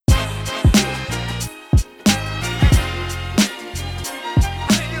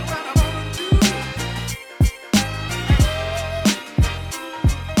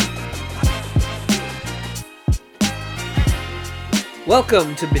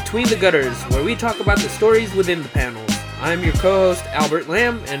Welcome to Between the Gutters, where we talk about the stories within the panels. I'm your co-host, Albert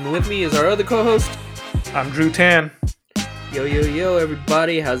Lamb, and with me is our other co-host. I'm Drew Tan. Yo,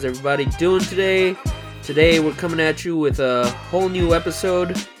 everybody. How's everybody doing today? Today, we're coming at you with a whole new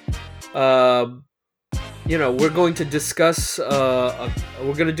episode. We're going to discuss, we're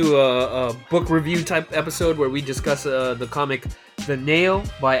going to do a book review type episode where we discuss the comic The Nail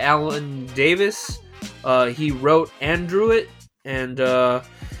by Alan Davis. He wrote and drew it. And how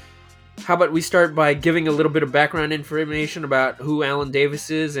about we start by giving a little bit of background information about who Alan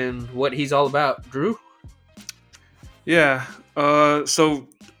Davis is and what he's all about. Drew? Yeah, so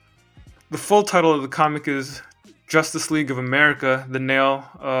the full title of the comic is Justice League of America, The Nail,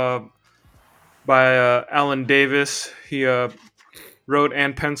 by Alan Davis. He wrote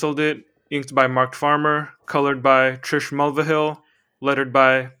and penciled it, inked by Mark Farmer, colored by Trish Mulvihill, lettered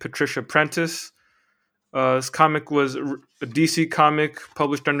by Patricia Prentice. This comic was a DC comic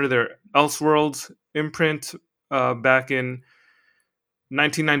published under their Elseworlds imprint back in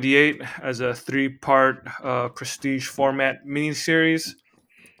 1998 as a 3-part prestige format miniseries.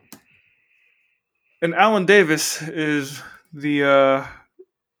 And Alan Davis is the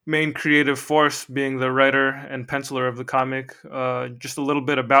main creative force, being the writer and penciler of the comic. Just a little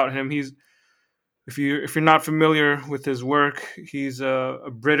bit about him. If you're not familiar with his work, he's a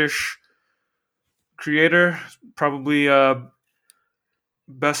British creator, probably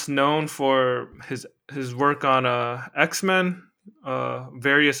best known for his work on X-Men,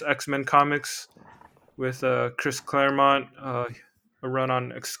 various X-Men comics with Chris Claremont, a run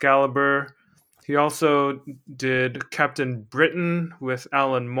on Excalibur. He also did Captain Britain with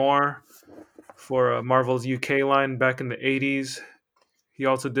Alan Moore for Marvel's UK line back in the 80s. He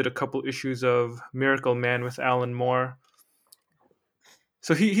also did a couple issues of Miracle Man with Alan Moore.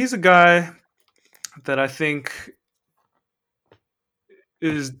 So he's a guy that I think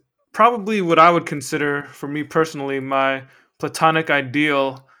is probably what I would consider, for me personally, my platonic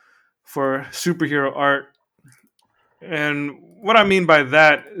ideal for superhero art. And what I mean by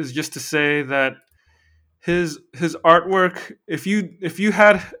that is just to say that his artwork, if you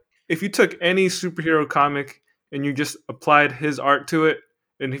took any superhero comic and you just applied his art to it,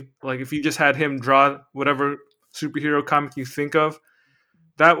 and if you just had him draw whatever superhero comic you think of,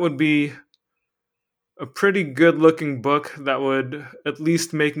 that would be a pretty good looking book that would at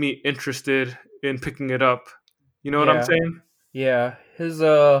least make me interested in picking it up. You know what I'm saying? Yeah. His,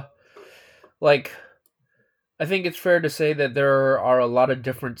 I think it's fair to say that there are a lot of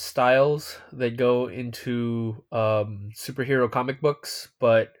different styles that go into superhero comic books,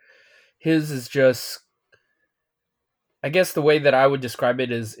 but his is just, I guess the way that I would describe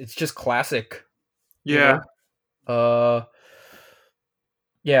it is it's just classic. Yeah.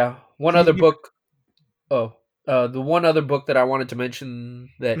 Yeah. One other book. The one other book that I wanted to mention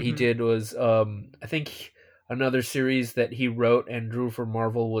that he did was, I think another series that he wrote and drew for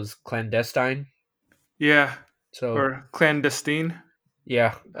Marvel was Clandestine. Yeah. So, or Clandestine.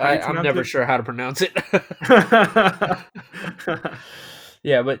 Yeah, I'm never sure how to pronounce it.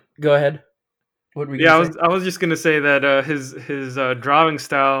 Yeah, but go ahead. What were you gonna say? I was just gonna say that his drawing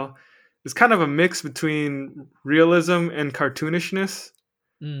style is kind of a mix between realism and cartoonishness.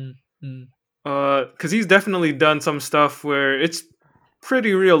 Because he's definitely done some stuff where it's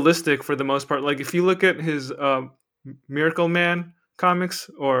pretty realistic for the most part. Like if you look at his Miracle Man comics,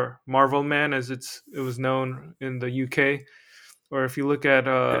 or Marvel Man as it was known in the UK, or if you look at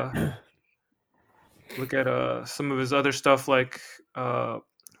some of his other stuff, like what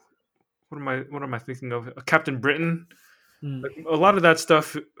am I thinking of? Captain Britain. Like, a lot of that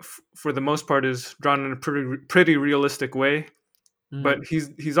stuff, for the most part, is drawn in a pretty realistic way. But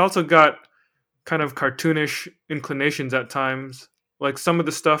he's also got kind of cartoonish inclinations at times, like some of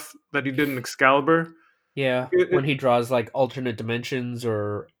the stuff that he did in Excalibur. Yeah, when he draws like alternate dimensions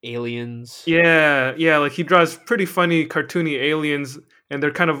or aliens. Yeah, like he draws pretty funny, cartoony aliens, and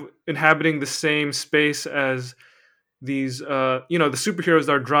they're kind of inhabiting the same space as these, the superheroes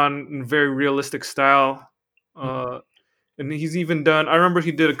are drawn in very realistic style. And he's even done, I remember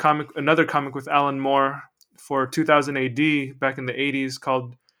he did another comic with Alan Moore for 2000 AD back in the 80s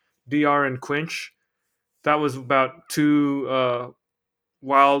called DR and Quinch. That was about two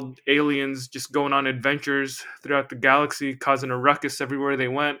wild aliens just going on adventures throughout the galaxy, causing a ruckus everywhere they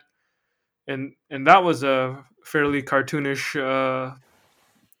went. And that was a fairly cartoonish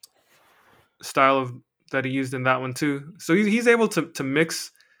style that he used in that one too. So he's able to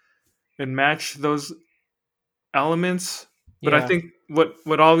mix and match those elements. But I think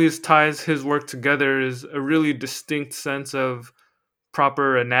what always ties his work together is a really distinct sense of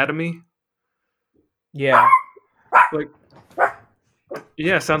proper anatomy. Yeah. Like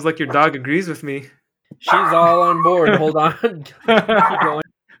Yeah, sounds like your dog agrees with me. She's all on board. Hold on. Keep going.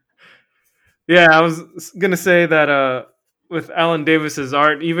 Yeah, I was gonna say that with Alan Davis's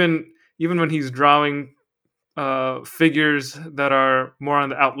art, even when he's drawing figures that are more on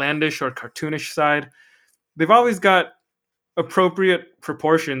the outlandish or cartoonish side, they've always got appropriate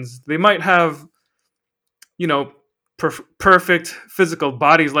proportions. They might have, you know, perfect physical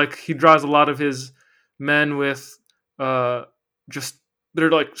bodies. Like he draws a lot of his men with uh, just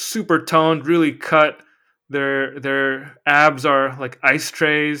they're like super toned, really cut. Their abs are like ice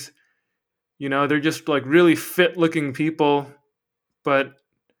trays. You know, they're just like really fit looking people, but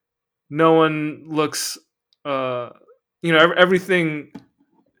no one looks. Uh, everything,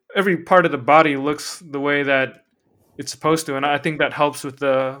 every part of the body looks the way that it's supposed to, and I think that helps with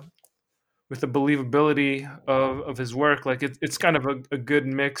the believability of his work. Like it's kind of a good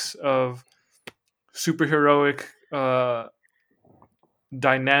mix of superheroic,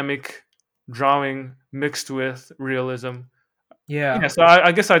 dynamic drawing mixed with realism. Yeah. Yeah, so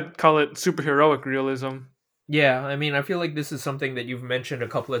I guess I'd call it superheroic realism. Yeah, I mean, I feel like this is something that you've mentioned a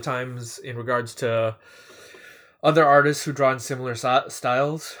couple of times in regards to other artists who draw in similar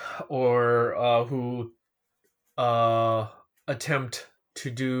styles or who uh, attempt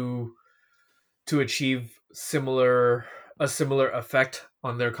to do to achieve similar effect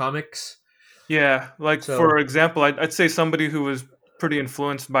on their comics. Yeah, like for So example, I'd say somebody who was pretty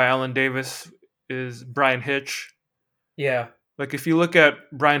influenced by Alan Davis is Brian Hitch. yeah, Like if you look at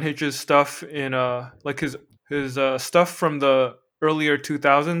Brian Hitch's stuff in like his stuff from the earlier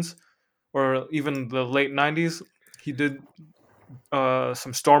 2000s or even the late 90s, he did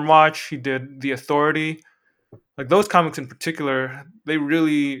some Stormwatch, he did The Authority. Like those comics in particular, they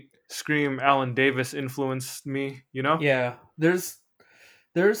really scream Alan Davis influenced me, you know? yeah, there's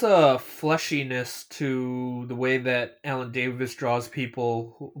a fleshiness to the way that Alan Davis draws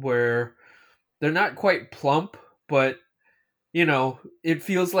people where they're not quite plump, but it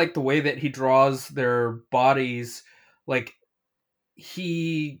feels like the way that he draws their bodies, like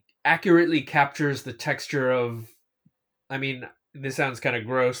he accurately captures the texture of, I mean, this sounds kind of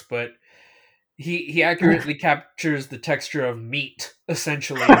gross, but he accurately captures the texture of meat,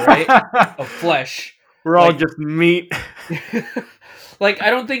 essentially, right? Of flesh. We're all Like just meat. like I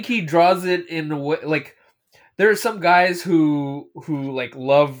don't think he draws it in a way like there are some guys who like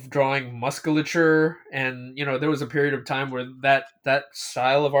love drawing musculature, and there was a period of time where that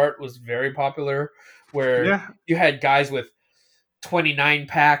style of art was very popular, where Yeah. you had guys with 29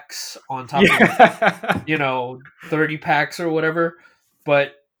 packs on top of Yeah. 30 packs or whatever.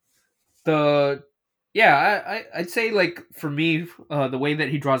 But the yeah, I'd say, like, for me, the way that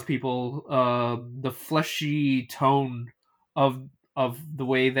he draws people, the fleshy tone of the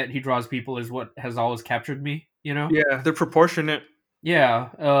way that he draws people is what has always captured me. Yeah, they're proportionate. Yeah,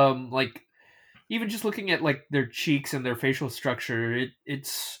 like, even just looking at, like, their cheeks and their facial structure,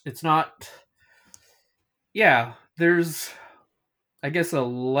 it's not. Yeah, there's, I guess,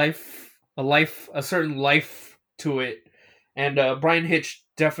 a certain life to it, and Brian Hitch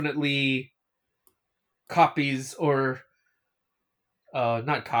definitely copies, or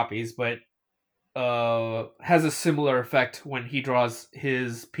not copies, but has a similar effect when he draws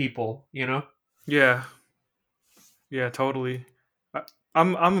his people. Yeah. Yeah, totally. I,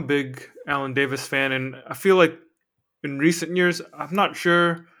 I'm a big Alan Davis fan, and I feel like in recent years, I'm not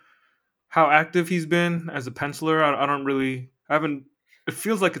sure how active he's been as a penciler. I don't really. I haven't. It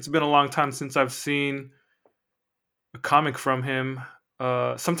feels like it's been a long time since I've seen a comic from him.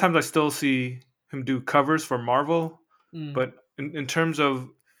 Sometimes I still see him do covers for Marvel, Mm. but in terms of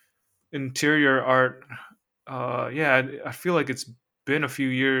interior art, yeah, I feel like it's been a few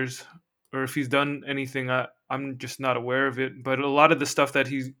years, or if he's done anything, I'm just not aware of it. But a lot of the stuff that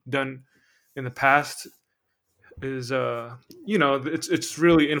he's done in the past is, it's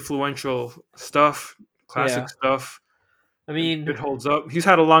really influential stuff, classic Yeah, stuff. I It mean, holds up. He's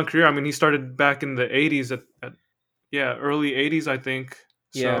had a long career. I mean, he started back in the '80s at yeah, early '80s, I think.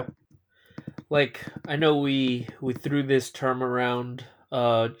 yeah, So like, I know we threw this term around,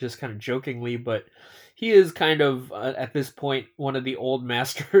 just kind of jokingly, but he is kind of, at this point, one of the old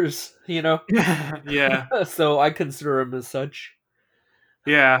masters. yeah, So I consider him as such.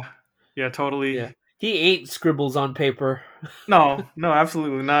 yeah, yeah, totally. Yeah, he ain't scribbles on paper. No, no,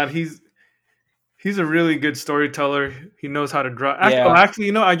 absolutely not. He's a really good storyteller. He knows how to draw. Yeah.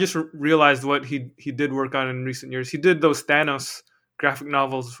 Actually, I just realized what he did work on in recent years. He did those Thanos graphic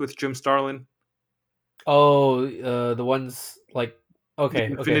novels with Jim Starlin, Oh, the ones like, the okay,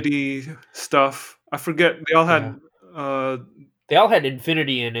 okay, Infinity stuff. I forget. They all yeah. had, uh, They all had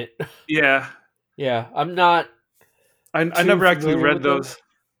infinity in it. yeah, Yeah, I'm not. I too never actually familiar read with those. those.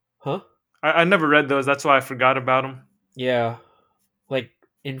 Huh? I never read those. That's why I forgot about them. Yeah, like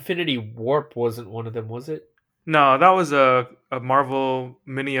Infinity Warp wasn't one of them, was it? No, that was a Marvel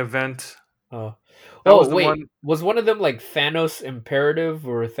mini event. Oh, That was oh the wait, one. was one of them like Thanos Imperative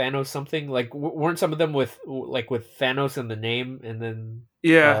or Thanos something? Like weren't some of them with Thanos in the name, and then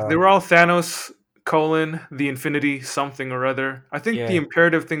Yeah, they uh were all Thanos colon the Infinity something or other. I think the yeah.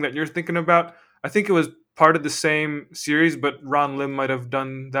 imperative thing that you're thinking about, I think it was part of the same series, but Ron Lim might have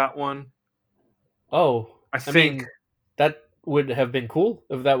done that one. Oh, I I think. mean that would have been cool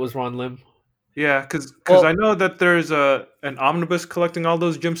if that was Ron Lim. Yeah, because I Well, know that there's a an omnibus collecting all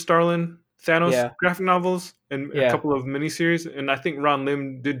those Jim Starlin Thanos yeah, graphic novels and a yeah. couple of miniseries, and I think Ron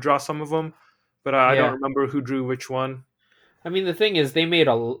Lim did draw some of them, but I don't Yeah. remember who drew which one. I mean, the thing is, they made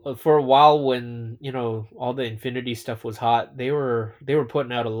for a while when all the Infinity stuff was hot. They were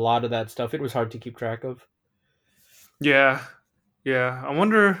putting out a lot of that stuff. It was hard to keep track of. Yeah, yeah. I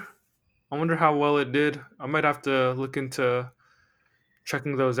wonder how well it did. I might have to look into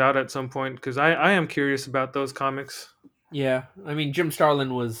checking those out at some point because I am curious about those comics. Yeah, I mean, Jim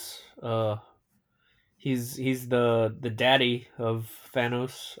Starlin was he's the daddy of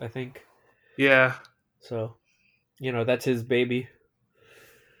Thanos, I think. Yeah, So that's his baby.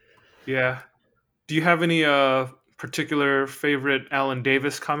 yeah. Do you have any particular favorite Alan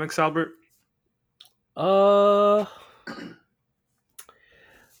Davis comics, Albert? Uh,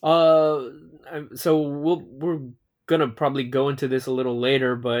 uh, so we're gonna probably go into this a little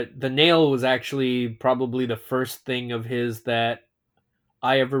later, but the nail was actually probably the first thing of his that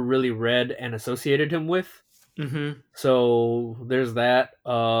I ever really read and associated him with. Mm-hmm. So there's that.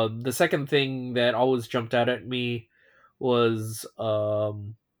 The second thing that always jumped out at me was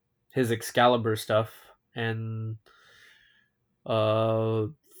his Excalibur stuff, and uh,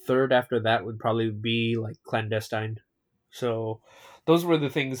 third after that would probably be like Clandestine. So those were the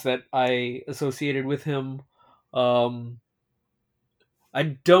things that I associated with him. Um, I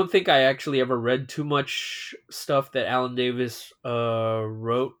don't think I actually ever read too much stuff that Alan Davis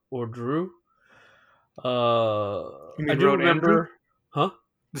wrote or drew. You I mean do wrote Andrew? remember, huh?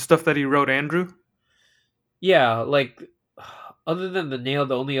 The stuff that he wrote Andrew? Yeah, like other than the nail,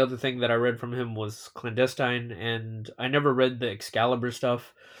 the only other thing that I read from him was Clandestine, and I never read the Excalibur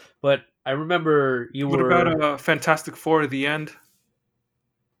stuff. But I remember you What about were. Fantastic Four: The End?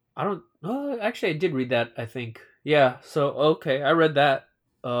 I don't. Actually, I did read that. I think. Yeah. So okay, I read that.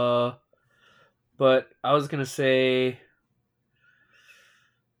 Uh, but I was gonna say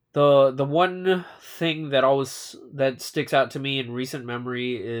the one thing that sticks out to me in recent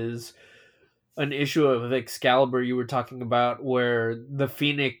memory is an issue of Excalibur you were talking about where the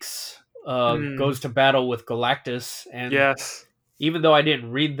Phoenix Mm, goes to battle with Galactus, and yes. even though I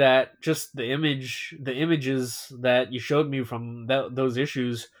didn't read that, just the images that you showed me from those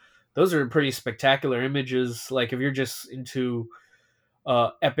issues, those are pretty spectacular images. Like if you're just into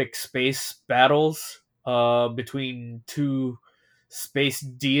epic space battles between two space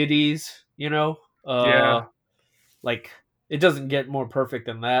deities, Yeah. like it doesn't get more perfect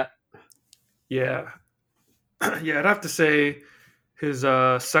than that. Yeah. Yeah, I'd have to say his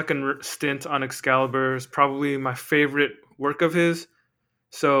second stint on Excalibur is probably my favorite work of his.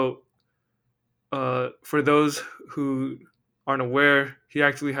 So, for those who aren't aware, he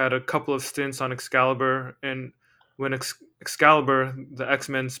actually had a couple of stints on Excalibur, and when Excalibur, the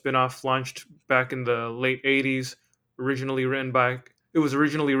X-Men spin-off, launched back in the late '80s, it was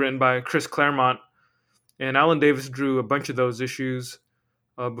originally written by Chris Claremont, and Alan Davis drew a bunch of those issues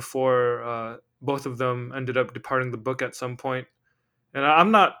before both of them ended up departing the book at some point. And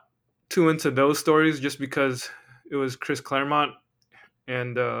I'm not too into those stories just because it was Chris Claremont,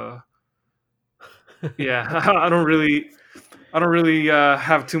 and yeah, I don't really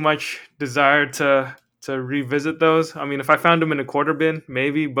have too much desire to revisit those. I mean, if I found them in a quarter bin,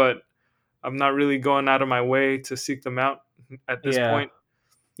 maybe, but I'm not really going out of my way to seek them out at this Yeah, point.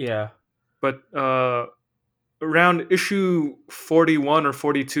 yeah. But around issue 41 or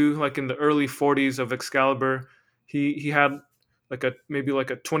 42, like in the early 40s of Excalibur, he had like a maybe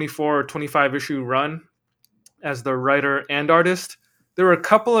like a 24 or 25 issue run as the writer and artist. There were a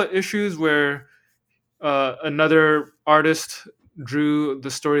couple of issues where another artist drew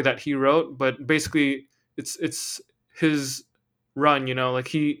the story that he wrote, but basically it's his run. Like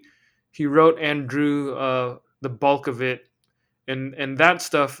he wrote and drew the bulk of it, and that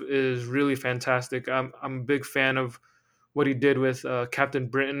stuff is really fantastic. I'm a big fan of what he did with Captain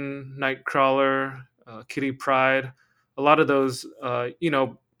Britain, Nightcrawler, Kitty Pryde, a lot of those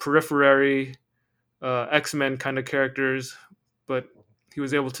periphery X Men kind of characters. But he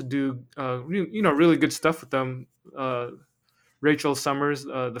was able to do really good stuff with them. Rachel Summers,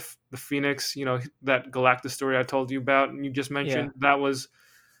 the Phoenix, that Galactus story I told you about, and you just Yeah. mentioned, that was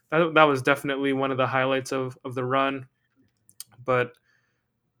definitely one of the highlights of the run. But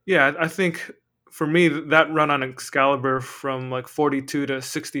yeah, I think for me that run on Excalibur from like 42 to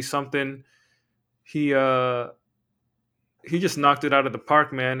 60 something, he uh he just knocked it out of the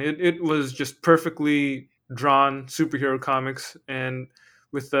park, man. It was just perfectly drawn superhero comics, and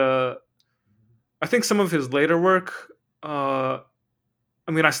with I think some of his later work, I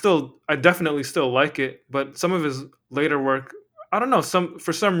mean, I definitely still like it, but some of his later work, I don't know,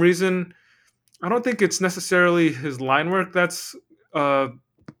 for some reason, I don't think it's necessarily his line work that's uh,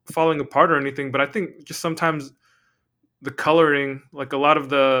 falling apart or anything, but I think just sometimes the coloring, like a lot of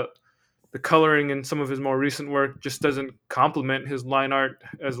the coloring in some of his more recent work, just doesn't complement his line art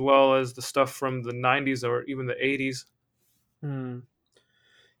as well as the stuff from the '90s or even the '80s. Hmm.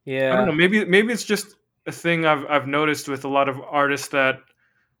 I don't know. Yeah. Maybe it's just a thing I've noticed with a lot of artists that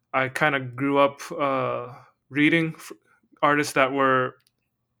I kind of grew up reading, artists that were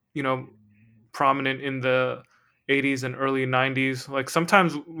you know prominent in the '80s and early '90s. Like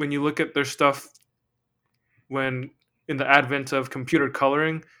sometimes when you look at their stuff when in the advent of computer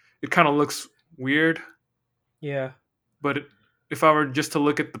coloring, it kind of looks weird. Yeah. But if I were just to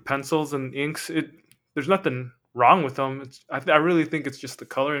look at the pencils and inks, there's nothing wrong with them. I really think it's just the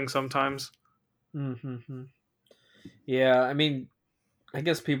coloring sometimes. Mm-hmm. Yeah. I mean, I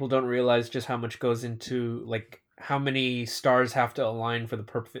guess people don't realize just how much goes into like how many stars have to align for the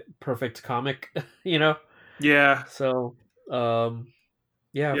perfect comic, you know? Yeah, So, um,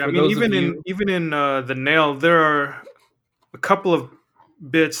 yeah, yeah. I for mean, those of you, even in the nail, there are a couple of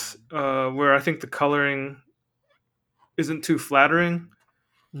bits where I think the coloring isn't too flattering.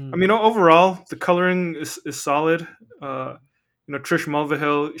 I mm, mean, overall, the coloring is solid. Uh, Trish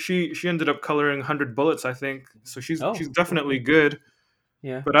Mulvihill, she ended up coloring 100 Bullets, I think. So she's oh, definitely okay, good.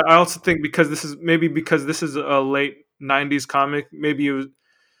 yeah, But I also think because this is a late '90s comic, maybe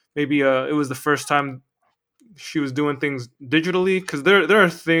it was the first time she was doing things digitally. Because there are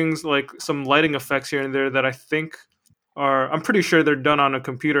things like some lighting effects here and there that I think I'm pretty sure they're done on a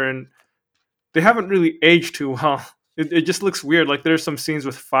computer, and they haven't really aged too well. It just looks weird. Like there's some scenes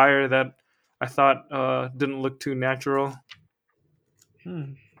with fire that I thought didn't look too natural.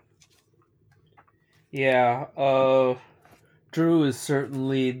 hmm. Yeah. Drew is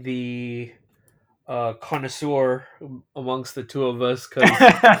certainly the connoisseur amongst the two of us because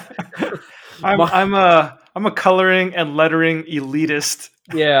my I'm a coloring and lettering elitist.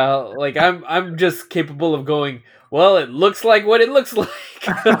 yeah, like I'm just capable of going. Well, it looks like what it looks like.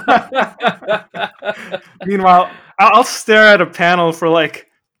 Meanwhile, I'll stare at a panel for like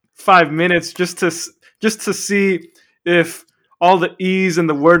 5 minutes just to see if all the E's and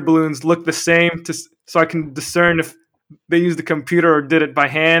the word balloons look the same, so I can discern if they used the computer or did it by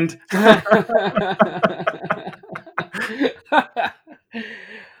hand.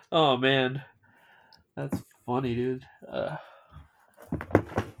 Oh man, that's funny, dude.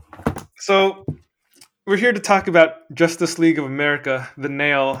 So we're here to talk about Justice League of America, the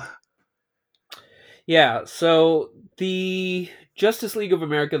Nail. Yeah, so the Justice League of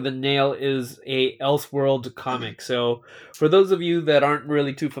America, The Nail, is a Elseworld comic. So for those of you that aren't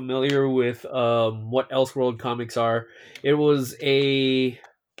really too familiar with what Elseworld comics are, it was I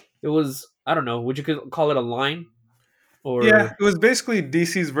don't know, would you call it a line Yeah, or it was basically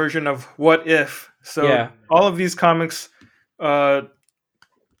DC's version of What If. So yeah, all of these comics uh,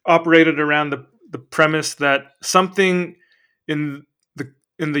 operated around the premise that something in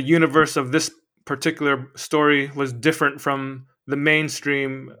in the universe of this particular story was different from the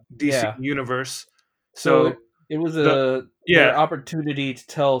mainstream DC yeah. universe. So So it was the their yeah opportunity to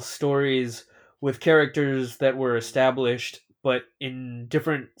tell stories with characters that were established, but in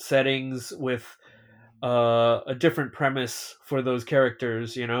different settings with a different premise for those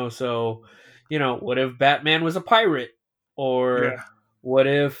characters. So what if Batman was a pirate, or yeah. what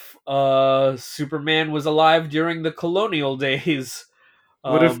if Superman was alive during the colonial days?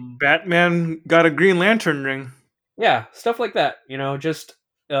 What if Um, Batman got a Green Lantern ring? yeah, stuff like that. Just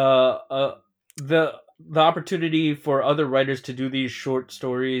the opportunity for other writers to do these short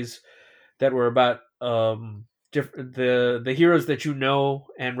stories that were about the heroes that you know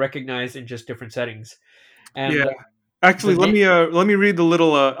and recognize in just different settings. Yeah. And Actually, the na- let me read the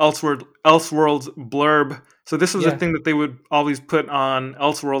little Elseworlds blurb. So this was a yeah, thing that they would always put on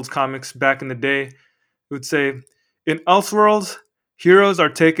Elseworlds comics back in the day. It would say, "In Elseworlds, heroes are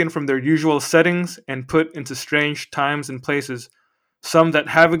taken from their usual settings and put into strange times and places. Some that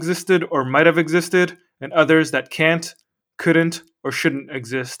have existed or might have existed, and others that can't, couldn't, or shouldn't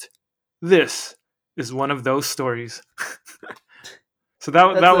exist. This is one of those stories. So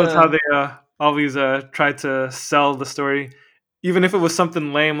that That's was how they always tried to sell the story, even if it was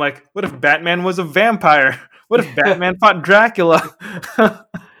something lame like, what if Batman was a vampire? What if Batman fought Dracula?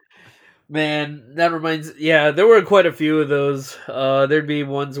 Man, that reminds. Yeah, there were quite a few of those. There'd be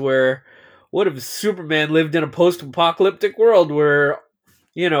ones where, what if Superman lived in a post-apocalyptic world where,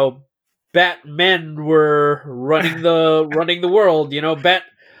 you know, Batmen were running the world. You know,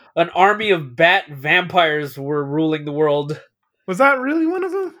 an army of Bat vampires were ruling the world. Was that really one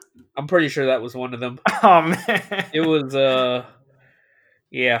of them? I'm pretty sure that was one of them. Oh man, It was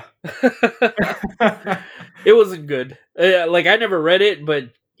yeah. It wasn't good. Like I never read it, but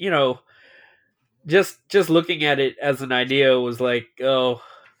you know, just looking at it as an idea was like, oh,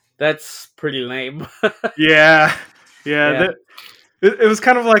 that's pretty lame. yeah, yeah. Yeah, It was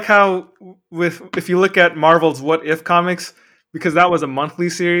kind of like how with if you look at Marvel's What If comics, because that was a monthly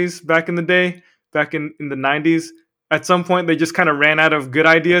series back in the day, back in the 90s. At some point, they just kind of ran out of good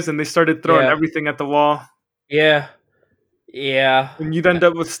ideas and they started throwing yeah, everything at the wall. yeah, yeah. And you'd end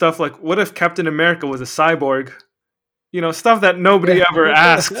up with stuff like, what if Captain America was a cyborg? You know, stuff that nobody ever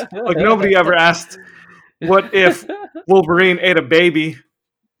asked. Like, nobody ever asked, what if Wolverine ate a baby?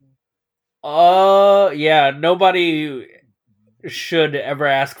 Yeah. Nobody should ever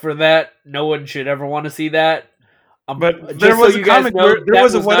ask for that. No one should ever want to see that. But there Just so was a you guys comic know, where there that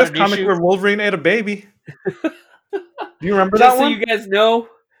was a was what not if an comic issue. where Wolverine ate a baby. Do you remember Just that so one? you guys know,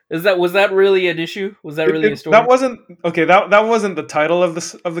 was that really an issue? Was that really a story? That wasn't okay. That wasn't the title of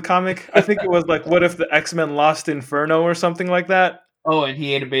the comic. I think it was like, "What if the X-Men lost Inferno" or something like that. Oh, and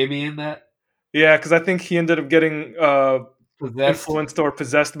he ate a baby in that? Yeah, because I think he ended up getting Possessed? influenced or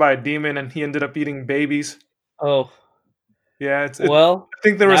possessed by a demon, and he ended up eating babies. Oh, Yeah, well, I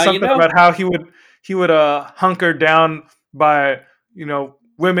think there was now you something know. about how he would hunker down by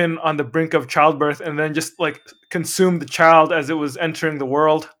women on the brink of childbirth, and then just like consume the child as it was entering the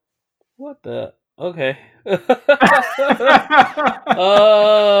world. What the? Okay.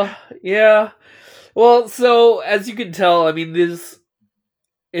 Yeah. Well, so as you can tell, I mean,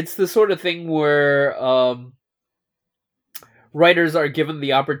 it's the sort of thing where writers are given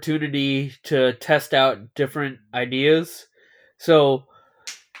the opportunity to test out different ideas. So,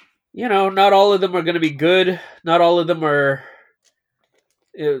 you know, not all of them are going to be good. Not all of them are.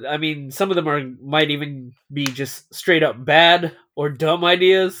 I mean, some of them might even be just straight up bad or dumb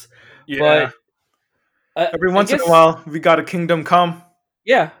ideas. Yeah, But every I once in a guess, while we got a kingdom come.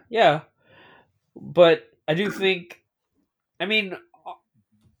 yeah, yeah. But I do think, I mean,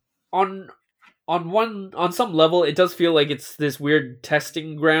 on on some level, it does feel like it's this weird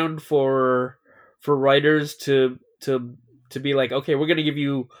testing ground for writers to be like, okay, we're gonna give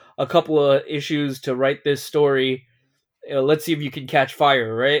you a couple of issues to write this story. Let's see if you can catch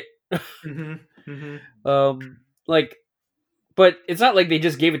fire, right? Hmm. Hmm. Um, like, but it's not like they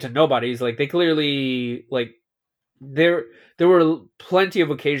just gave it to nobodies. Like they clearly like there there were plenty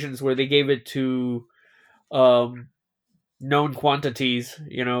of occasions where they gave it to um known quantities,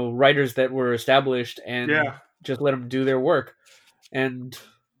 you know, writers that were established, and Yeah, just let them do their work. And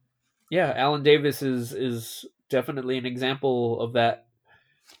yeah, Alan Davis is definitely an example of that.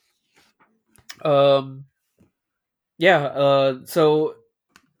 Um, yeah. So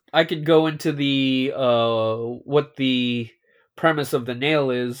I could go into the what the premise of the nail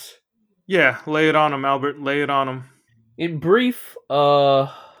is yeah. Lay it on him, Albert. Lay it on him. in brief.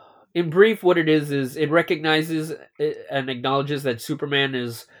 In brief, what it is it recognizes and acknowledges that Superman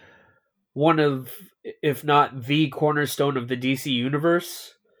is one of, if not the cornerstone of the DC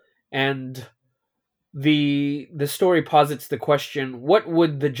universe, and the story posits the question: what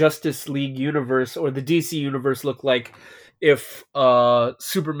would the Justice League universe or the DC universe look like if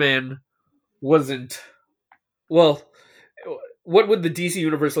Superman wasn't, well, what would the DC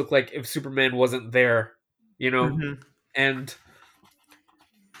universe look like if Superman wasn't there, you know? Hmm. And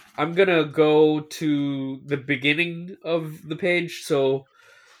I'm gonna go to the beginning of the page. So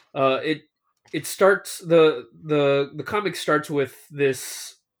it starts, the comic starts with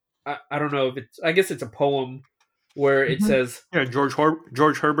this, I don't know if it's, I guess it's a poem where it Hmm. says, Yeah, George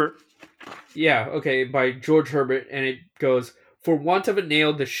Herbert. yeah, okay, by George Herbert, and it goes, for want of a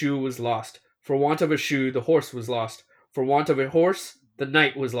nail the shoe was lost, for want of a shoe the horse was lost, for want of a horse the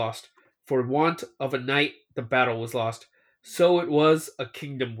knight was lost, for want of a knight the battle was lost, so it was a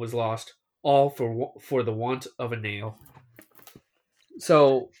kingdom was lost, all for the want of a nail.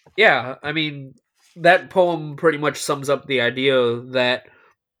 So yeah, I mean, that poem pretty much sums up the idea that,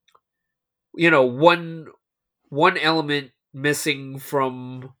 you know, one element missing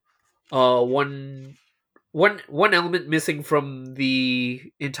from one one element missing from the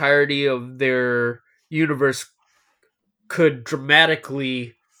entirety of their universe could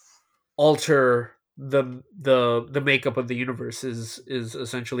dramatically alter the makeup of the universe is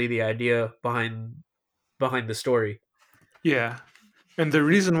essentially the idea behind the story. Yeah. And the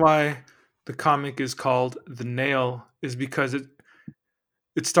reason why the comic is called The Nail is because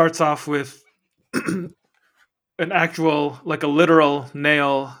it starts off with an actual, like a literal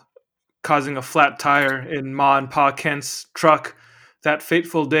nail causing a flat tire in Ma and Pa Kent's truck that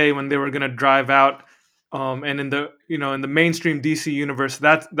fateful day when they were going to drive out. And in the in the mainstream DC universe,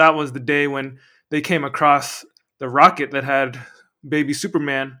 that was the day when they came across the rocket that had baby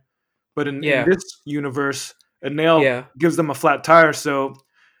Superman. But in Yeah, this universe, a nail yeah, gives them a flat tire, so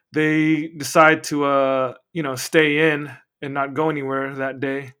they decide to stay in and not go anywhere that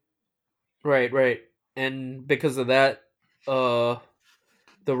day. right, right. And because of that, uh,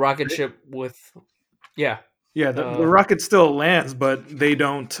 the rocket ship with yeah, Yeah, the uh, rocket still lands, but they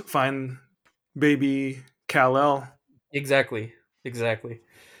don't find baby Kal-El. exactly, exactly.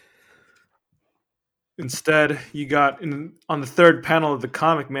 Instead, you got on the third panel of the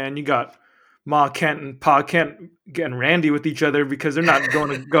comic, man, you got Ma Kent and Pa Kent getting randy with each other because they're not going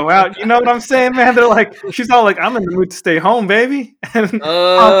to go out. You know what I'm saying, man? They're like, she's all like, "I'm in the mood to stay home, baby," and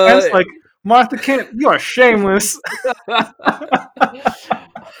Pa Kent's uh, like, "Martha Kent, you are shameless."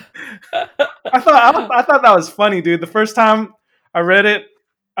 I thought that was funny, dude. The first time I read it,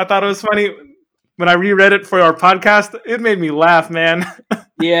 I thought it was funny. When I reread it for our podcast, it made me laugh, man.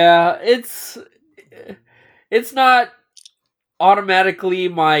 yeah, it's not automatically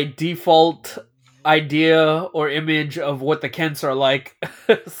my default idea or image of what the Kents are like.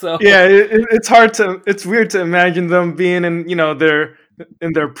 So Yeah, it's weird to imagine them being in their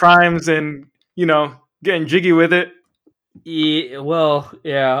in their primes and getting jiggy with it. yeah, well,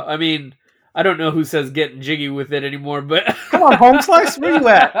 yeah. I mean, I don't know who says getting jiggy with it anymore, but Come on, home slice, where you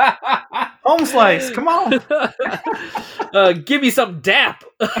at? Home slice, come on. give me some dap.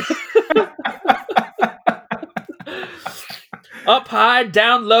 Up high,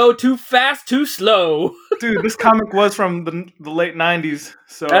 down low, too fast, too slow. Dude, this comic was from the late '90s,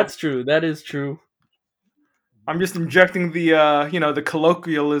 so That's true. That is true. I'm just injecting the the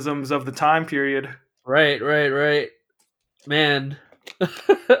colloquialisms of the time period. Right, right, right. Man,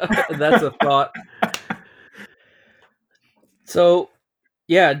 that's a thought. So,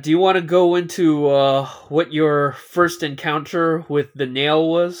 yeah, do you want to go into what your first encounter with the nail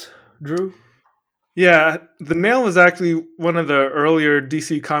was, Drew? Yeah, The Nail was actually one of the earlier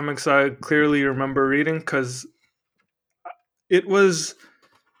DC comics I clearly remember reading because it was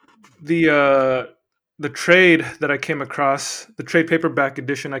the trade that I came across, the trade paperback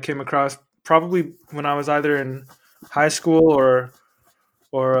edition I came across probably when I was either in high school or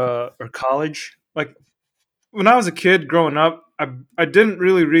college. Like when I was a kid growing up, I didn't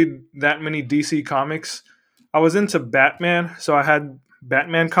really read that many DC comics. I was into Batman, so I had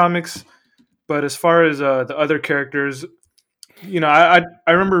Batman comics. But as far as the other characters, I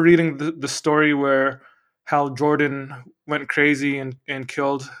remember reading the story where Hal Jordan went crazy and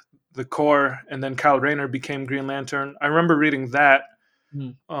killed the Core, and then Kyle Rayner became Green Lantern. I remember reading that, Hmm.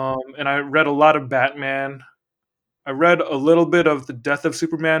 and I read a lot of Batman. I read a little bit of the Death of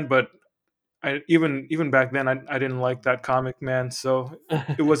Superman, but even back then I didn't like that comic, man. So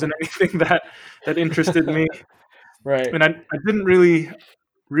it wasn't anything that interested me, Right. and I didn't really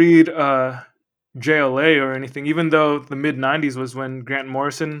read JLA or anything, even though the mid '90s was when Grant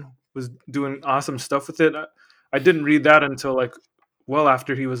Morrison was doing awesome stuff with it. I didn't read that until like well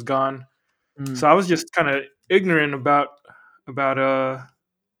after he was gone. Mm, So I was just kind of ignorant about the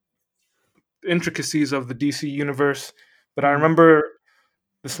intricacies of the DC universe. But I mm. remember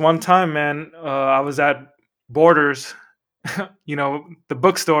this one time, man, I was at Borders, the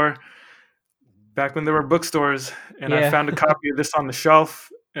bookstore back when there were bookstores, and I Yeah. found a copy of this on the shelf,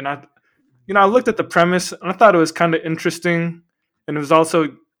 and I looked at the premise and I thought it was kind of interesting, and it was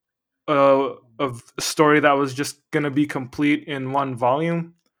also of a story that was just going to be complete in one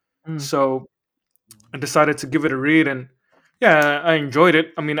volume. Mm, So I decided to give it a read, and yeah, I enjoyed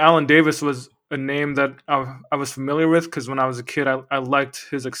it. I mean, Alan Davis was a name that I was familiar with because when I was a kid, I liked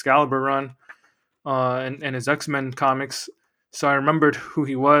his Excalibur run and his X-Men comics. So I remembered who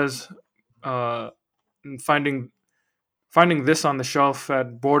he was, and finding this on the shelf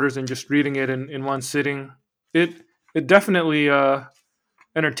at Borders and just reading it in one sitting, it it definitely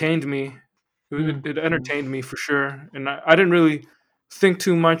entertained me. mm, It mm, entertained me for sure, and I didn't really think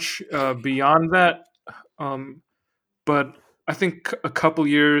too much beyond that. Um, but I think a couple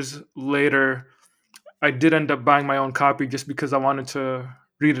years later, I did end up buying my own copy just because I wanted to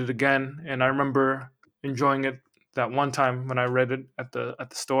read it again. And I remember enjoying it that one time when I read it at the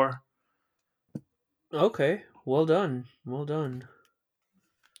store. Okay, well done, well done.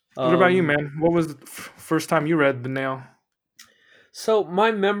 What about you, Um, man? What was the first time you read The Nail? so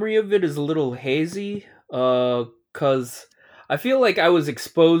my memory of it is a little hazy, cause I feel like I was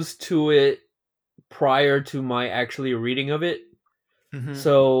exposed to it prior to my actually reading of it. Hmm.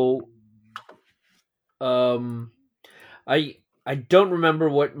 So, um, I I don't remember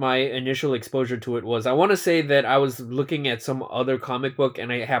what my initial exposure to it was. I want to say that I was looking at some other comic book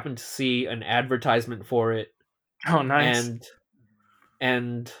and I happened to see an advertisement for it, Oh, nice. and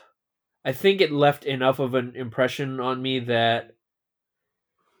and I think it left enough of an impression on me that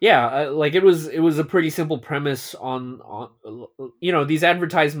yeah, like it was a pretty simple premise on these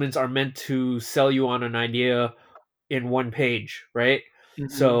advertisements are meant to sell you on an idea in one page, right? Hmm.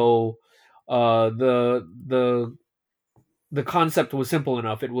 So the concept was simple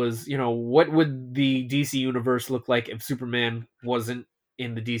enough. It was, what would the DC universe look like if Superman wasn't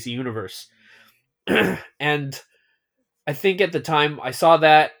in the DC universe? And I think at the time I saw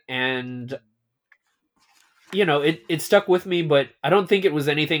that, and it stuck with me, but I don't think it was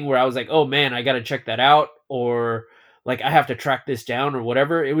anything where I was like, "Oh man, I got to check that out," or like I have to track this down or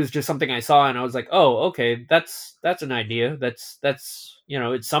whatever. It was just something I saw and I was like, "Oh, okay, that's an idea. That's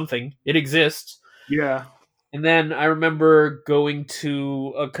it's something. It exists." Yeah. And then I remember going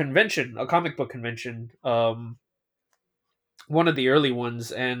to a convention, a comic book convention, one of the early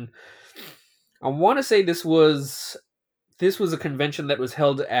ones, and I want to say this was a convention that was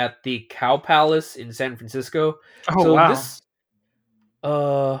held at the Cow Palace in San Francisco. Oh, So wow. this,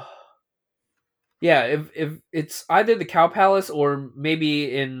 uh, yeah, if it's either the Cow Palace or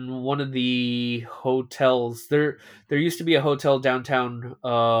maybe in one of the hotels. There used to be a hotel downtown,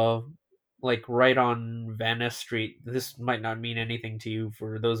 like right on Van Ness Street. This might not mean anything to you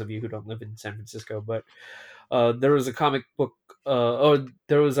for those of you who don't live in San Francisco, but there was a comic book.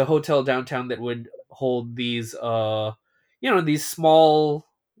 There was a hotel downtown that would hold these small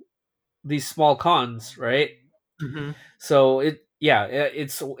cons, right? Hmm. So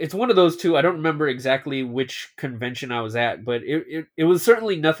it's one of those two. I don't remember exactly which convention I was at, but it was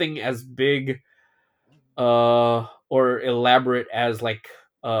certainly nothing as big or elaborate as like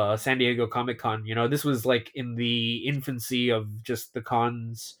San Diego Comic Con. This was like in the infancy of just the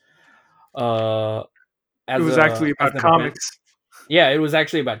cons uh It as was a actually as about an event. comics. Yeah, it was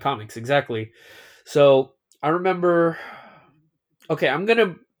actually about comics, exactly. So I remember. Okay, I'm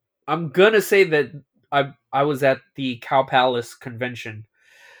gonna say that I was at the Cow Palace convention.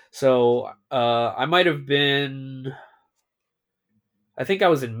 So I might have been. I think I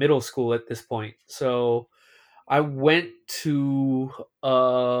was in middle school at this point. So I went to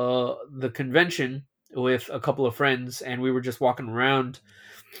the convention with a couple of friends, and we were just walking around.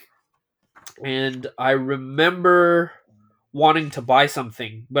 And I remember wanting to buy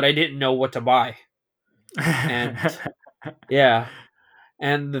something, but I didn't know what to buy. And yeah,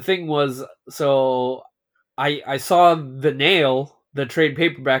 and the thing was, so I saw the Nail, the trade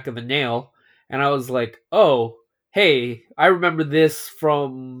paperback of the Nail, and I was like, oh, hey, I remember this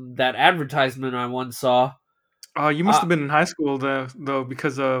from that advertisement I once saw. You must Uh, have been in high school though,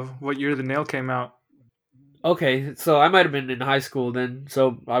 because of what year The Nail came out. okay, so I might have been in high school then.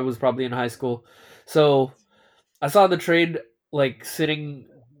 So I was probably in high school. So I saw the trade like sitting.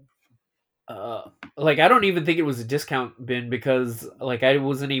 Uh, like I don't even think it was a discount bin because like I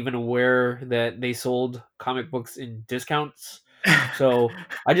wasn't even aware that they sold comic books in discounts. So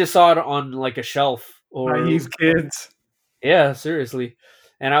I just saw it on like a shelf or Naive kids. yeah, seriously.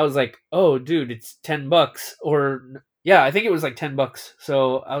 And I was like, "Oh, dude, it's $10." Or yeah, I think it was like $10.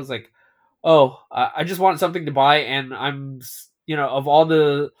 So I was like, "Oh, I just want something to buy," and of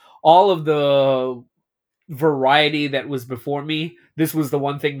all of the variety that was before me, this was the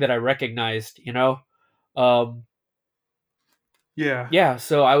one thing that I recognized. Um, Yeah. yeah,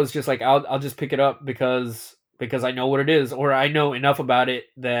 so I was just like, I'll just pick it up because I know what it is, or I know enough about it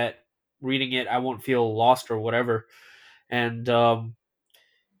that reading it I won't feel lost or whatever. And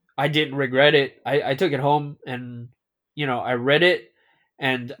I didn't regret it. I took it home and I read it,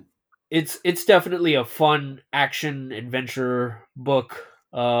 and it's definitely a fun action adventure book.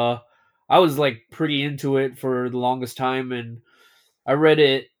 I was like pretty into it for the longest time, and I read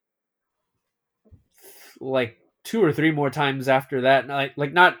it like two or three more times after that.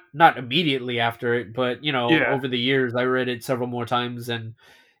 Like not immediately after it, but Yeah. over the years I read it several more times, and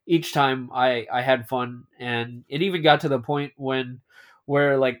each time I had fun, and it even got to the point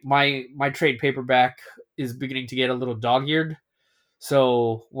where like my trade paperback is beginning to get a little dog-eared.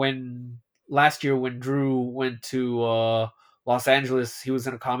 So when last year when Drew went to Los Angeles, he was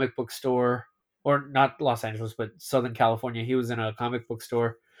in a comic book store or not Los Angeles, but Southern California. He was in a comic book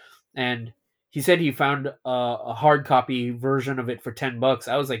store, and he said he found a hard copy version of it for $10.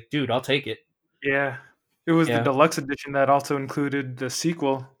 I was like, dude, I'll take it. Yeah, it was the Yeah. deluxe edition that also included the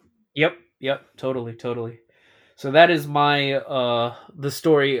sequel. Yep. Yep. Totally. Totally. So that is my the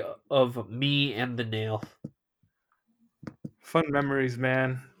story of me and the nail. Fun memories,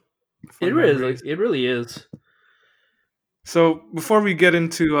 man. It Fun really, memories. it really is. So before we get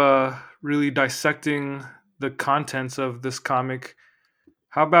into really dissecting the contents of this comic,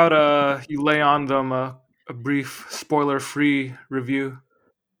 how about you lay on them a brief spoiler-free review?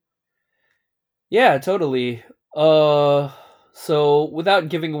 Yeah, totally. Uh, so without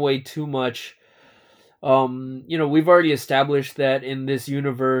giving away too much, we've already established that in this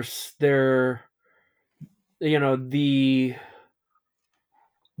universe, there, the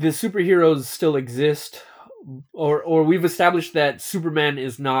superheroes still exist, or we've established that Superman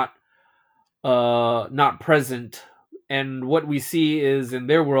is not present, and what we see is in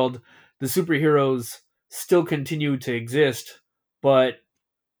their world, the superheroes still continue to exist, but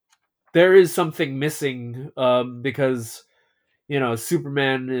there is something missing because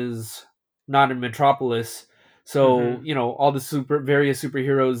Superman is not in Metropolis. So, Hmm. all the various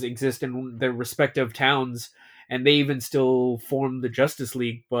superheroes exist in their respective towns, and they even still form the Justice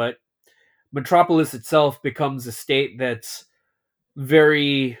League, but Metropolis itself becomes a state that's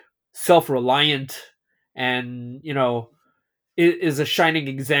very self-reliant, and, it is a shining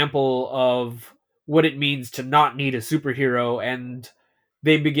example of what it means to not need a superhero, and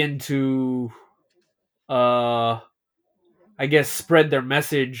they begin to uh I guess spread their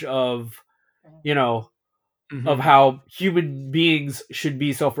message you know of Hmm. how human beings should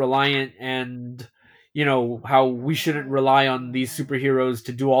be self-reliant, and how we shouldn't rely on these superheroes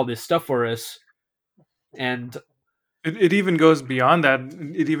to do all this stuff for us. And It even goes beyond that.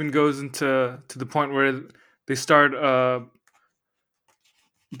 It even goes to the point where they start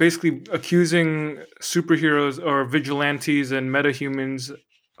basically accusing superheroes or vigilantes and metahumans.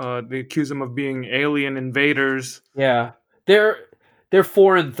 They accuse them of being alien invaders. yeah, they're they're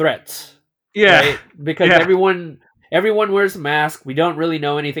foreign threats, Yeah, right? Because yeah. everyone wears a mask. We don't really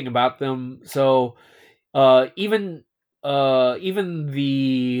know anything about them. So even even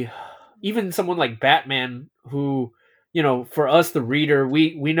the even someone like Batman, who, for us the reader,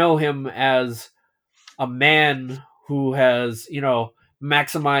 we know him as a man who has,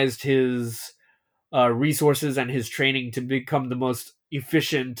 maximized his resources and his training to become the most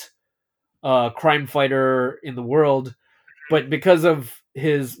efficient crime fighter in the world. But because of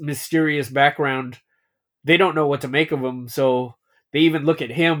his mysterious background, they don't know what to make of him. So they even look at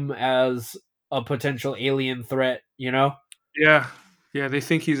him as a potential alien threat, you know? Yeah, yeah. They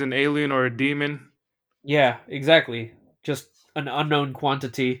think he's an alien or a demon. Yeah, exactly. Just an unknown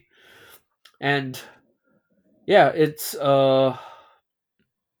quantity. And yeah, it's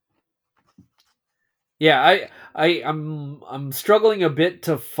yeah, I'm struggling a bit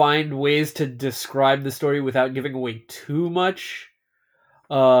to find ways to describe the story without giving away too much.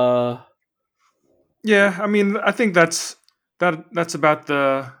 Uh Yeah, I mean, I think that's about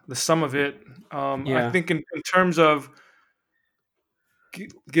the sum of it. I yeah. think in terms of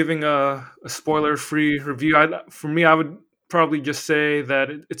giving a spoiler-free review, for me, I would probably just say that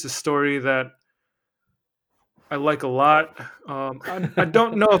it's a story that I like a lot. I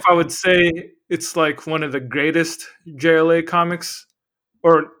don't know if I would say it's like one of the greatest JLA comics,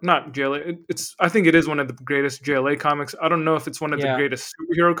 or not JLA. It's I think it is one of the greatest JLA comics. I don't know if it's one of the Yeah. greatest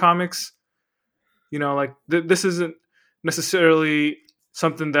superhero comics. Like this isn't necessarily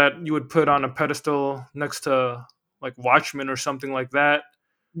something that you would put on a pedestal next to like Watchmen or something like that.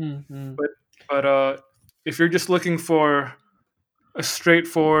 Mm-hmm. But but if you're just looking for a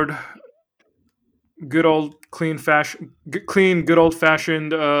straightforward, good old clean, good old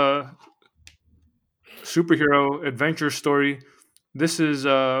fashioned superhero adventure story, this is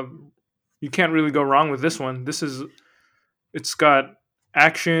you can't really go wrong with this one. It's got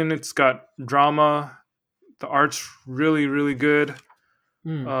action, it's got drama, the art's really really good.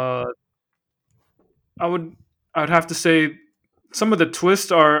 Mm. Uh, I would I would have to say some of the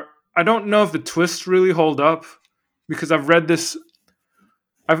twists are, I don't know if the twists really hold up because I've read this.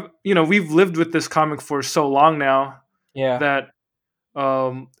 We've lived with this comic for so long now Yeah. that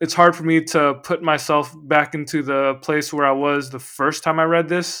it's hard for me to put myself back into the place where I was the first time I read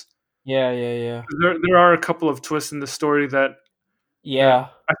this. Yeah, yeah, yeah. There are a couple of twists in the story that Yeah.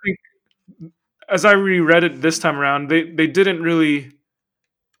 I think, as I reread it this time around, they didn't really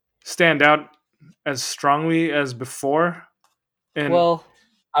stand out as strongly as before. And Well,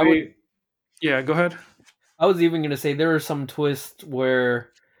 I would they, yeah, go ahead. I was even going to say there are some twists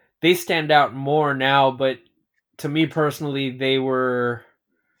where they stand out more now. But to me personally, they were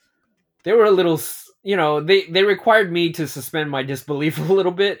a little, they required me to suspend my disbelief a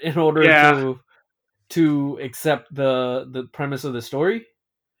little bit in order Yeah, to accept the premise of the story.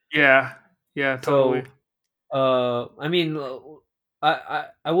 yeah, yeah, totally. So, I mean,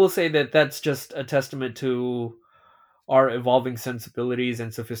 I will say that that's just a testament to our evolving sensibilities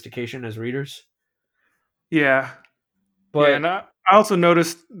and sophistication as readers. Yeah, yeah, But and I also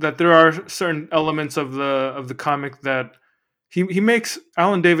noticed that there are certain elements of the comic that he makes.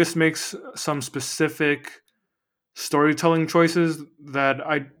 Alan Davis makes some specific storytelling choices that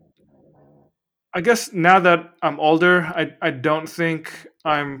I guess now that I'm older, I don't think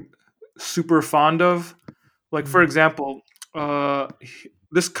I'm super fond of. Like for mm, example,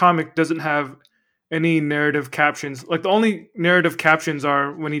 this comic doesn't have any narrative captions. Like the only narrative captions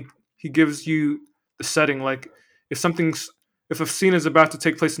are when he gives you the setting. Like if something's if a scene is about to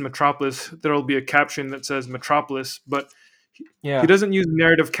take place in Metropolis, there will be a caption that says Metropolis, but he yeah, doesn't use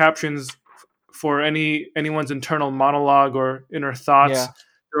narrative captions for anyone's internal monologue or inner thoughts. yeah,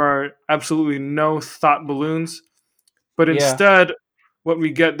 There are absolutely no thought balloons, but yeah, instead, what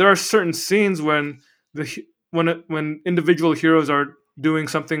we get there are certain scenes when when individual heroes are doing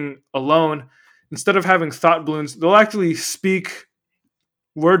something alone. Instead of having thought balloons, they'll actually speak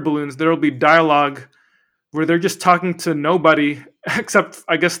word balloons. There will be dialogue where they're just talking to nobody except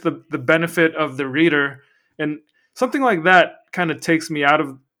I guess the benefit of the reader, and something like that kind of takes me out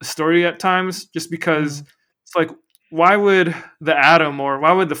of the story at times just because mm, it's like why would the Atom or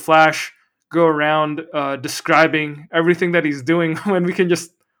why would the Flash go around describing everything that he's doing when we can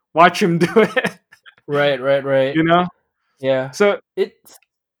just watch him do it. right, right, right, You know, yeah. so It's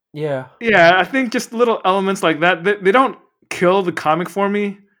yeah, yeah, I think just little elements like that they don't kill the comic for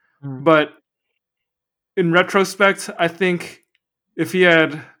me, mm, but in retrospect, I think if he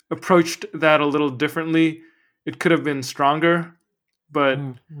had approached that a little differently, it could have been stronger. But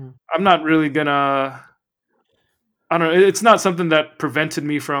mm, mm. I'm not really gonna. I don't know. It's not something that prevented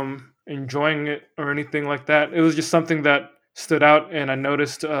me from enjoying it or anything like that. It was just something that stood out, and I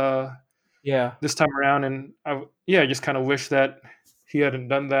noticed Yeah. this time around, and I just kind of wish that he hadn't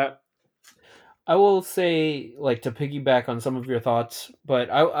done that. I will say, like, to piggyback on some of your thoughts, but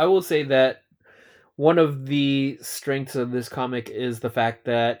I will say that one of the strengths of this comic is the fact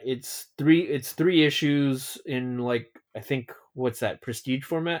that it's three issues in, like, I think, what's that, prestige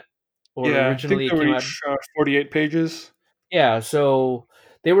format, or Yeah, I think originally they it were came out. each 48 pages. Yeah, so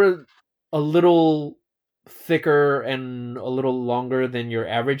they were a little thicker and a little longer than your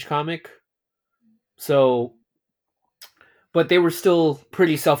average comic. So, but they were still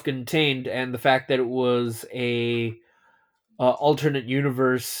pretty self-contained, and the fact that it was a alternate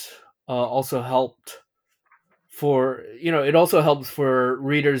universe also helped for, it also helps for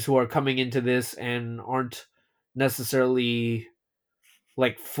readers who are coming into this and aren't necessarily,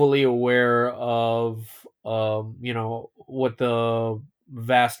 like, fully aware of what the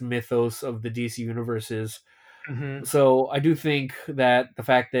vast mythos of the DC universe is. Hmm. So I do think that the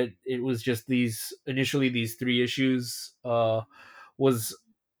fact that it was just these three issues was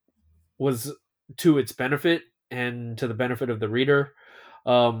was to its benefit and to the benefit of the reader.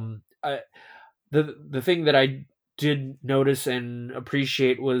 I, the thing that I did notice and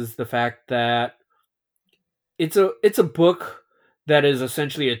appreciate was the fact that it's a book that is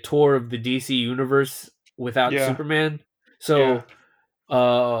essentially a tour of the DC universe without Yeah, Superman. yeah, So,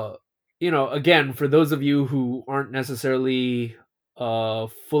 uh, again, for those of you who aren't necessarily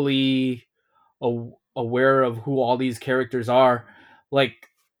fully aware of who all these characters are, like,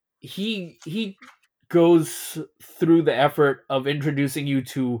 he goes through the effort of introducing you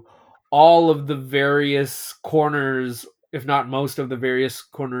to all of the various corners, if not most of the various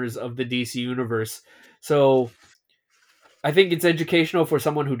corners of the DC universe. So I think it's educational for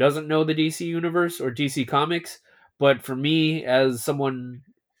someone who doesn't know the DC universe or DC comics, but for me, as someone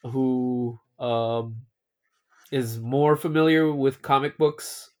who is more familiar with comic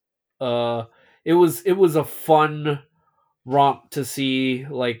books, uh, it was a fun romp to see,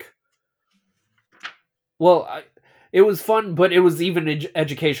 like, well, it was fun, but it was even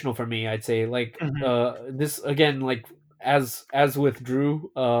educational for me. I'd say, like, hmm, this again, like, as with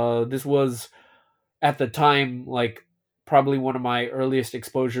Drew, this was at the time, like, probably one of my earliest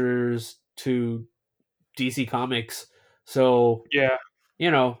exposures to DC Comics. So, yeah.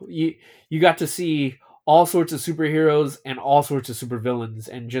 you got to see all sorts of superheroes and all sorts of supervillains,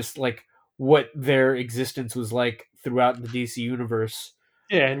 and just, like, what their existence was like throughout the DC universe.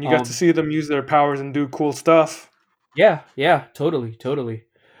 Yeah, and you got to Um, see them use their powers and do cool stuff. yeah, yeah, totally, totally.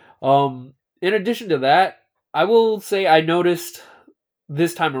 In addition to that, I will say I noticed.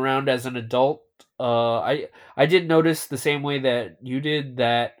 this time around as an adult, I did notice the same way that you did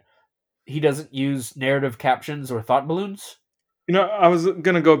that he doesn't use narrative captions or thought balloons. I was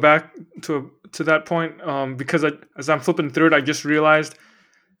gonna go back to that point because as I'm flipping through it, I just realized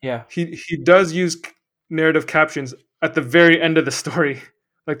Yeah. he does use narrative captions at the very end of the story,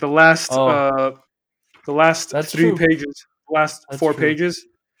 like Oh, the last that's three true. pages, last That's four true. pages.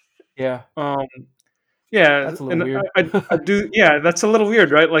 Yeah, Um, yeah, that's a little and weird. I do. Yeah, that's a little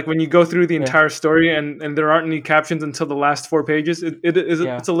weird, right? Like when you go through the Yeah, entire story and there aren't any captions until the last four pages. yeah.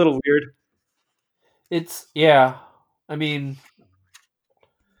 It's a little weird. It's yeah. I mean,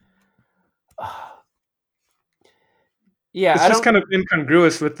 yeah. It's I just don't. kind of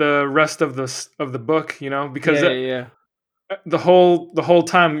incongruous with the rest of the book, because Yeah, yeah, yeah, the whole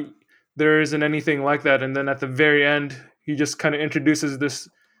time there isn't anything like that, and then at the very end he just kind of introduces this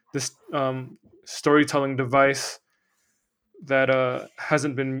storytelling device that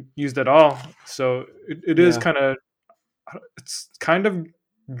hasn't been used at all. So it is yeah, kind of it's kind of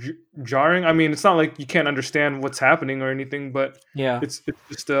jarring. I mean, it's not like you can't understand what's happening or anything, but yeah, it's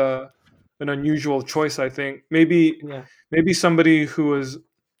just an unusual choice. I think maybe somebody who was,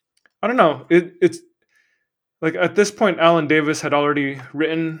 I don't know. It's like at this point, Alan Davis had already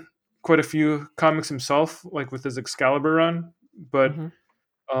written quite a few comics himself, like with his Excalibur run. But hmm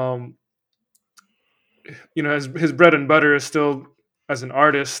um, his bread and butter is still as an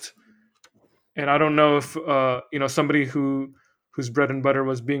artist, and I don't know if somebody whose bread and butter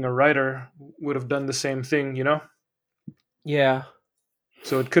was being a writer would have done the same thing. yeah,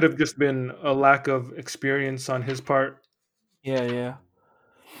 So it could have just been a lack of experience on his part. yeah, yeah.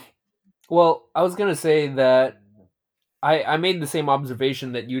 Well, I was gonna say that I made the same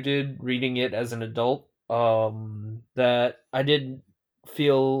observation that you did reading it as an adult. That I did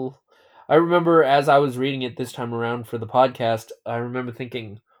feel. I remember as I was reading it this time around for the podcast, I remember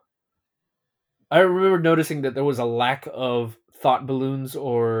thinking, I remember noticing that there was a lack of thought balloons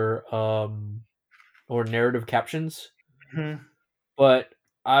or narrative captions. Mhm. But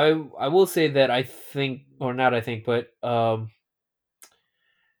I will say that I think, or not I think, but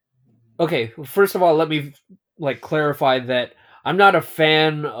okay, first of all, let me like clarify that I'm not a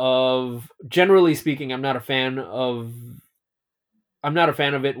fan of, generally speaking, I'm not a fan of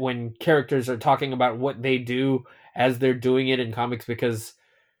it when characters are talking about what they do as they're doing it in comics, because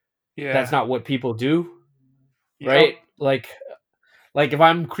that's Yeah. not what people do, Yep. right? Like if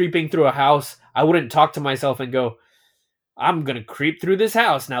I'm creeping through a house, I wouldn't talk to myself and go, "I'm going to creep through this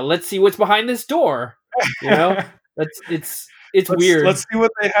house. Now let's see what's behind this door." You know? That's it's Let's weird. see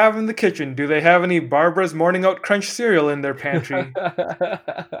what they have in the kitchen. Do they have any Barbara's Morning Oat Crunch cereal in their pantry?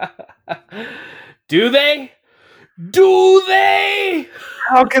 Do they? Do they?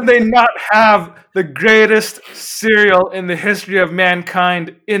 How can they not have the greatest cereal in the history of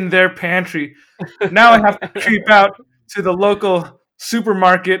mankind in their pantry? Now I have to creep out to the local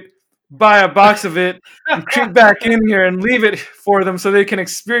supermarket, buy a box of it, and creep back in here and leave it for them so they can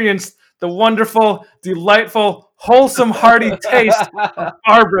experience the wonderful, delightful, wholesome, hearty taste of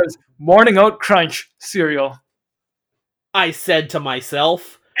Barbara's Morning Oat Crunch cereal. I said to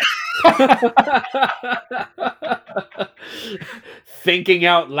myself. Thinking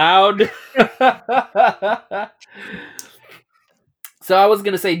out loud. So I was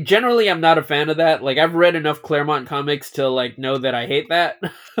gonna say, generally, I'm not a fan of that. Like, I've read enough Claremont comics to like know that I hate that.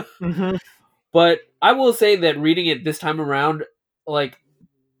 Mm-hmm. But I will say that reading it this time around, like,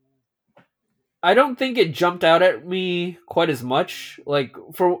 I don't think it jumped out at me quite as much. Like,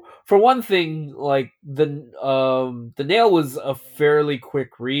 for one thing, like the Nail was a fairly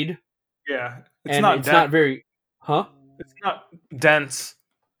quick read, Yeah, it's and not it's dense. not very, huh? It's not dense.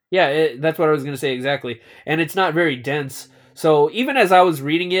 Yeah, that's what I was going to say exactly. And it's not very dense. So even as I was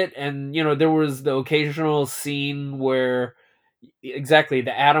reading it, and there was the occasional scene where exactly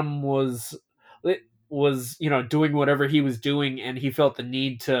the Atom was doing whatever he was doing, and he felt the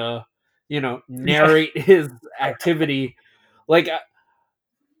need to Yeah. narrate his activity. Like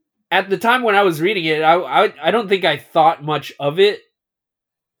at the time when I was reading it, I don't think I thought much of it,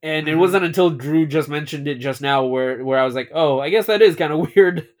 and it Hmm. wasn't until Drew just mentioned it just now where I was like, oh, I guess that is kind of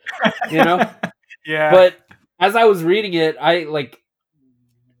weird, you know. Yeah. But as I was reading it, I like,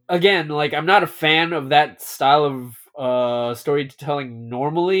 again, like, I'm not a fan of that style of storytelling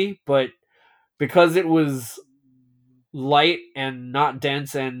normally, but because it was light and not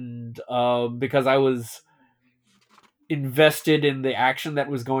dense, and because I was invested in the action that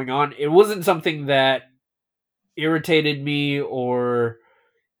was going on, it wasn't something that irritated me or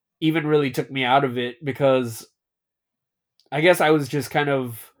even really took me out of it, because I guess I was just kind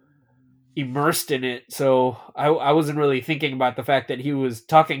of immersed in it, so I wasn't really thinking about the fact that he was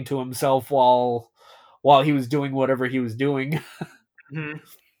talking to himself while he was doing whatever he was doing. Hmm.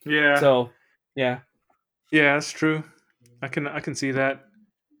 Yeah, So yeah. yeah, that's true. I can see that.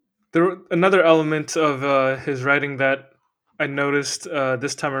 Another element of his writing that I noticed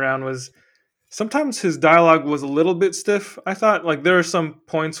this time around was sometimes his dialogue was a little bit stiff. I thought like there are some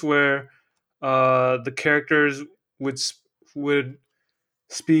points where the characters would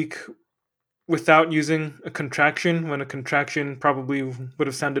speak without using a contraction when a contraction probably would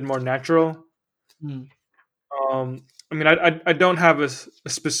have sounded more natural. Mm. I mean, I don't have a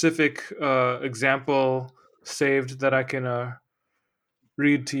specific example saved that I can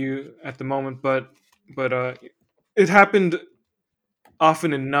read to you at the moment, but it happened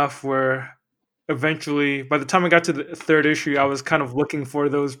often enough where eventually, by the time I got to the third issue, I was kind of looking for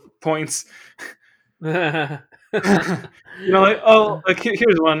those points. Like, oh, like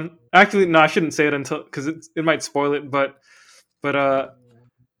here's one. Actually, no, I shouldn't say it until because it might spoil it. But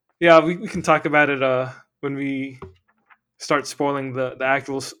yeah, we can talk about it when we start spoiling the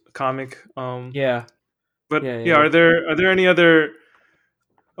actual comic. Yeah. But Yeah, yeah, yeah. are there any other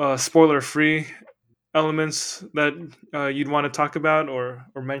spoiler free elements that you'd want to talk about or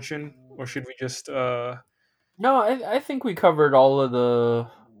mention, or should we just No, I think we covered all of the.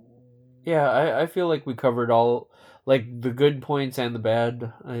 Yeah, I feel like we covered all, like, the good points and the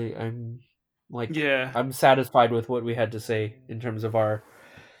bad. I'm like yeah, I'm satisfied with what we had to say in terms of our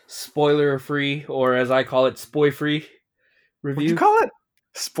spoiler free, or as I call it, spoy free what'd you review. call it?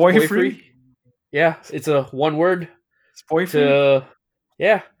 Spoil Spoy free? free. Yeah, it's a one word Spoil free? to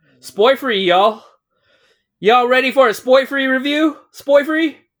yeah. Spoy free, y'all. Y'all ready for a spoy free review? Spoy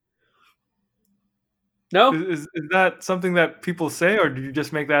free? No? Is that something that people say, or did you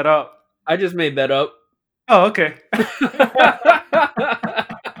just make that up? I just made that up. Oh, okay.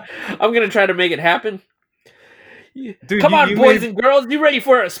 I'm gonna try to make it happen. Dude, Come you, on, you boys made and girls, you ready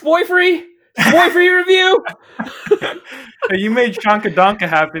for a spoy free? Spoy free review? you made Shanka Donka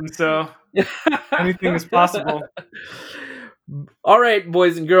happen, so anything is possible. All right,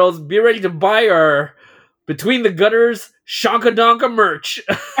 boys and girls, be ready to buy our Between the Gutters Shankadonka merch.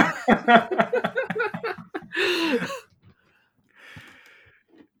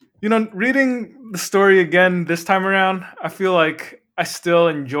 Reading the story again this time around, I feel like I still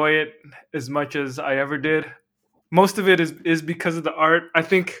enjoy it as much as I ever did. Most of it is because of the art. I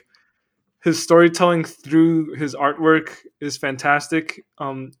think his storytelling through his artwork is fantastic.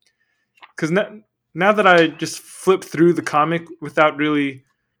 Because now that I just flip through the comic without really,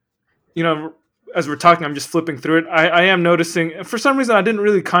 you know, as we're talking, I'm just flipping through it. I am noticing, for some reason, I didn't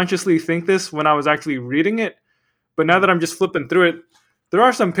really consciously think this when I was actually reading it. But now that I'm just flipping through it, there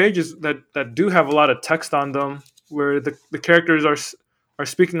are some pages that do have a lot of text on them where the characters are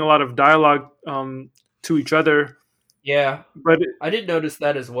speaking a lot of dialogue to each other. Yeah, But I did notice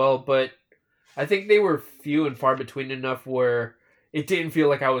that as well, but I think they were few and far between enough where it didn't feel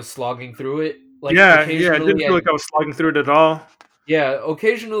like I was slogging through it. Like yeah, yeah, it didn't occasionally, feel like I was slogging through it at all.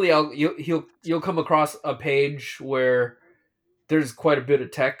 occasionally you'll come across a page where there's quite a bit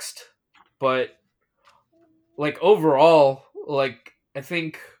of text, but like overall I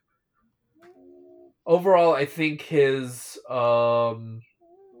think his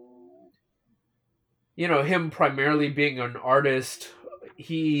him primarily being an artist,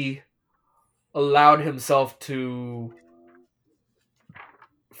 he allowed himself to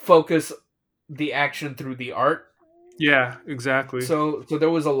focus the action through the art. Yeah, exactly. So there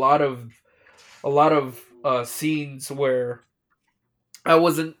was a lot of scenes where I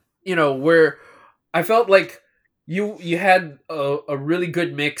wasn't, where I felt like you had a really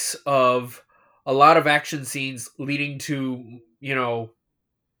good mix of a lot of action scenes leading to,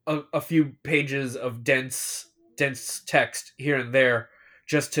 a few pages of dense text here and there,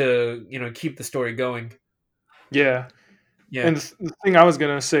 just to, keep the story going. Yeah. Yeah. And the thing I was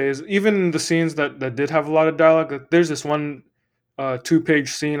gonna say is even the scenes that did have a lot of dialogue, like, there's this one 2-page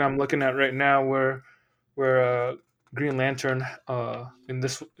scene I'm looking at right now where Green Lantern in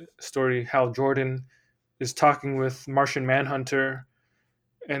this story, Hal Jordan, is talking with Martian Manhunter,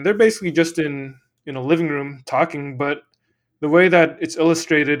 and they're basically just in a living room talking, but the way that it's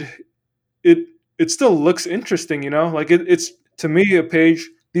illustrated, it it still looks interesting, like it's to me a page.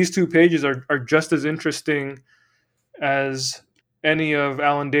 These 2 pages are just as interesting as any of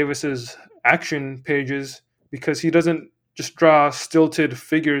Alan Davis's action pages because he doesn't just draw stilted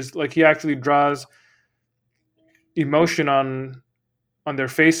figures, like he actually draws emotion on their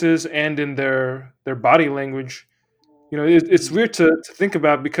faces and in their body language. It's Mm. weird to think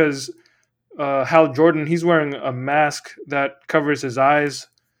about because Hal Jordan, he's wearing a mask that covers his eyes,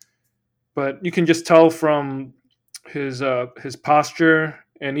 but you can just tell from his posture,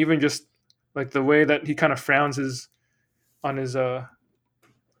 and even just like the way that he kind of frowns his on his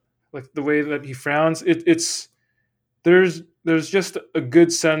like the way that he frowns. It's there's just a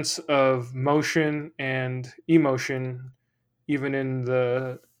good sense of motion and emotion even in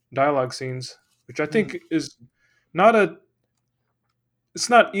the dialogue scenes, which I Mhm. think is not a it's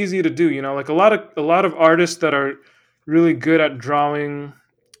not easy to do. You know, like a lot of artists that are really good at drawing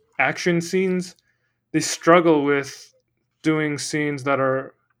action scenes, they struggle with doing scenes that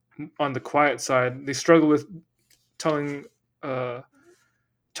are on the quiet side. They struggle with telling uh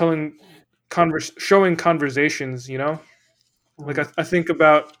telling showing conversations, you know. Like Mhm. I think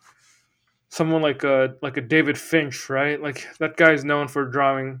about someone like a David Finch, right? Like that guy's known for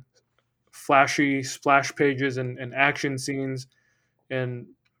drawing flashy splash pages and action scenes and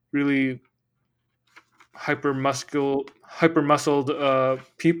really hyper muscled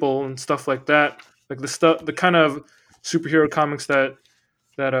people and stuff like that. Like the kind of superhero comics that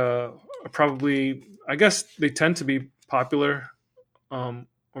are probably, I guess they tend to be popular,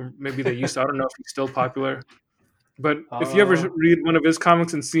 or maybe they used to. I don't know if he's still popular. But if you ever Uh, read one of his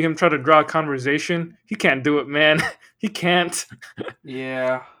comics and see him try to draw a conversation, he can't do it, man. He can't.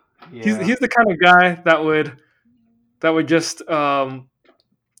 yeah, He's yeah. he's the kind of guy that would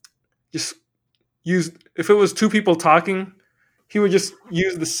just use, if it was two people talking, he would just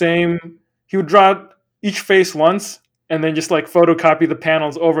use the same. He would draw each face once and then just like photocopy the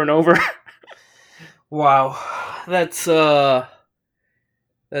panels over and over. Wow, that's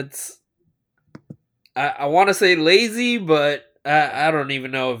that's I want to say lazy, but I don't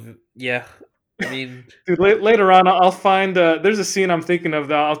even know if yeah. I mean, Dude, later on, I'll find. There's a scene I'm thinking of.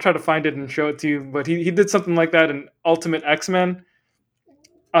 That I'll try to find it and show it to you. But he did something like that in Ultimate X Men.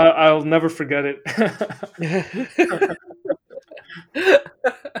 I'll never forget it.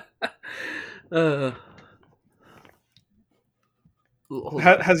 uh,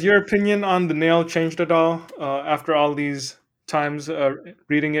 Has your opinion on the nail changed at all after all these times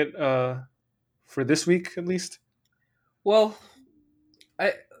reading it for this week at least? well,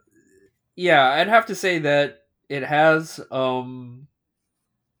 I yeah, I'd have to say that it has.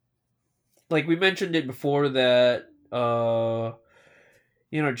 Like we mentioned it before that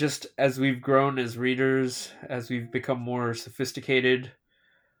just as we've grown as readers, as we've become more sophisticated,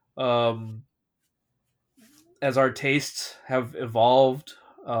 um as our tastes have evolved,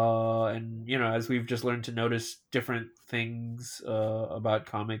 and as we've just learned to notice different things about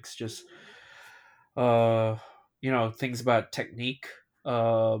comics, just things about technique.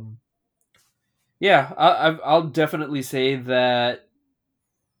 um yeah, I'll definitely say that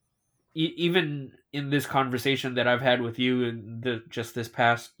even in this conversation that I've had with you in just this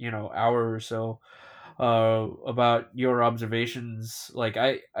past hour or so, about your observations, like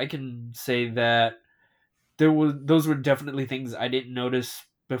I can say that those were definitely things I didn't notice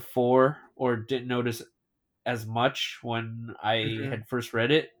before, or didn't notice as much when I Hmm. had first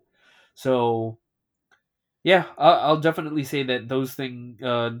read it. So yeah, I'll definitely say that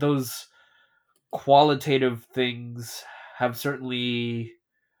those qualitative things have certainly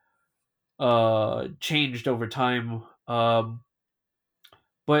changed over time.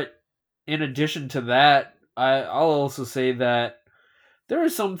 But in addition to that, I'll also say that there are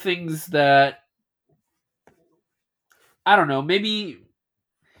some things that I don't know. Maybe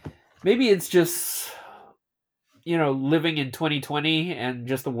it's just living in 2020 and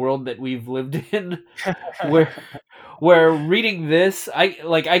just the world that we've lived in, where reading this,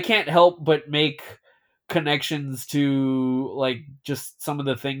 I can't help but make connections to like just some of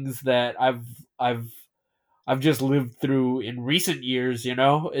the things that I've I've just lived through in recent years.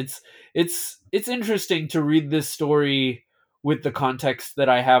 It's interesting to read this story with the context that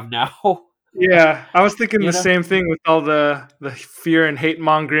I have now. Yeah, I was thinking you the know same thing with all the fear and hate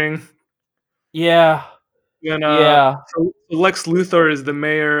mongering. yeah, When yeah, Lex Luthor is the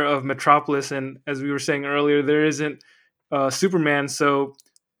mayor of Metropolis, and as we were saying earlier, there isn't Superman, so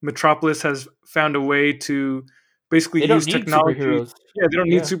Metropolis has found a way to basically they don't use need technology. superheroes. Yeah, they don't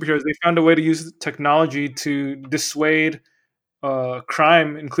need Yeah, superheroes. They found a way to use technology to dissuade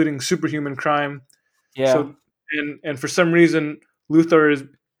crime, including superhuman crime. yeah, So, and for some reason, Luthor is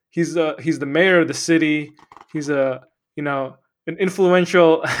he's the mayor of the city. He's a an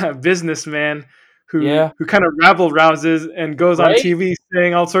influential businessman yeah, who kind of rabble rouses and goes on right. TV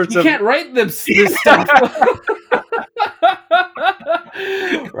saying all sorts He of can't write this stuff.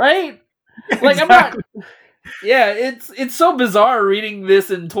 Right, like I'm not. exactly. Yeah, it's so bizarre reading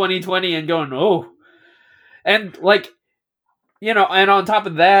this in 2020 and going, oh, and like and on top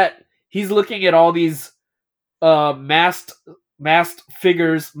of that, he's looking at all these masked masked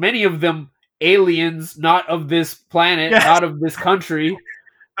figures, many of them aliens, not of this planet, Yes, not of this country,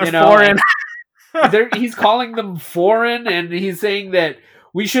 they're foreign. and he's calling them foreign, and he's saying that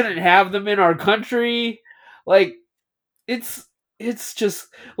we shouldn't have them in our country. Like, it's it's just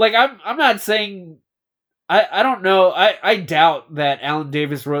like I'm not saying I don't know. I doubt that Alan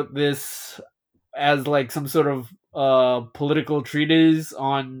Davis wrote this as like some sort of political treatise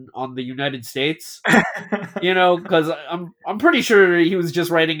on the United States. Because I'm pretty sure he was just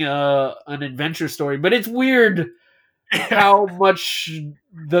writing an adventure story. But it's weird how much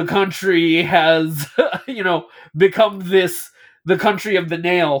the country has become the country of the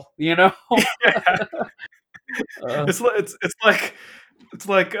nail. Yeah. Uh, It's like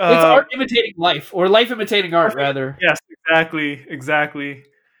it's art imitating life, or life imitating art, rather. yes, exactly.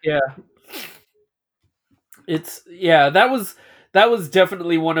 Yeah. That was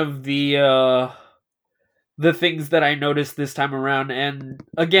definitely one of the things that I noticed this time around. And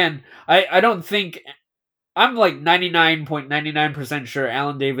again, I don't think, I'm like 99.99% sure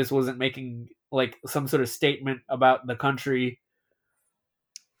Alan Davis wasn't making like some sort of statement about the country.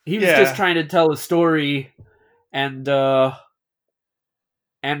 He was just Yeah, trying to tell a story, and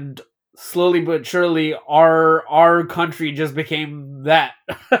and slowly but surely our country just became that.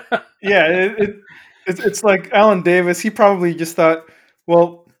 yeah. It's like Alan Davis. He probably just thought,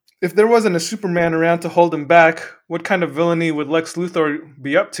 well, if there wasn't a Superman around to hold him back, what kind of villainy would Lex Luthor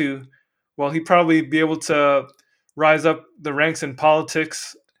be up to? Well, he'd probably be able to rise up the ranks in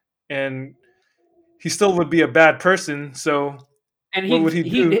politics, and he still would be a bad person. So, And what would he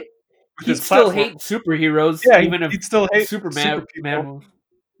do with his he'd still platform? hate superheroes, Yeah, even if he'd still hate super Superman people. man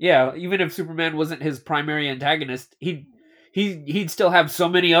yeah, even if Superman wasn't his primary antagonist, he'd still have so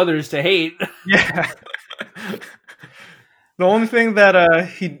many others to hate. Yeah. The only thing that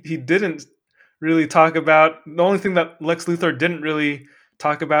he didn't really talk about, the only thing that Lex Luthor didn't really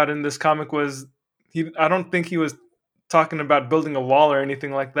talk about in this comic was he. I don't think he was talking about building a wall or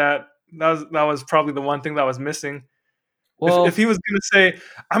anything like that. That was probably the one thing that was missing. If Well, he was gonna say,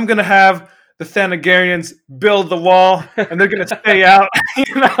 "I'm gonna have the Thanagarians build the wall and they're gonna stay out,"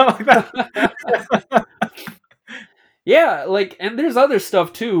 like that. yeah, like, and there's other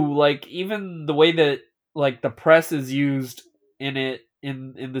stuff too, like even the way that like the press is used in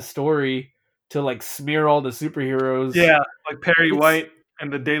the story to like smear all the superheroes. Yeah, like Perry It's White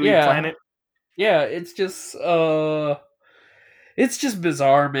and the Daily yeah, Planet. yeah, it's just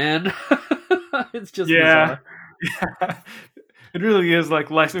bizarre, man. It's just Yeah, bizarre. yeah. It really is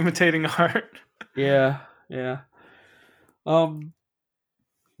like life imitating art. Yeah, yeah. Um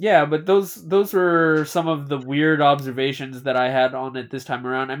yeah, but those were some of the weird observations that I had on it this time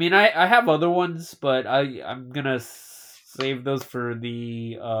around. I mean, I have other ones, but I'm gonna save those for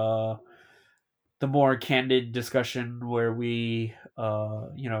the more candid discussion where we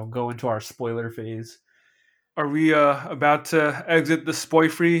go into our spoiler phase. Are we about to exit the spoil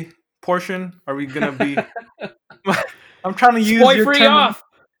free portion? Are we gonna be? I'm trying to use Spoil your free term. off.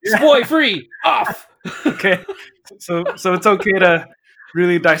 Yeah. Spoil free off. Okay. So it's okay to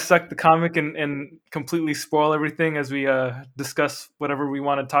really dissect the comic and completely spoil everything as we discuss whatever we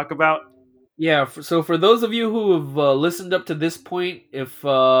want to talk about. Yeah, so for those of you who have listened up to this point, if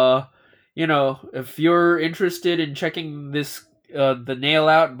you're interested in checking this The Nail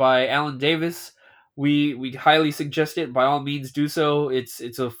Out by Alan Davis, we highly suggest it. By all means, do so. It's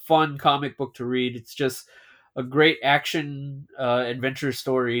a fun comic book to read. It's just a great action adventure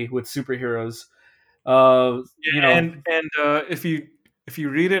story with superheroes. Uh, you know, And if you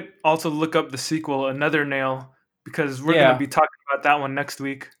read it, also look up the sequel, Another Nail, because we're gonna yeah, be talking about that one next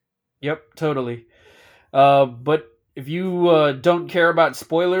week. yep, totally. But if you don't care about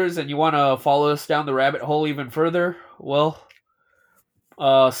spoilers and you want to follow us down the rabbit hole even further, well,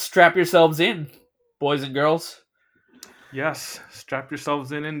 strap yourselves in, boys and girls. Yes, strap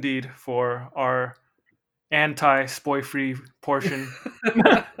yourselves in indeed for our anti-spoil free portion.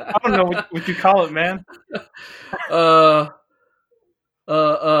 I don't know what you call it, man. uh,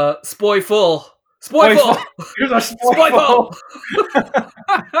 Spoilful. Spoilful. Spoilful. Here's our Spoilful. spoilful.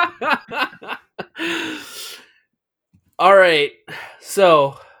 All right.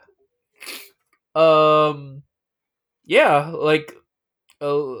 So, yeah, like,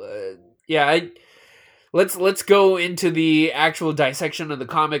 yeah, let's go into the actual dissection of the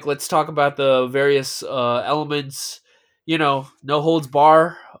comic. Let's talk about the various elements. No holds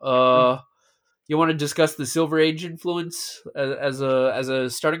bar. You want to discuss the Silver Age influence as a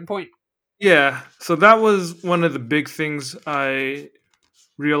starting point? Yeah, so that was one of the big things I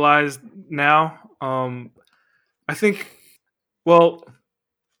realized now. I think, well,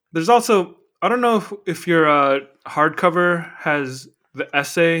 there's also I don't know if your hardcover has the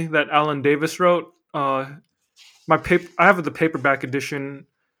essay that Alan Davis wrote. I have the paperback edition,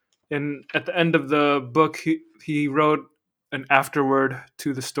 and at the end of the book, he wrote an afterword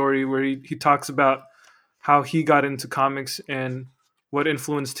to the story where he talks about how he got into comics and what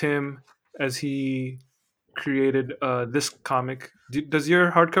influenced him as he created this comic. Does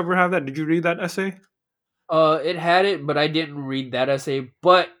your hardcover have that? Did you read that essay? It had it, but I didn't read that essay.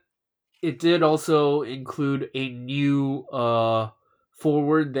 But it did also include a new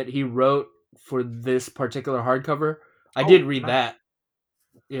forward that he wrote for this particular hardcover. I did Oh, read nice. that.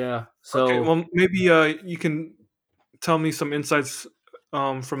 Yeah. Okay. So Well, maybe you can tell me some insights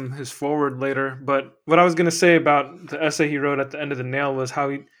from his forward later. But what I was going to say about the essay he wrote at the end of the nail was how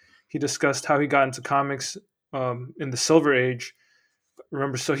he discussed how he got into comics in the Silver Age.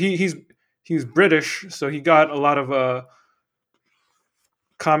 Remember, so he's British, so he got a lot of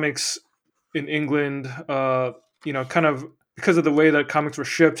comics in England. Kind of because of the way that comics were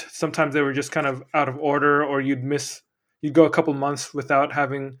shipped. Sometimes they were just kind of out of order, or you'd go a couple months without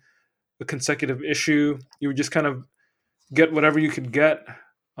having a consecutive issue. You would just kind of get whatever you could get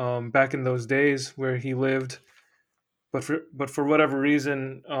back in those days where he lived. But for whatever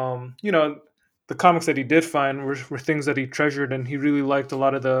reason, the comics that he did find were things that he treasured, and he really liked a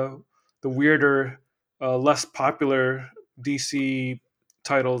lot of the weirder, less popular DC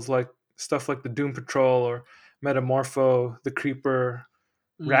titles, like stuff like the Doom Patrol or Metamorpho, the Creeper,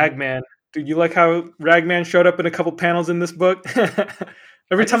 mm, Ragman. Dude, you like how Ragman showed up in a couple panels in this book?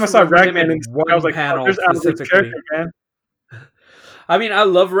 Every I time just I saw remember him Ragman in in this book, I was one like, "Oh, panel there's Alan's character, specifically. man." I mean, I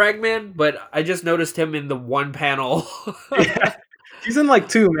love Ragman, but I just noticed him in the one panel. Yeah, he's in like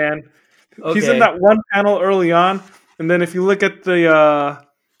two, man. He's in Okay. that one panel early on, and then if you look at the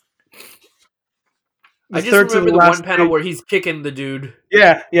I just third to the remember the last one panel page, where he's kicking the dude.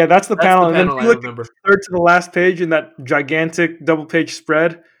 yeah, that's the That's panel. the And then if panel I you look at the remember. third to the last page in that gigantic double page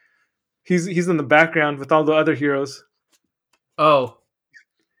spread, he's in the background with all the other heroes. Oh,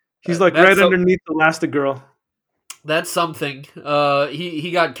 He's like that's right so underneath Elastigirl. that's something.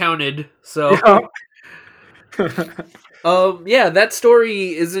 He got counted. So, Yeah, yeah, that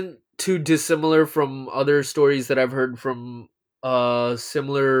story isn't too dissimilar from other stories that I've heard from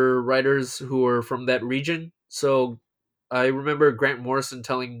similar writers who are from that region. So, I remember Grant Morrison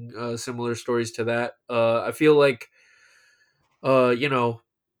telling similar stories to that. I feel like you know,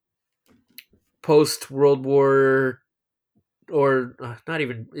 post World War, or not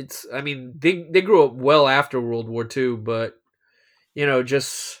even, it's, I mean, they grew up well after World War II, but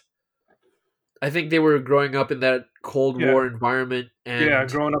just, I think they were growing up in that Cold yeah, War environment, yeah.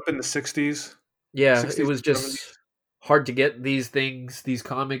 and Growing up in the '60s, yeah, it '60s was and just hard to get these things, these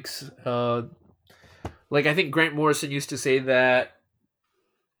comics. Like, I think Grant Morrison used to say that.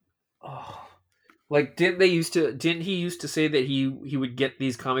 Oh, like, didn't he used to say that he would get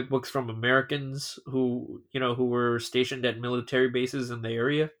these comic books from Americans who were stationed at military bases in the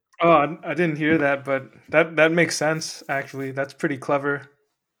area? 70s. Oh, I didn't hear that, but that makes sense. Actually, that's pretty clever.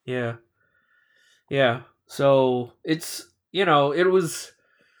 Yeah. Yeah. So it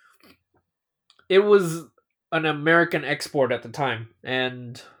was an American export at the time,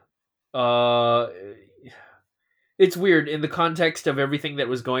 and uh it's weird in the context of everything that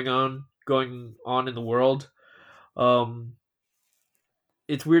was going on in the world. Um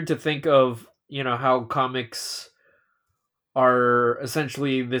it's weird to think of, how comics are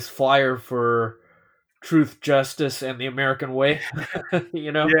essentially this flyer for truth, justice, and the American way,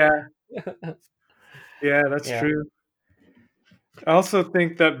 you know? Yeah, yeah, that's Yeah. true. I also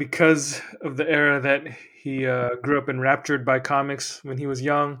think that because of the era that he grew up enraptured by comics when he was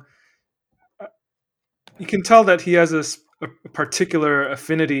young, you can tell that he has a particular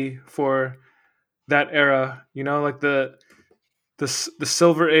affinity for that era. You know, like the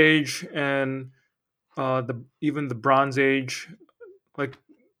Silver Age and the even the Bronze Age. Like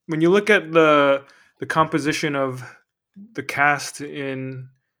when you look at the composition of the cast in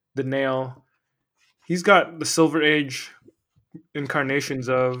the Nail, he's got the Silver Age incarnations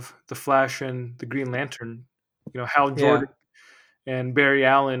of the Flash and the Green Lantern. Hal Yeah. Jordan and Barry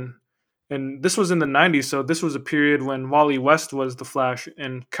Allen. And this was in the '90s, so this was a period when Wally West was the Flash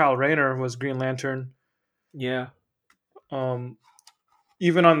and Kyle Rayner was Green Lantern. Yeah. Um,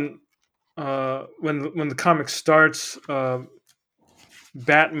 Even on when the comic starts,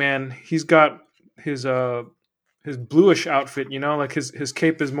 Batman, he's got his uh his bluish outfit. Like his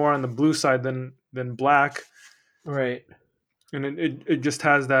cape is more on the blue side than black, Right. and it just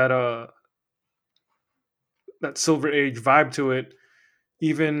has that Silver Age vibe to it.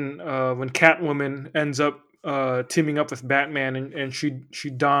 Even when Catwoman ends up teaming up with Batman, and she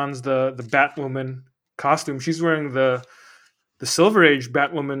dons the Batwoman costume. She's wearing the Silver Age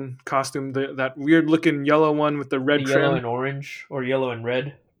Batwoman costume, that weird looking yellow one with the The red yellow trim. and orange or yellow and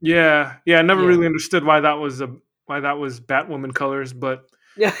red. Yeah, yeah. I never Yeah. really understood why that was Batwoman colors, but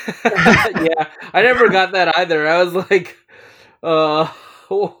Yeah. Yeah. I never got that either. I was like, uh,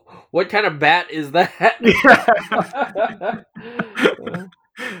 what kind of bat is that?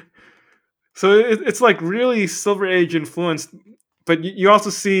 so it's like really Silver Age influenced, but you also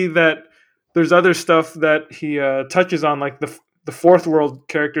see that there's other stuff that he touches on, like the Fourth World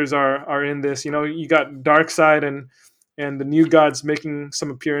characters are in this. You know, you got Darkseid and the New Gods making some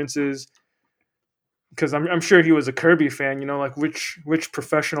appearances, because I'm sure he was a Kirby fan. You know, like which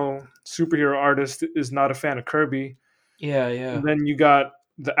professional superhero artist is not a fan of Kirby? Yeah, And yeah. then you got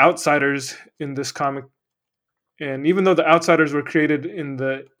the Outsiders in this comic, and even though the Outsiders were created in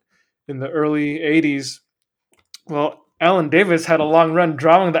the early '80s, well, Alan Davis had a long run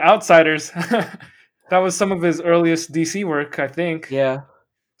drawing the Outsiders. That was some of his earliest DC work, I think. Yeah.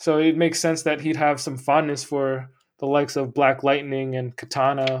 So it makes sense that he'd have some fondness for the likes of Black Lightning and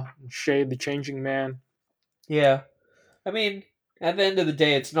Katana, and Shade the Changing Man. Yeah. I mean, at the end of the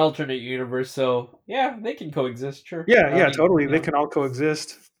day, it's an alternate universe, so yeah, they can coexist. Sure. Yeah, I yeah, mean, totally. They can all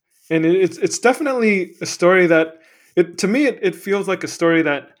coexist, and it's definitely a story that it feels like a story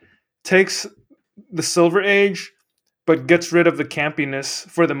that takes the Silver Age, but gets rid of the campiness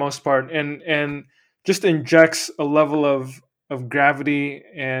for the most part, and just injects a level of gravity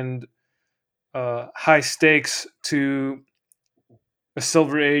and high stakes to a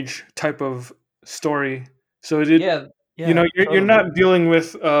Silver Age type of story. So yeah, you know, yeah, you're totally. not dealing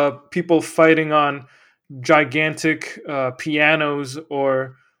with people fighting on gigantic pianos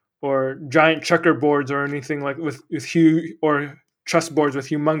or giant checkerboards or anything, like with huge, or chessboards with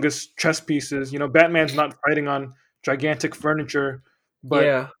humongous chess pieces. You know, Batman's not fighting on gigantic furniture, but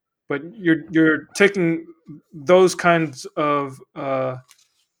Yeah, you're taking those kinds of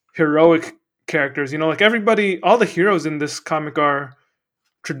heroic characters. You know, like everybody, all the heroes in this comic are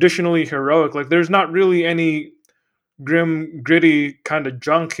traditionally heroic. Like there's not really any grim, gritty kind of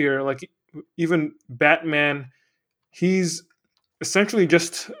junk here. Like even Batman, he's essentially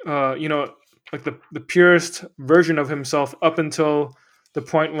just you know, like the purest version of himself up until the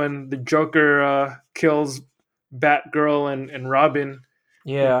point when the Joker kills Batgirl and Robin.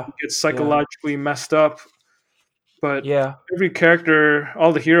 You know, yeah, he gets yeah, psychologically messed up. But yeah. every character,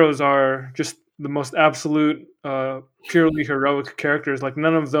 all the heroes are just the most absolute, purely heroic characters. Like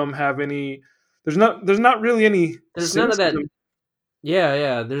none of them have any. There's not really any There's none of that. cynicism. Yeah,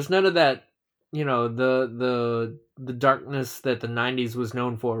 yeah. There's none of that. You know, the darkness that the '90s was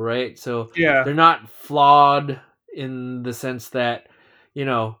known for, right? So Yeah, they're not flawed in the sense that, you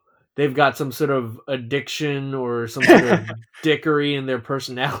know, they've got some sort of addiction or some sort of dickery in their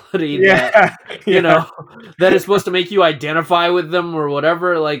personality that, yeah, you yeah, know, that is supposed to make you identify with them or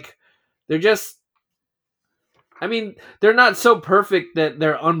whatever. Like, they're just, I mean, they're not so perfect that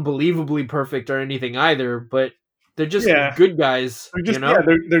they're unbelievably perfect or anything either, but they're just yeah. good guys, They're you just, yeah,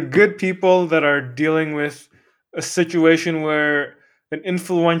 know? they're good people that are dealing with a situation where an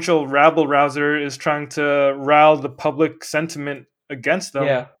influential rabble rouser is trying to rile the public sentiment against them,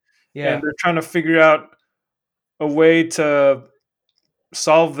 Yeah. and Yeah. they're trying to figure out a way to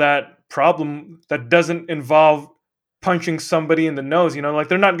solve that problem that doesn't involve punching somebody in the nose. You know, like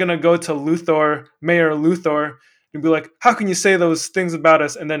they're not gonna go to Luthor, Mayor Luthor, and be like, "How can you say those things about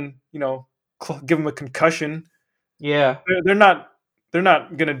us?" And then, you know, give him a concussion. Yeah. They're not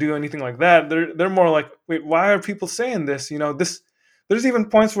gonna do anything like that. They're more like, "Wait, why are people saying this?" You know, this. There's even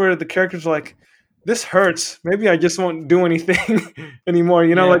points where the characters are like, "This hurts. Maybe I just won't do anything anymore."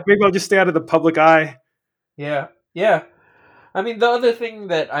 You know, Yeah. like maybe I'll just stay out of the public eye. Yeah. Yeah. I mean, the other thing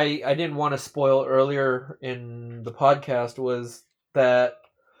that I didn't want to spoil earlier in the podcast was that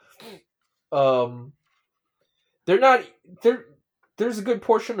um they're not they're there's a good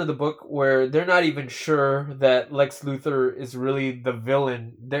portion of the book where they're not even sure that Lex Luthor is really the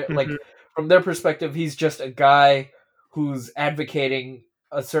villain. They're like, Hmm. from their perspective, he's just a guy who's advocating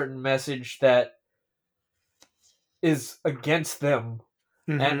a certain message that is against them,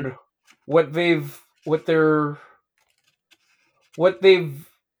 Hmm. and what they've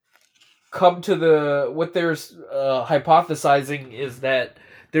come to what they're hypothesizing is that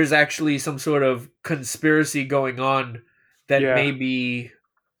there's actually some sort of conspiracy going on that Yeah. may be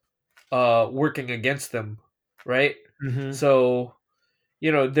working against them, right? Hmm. So,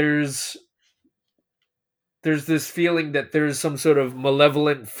 you know, there's this feeling that there's some sort of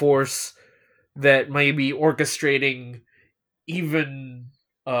malevolent force that may be orchestrating even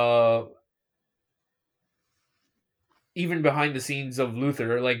uh even behind the scenes of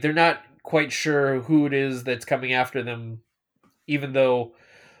Luther. Like they're not quite sure who it is that's coming after them, even though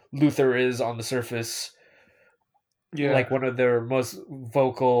Luther is on the surface Yeah. like one of their most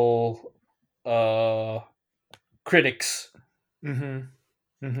vocal uh critics,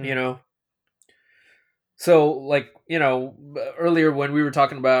 Mm-hmm. Mm-hmm. you know. So like, earlier when we were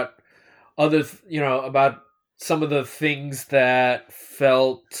talking about about some of the things that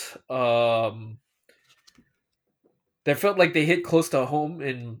felt like they hit close to home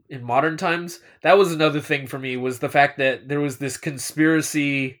in modern times. That was another thing for me, was the fact that there was this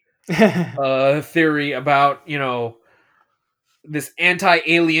conspiracy theory about, this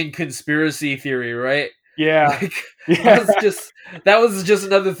anti-alien conspiracy theory, right? Yeah. Like Yeah. that was just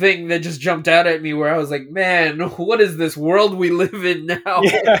another thing that just jumped out at me, where I was like, man, what is this world we live in now?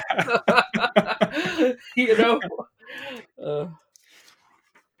 Yeah. you know? Uh,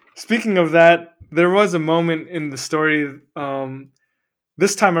 Speaking of that, there was a moment in the story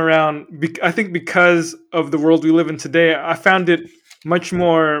this time around. I think because of the world we live in today, I found it much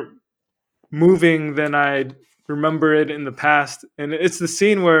more moving than I remember it in the past. And it's the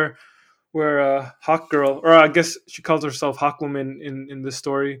scene where Hawk Girl, or I guess she calls herself Hawk Woman in this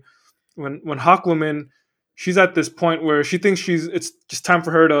story, when Hawkwoman, she's at this point where she thinks it's just time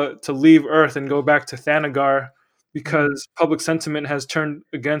for her to leave Earth and go back to Thanagar mm, because public sentiment has turned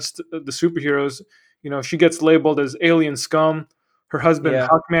against the superheroes. She gets labeled as alien scum. Her husband yeah,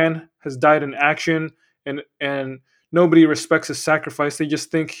 Hawkman has died in action, and nobody respects his sacrifice. They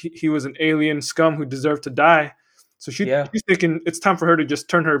just think he was an alien scum who deserved to die. So yeah, she's thinking it's time for her to just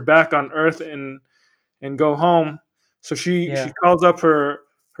turn her back on Earth and go home. So she yeah, calls up her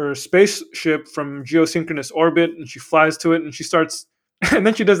spaceship from geosynchronous orbit, and she flies to it, and she starts and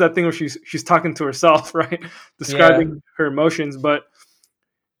then she does that thing where she's talking to herself, right? yeah, Describing her emotions. But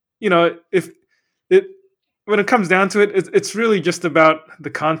if it when it comes down to it, it's really just about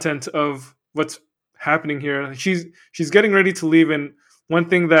the content of what's happening here. She's getting ready to leave, and one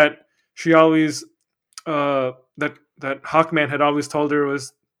thing that she always that Hawkman had always told her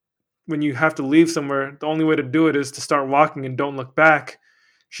was, when you have to leave somewhere, the only way to do it is to start walking and don't look back.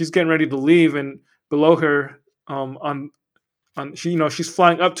 She's getting ready to leave, and below her, on she's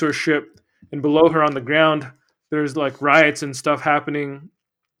flying up to her ship, and below her on the ground, there's like riots and stuff happening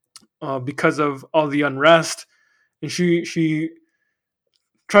because of all the unrest, and she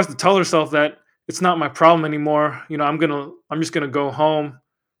tries to tell herself that it's not my problem anymore. I'm just gonna go home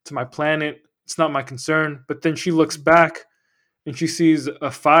to my planet. It's not my concern. But then she looks back and she sees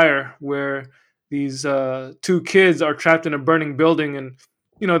a fire where these two kids are trapped in a burning building, and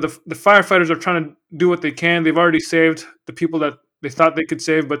the firefighters are trying to do what they can. They've already saved the people that they thought they could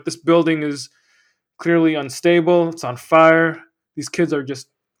save, but this building is clearly unstable. It's on fire. These kids are just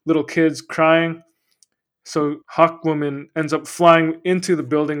little kids crying. So Hawkwoman ends up flying into the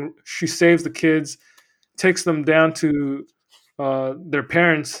building. She saves the kids, takes them down to their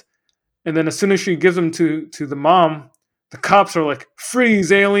parents, and then as soon as she gives them to the mom, the cops are like,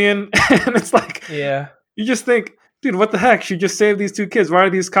 "Freeze, alien!" And it's like, yeah, you just think, dude, what the heck? She just saved these two kids. Why are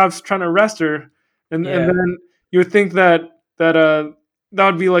these cops trying to arrest her? And yeah, then you would think that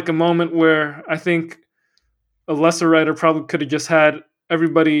would be like a moment where I think a lesser writer probably could have just had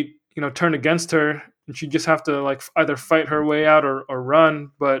everybody turn against her, and she'd just have to like either fight her way out or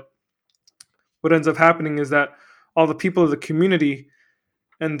run. But what ends up happening is that all the people of the community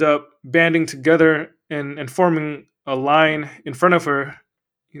end up banding together and forming a line in front of her,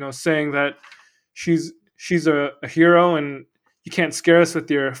 saying that she's a hero, and you can't scare us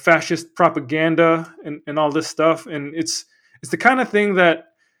with your fascist propaganda and all this stuff. And it's the kind of thing that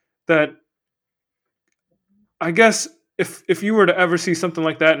I guess if you were to ever see something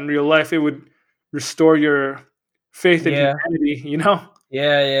like that in real life, it would restore your faith in yeah, humanity,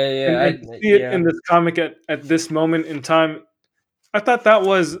 yeah, yeah, yeah. and to see it in Yeah, this comic at this moment in time, I thought that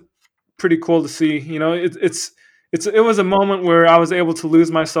was pretty cool to see. It was a moment where I was able to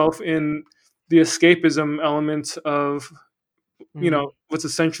lose myself in the escapism element of mhm, what's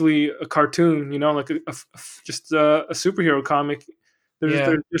essentially a cartoon. Like just a superhero comic. yeah.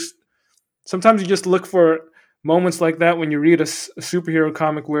 There's just sometimes you just look for moments like that when you read a superhero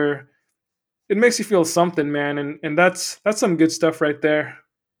comic where it makes you feel something, man, and that's some good stuff right there.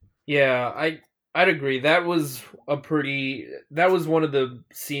 Yeah, I'd agree. That was one of the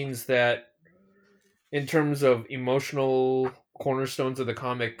scenes that, in terms of emotional cornerstones of the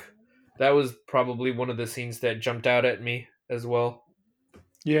comic, that was probably one of the scenes that jumped out at me as well.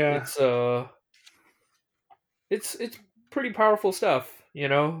 Yeah, It's pretty powerful stuff,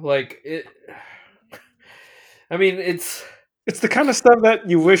 Like it I mean, it's It's the kind of stuff that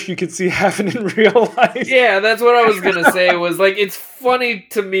you wish you could see happen in real life. Yeah, that's what I was gonna say. Was like it's funny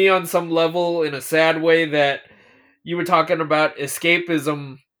to me on some level, in a sad way, that you were talking about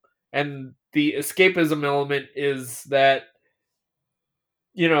escapism, and the escapism element is that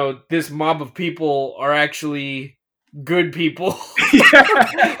this mob of people are actually good people.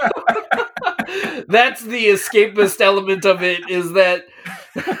 Yeah. That's the escapist element of it, is that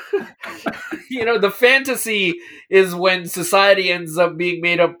the fantasy is when society ends up being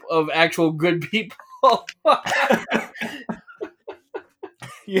made up of actual good people.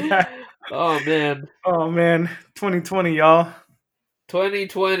 Yeah. Oh man. Oh man, 2020, y'all.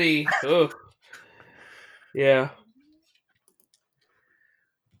 2020. Ugh. Yeah.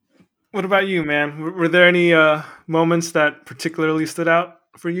 What about you, man? Were there any moments that particularly stood out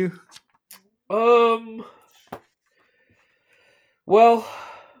for you? Well,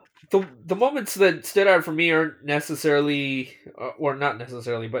 the moments that stood out for me aren't necessarily, or not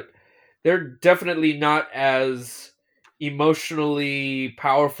necessarily, but they're definitely not as emotionally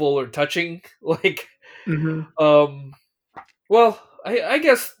powerful or touching. Like, Mm-hmm. well, I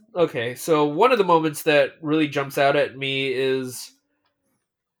guess, okay. So one of the moments that really jumps out at me is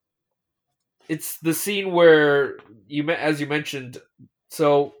it's the scene where as you mentioned,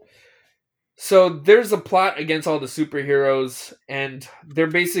 so there's a plot against all the superheroes, and they're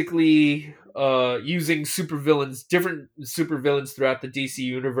basically using different supervillains throughout the DC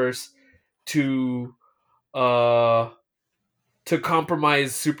universe to uh to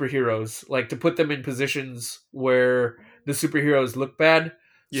compromise superheroes, like to put them in positions where the superheroes look bad,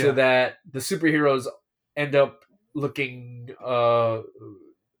 so Yeah. that the superheroes end up looking so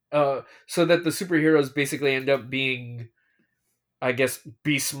that the superheroes basically end up being, I guess,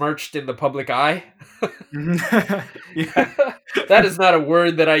 besmirched in the public eye. Yeah. That is not a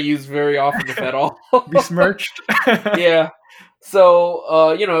word that I use very often, if at all. Besmirched. Yeah.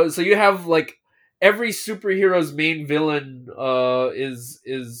 So, so you have like every superhero's main villain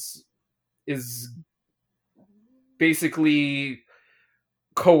is basically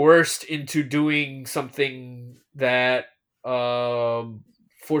coerced into doing something that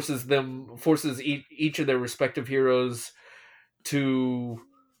forces each of their respective heroes to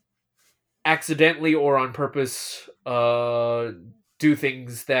accidentally or on purpose do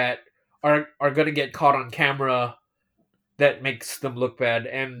things that are going to get caught on camera, that makes them look bad.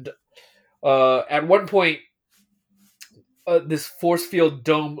 And at one point, this force field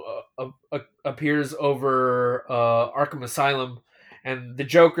dome appears over Arkham Asylum, and the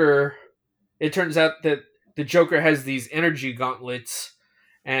Joker. It turns out that the Joker has these energy gauntlets,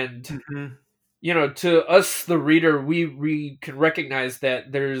 and Mhm. to us, the reader, we can recognize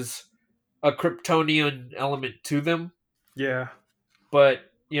that there's a Kryptonian element to them, Yeah.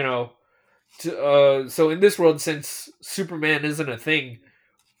 but so in this world, since Superman isn't a thing,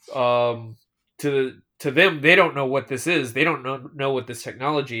 to them, they don't know what this is. They don't know what this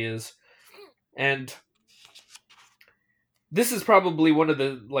technology is, and this is probably one of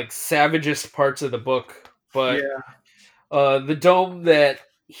the like savagest parts of the book. But Yeah. the dome that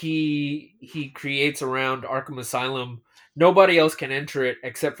he creates around Arkham Asylum, nobody else can enter it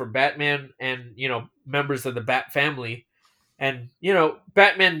except for Batman and members of the Bat family. And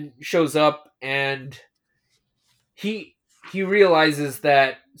Batman shows up, and he he realizes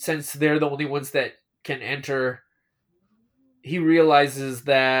that since they're the only ones that can enter, he realizes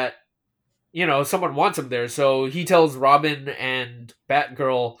that someone wants him there. So he tells Robin and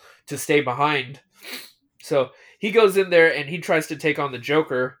Batgirl to stay behind. So he goes in there and he tries to take on the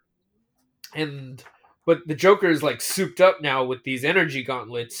Joker, but the Joker is like souped up now with these energy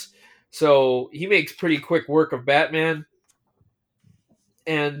gauntlets. So he makes pretty quick work of Batman,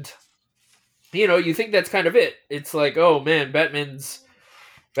 and you think that's kind of it. It's like, oh man, Batman's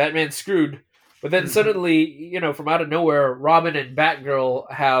screwed. But then Mhm. suddenly, from out of nowhere, Robin and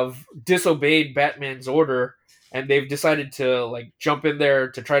Batgirl have disobeyed Batman's order, and they've decided to like jump in there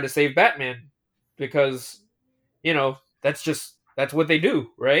to try to save Batman, because that's what they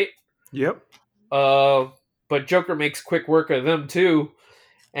do, right? Yep. Uh, but Joker makes quick work of them too,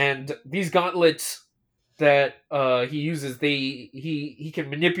 and these gauntlets that he uses, he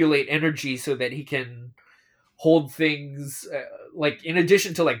can manipulate energy so that he can hold things, like in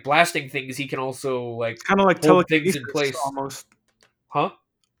addition to like blasting things, he can also like It's kind of like hold things in telekinesis place. almost. Huh?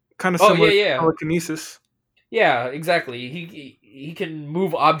 Kind of Oh similar yeah, to yeah, telekinesis. yeah. Exactly. He can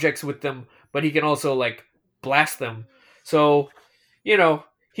move objects with them, but he can also like blast them. So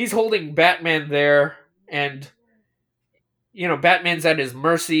he's holding Batman there, and Batman's at his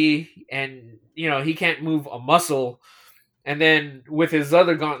mercy, and he can't move a muscle. And then with his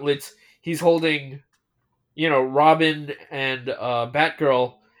other gauntlets, he's holding Robin and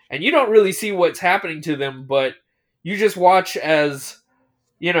Batgirl, and you don't really see what's happening to them, but you just watch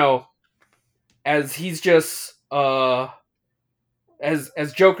you know as he's just as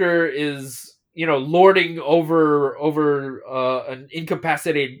Joker is lording over an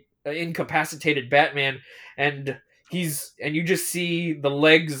incapacitated Batman, and you just see the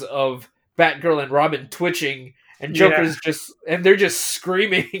legs of Batgirl and Robin twitching, and Yeah, they're just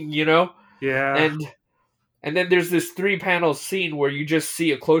screaming, yeah, and then there's this 3 panel scene where you just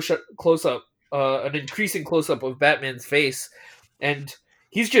see a close up, an increasing close up of Batman's face, and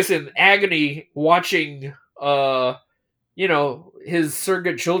he's just in agony watching his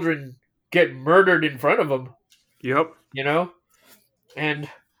surrogate children get murdered in front of him, yep, you know? And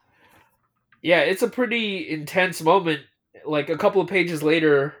yeah, it's a pretty intense moment. Like a couple of pages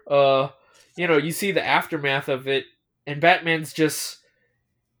later, you see the aftermath of it, and Batman's just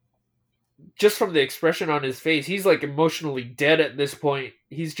from the expression on his face, he's like emotionally dead at this point.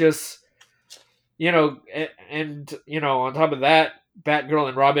 He's just, on top of that, Batgirl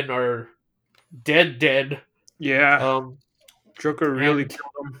and Robin are dead. yeah. Um, Joker really and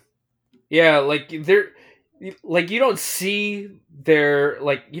killed him. yeah, you don't see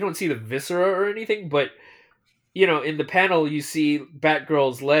you don't see the viscera or anything, but in the panel you see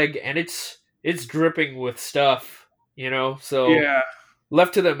Batgirl's leg, and it's dripping with stuff, so Yeah,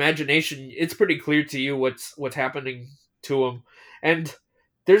 left to the imagination, it's pretty clear to you what's happening to him. And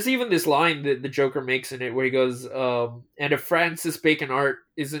there's even this line that the Joker makes in it where he goes, and if Francis Bacon art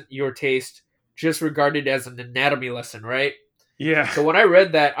isn't your taste, just regard it as an anatomy lesson, right? yeah. So when I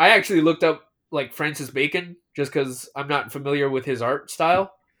read that, I actually looked up like Francis Bacon just because I'm not familiar with his art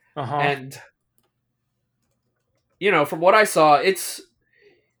style. Uh huh. And from what I saw, it's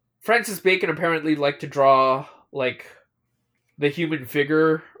Francis Bacon apparently liked to draw like the human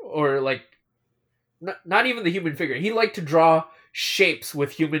figure, or like not even the human figure. He liked to draw shapes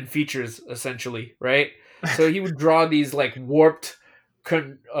with human features, essentially, right? So he would draw these like warped,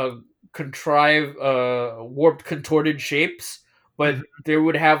 contorted shapes, but they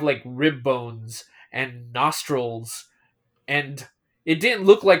would have like rib bones and nostrils, and it didn't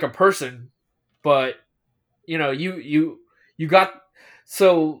look like a person, but you got,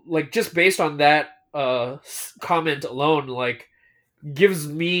 so like just based on that comment alone, like gives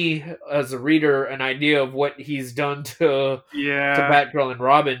me as a reader an idea of what he's done to Yeah, Batgirl and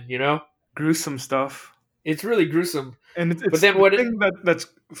Robin. gruesome stuff. It's really gruesome. And But it's then the what? thing that's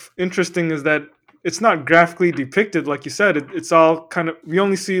interesting is that it's not graphically depicted, like you said. It's all kind of, we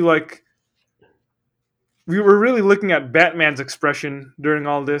only see like, we were really looking at Batman's expression during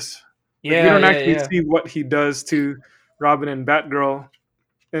all this. Like we Yeah, don't yeah, actually yeah, see what he does to Robin and Batgirl,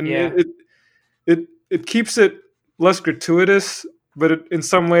 and yeah, it keeps it less gratuitous, but in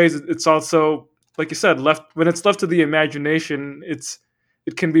some ways it's also, like you said, left, when it's left to the imagination, it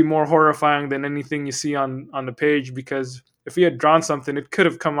can be more horrifying than anything you see on the page, because if he had drawn something, it could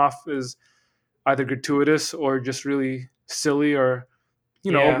have come off as either gratuitous or just really silly, or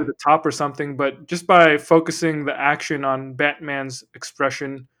over yeah. the top or something. But just by focusing the action on Batman's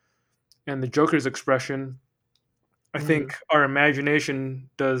expression and the Joker's expression, I Mhm. think our imagination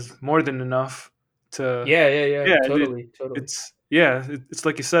does more than enough to, Yeah, yeah, yeah. yeah, Totally. it's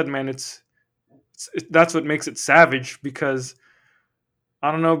like you said, man. That's what makes it savage, because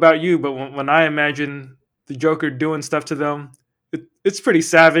I don't know about you, but when I imagine the Joker doing stuff to them, it's pretty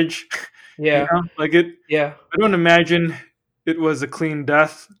savage. Yeah, Like it. yeah, I don't imagine it was a clean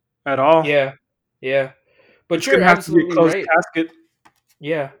death at all. yeah, yeah. But It's you're gonna have to be a absolutely closed right. casket.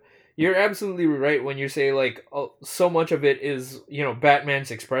 Yeah, you're absolutely right when you say like so much of it is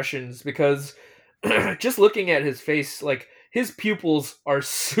Batman's expressions, because just looking at his face, like his pupils are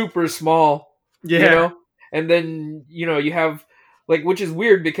super small, you Yeah, know, and then you have like, which is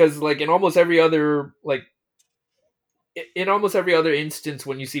weird because like in almost every other instance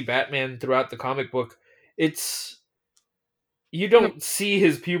when you see Batman throughout the comic book, it's you don't see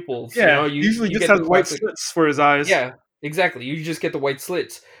his pupils, yeah. you Usually you just get has the white classic. slits for his eyes. Yeah, exactly. You just get the white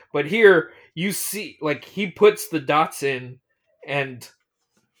slits. But here you see like he puts the dots in, and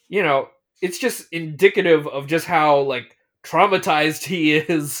you know, it's just indicative of just how like traumatized he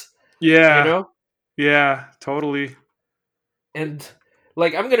is, you Yeah, know? yeah, totally. And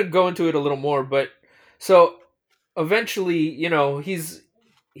like I'm going to go into it a little more, but so eventually, he's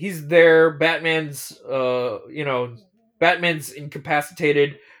there, Batman's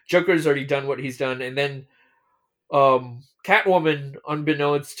incapacitated, Joker's already done what he's done, and then Catwoman,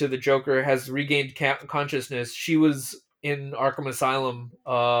 unbeknownst to the Joker, has regained consciousness. She was in Arkham Asylum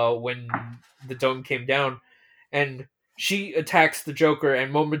when the dome came down, and she attacks the Joker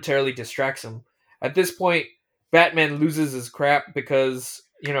and momentarily distracts him. at this point, Batman loses his crap because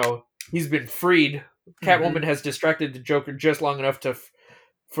he's been freed. Catwoman Hmm. has distracted the Joker just long enough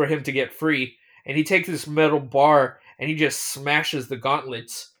for him to get free, and he takes this metal bar and he just smashes the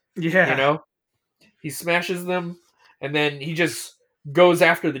gauntlets. You Yeah. know, he smashes them, and then he just goes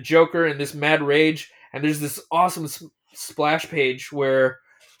after the Joker in this mad rage. And there's this awesome splash page where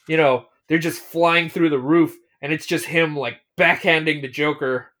they're just flying through the roof, and it's just him like backhanding the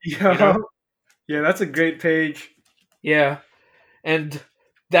Joker. You Yeah. know, Yeah, that's a great page. yeah, and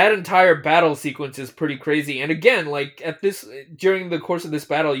that entire battle sequence is pretty crazy. And again, like at this during the course of this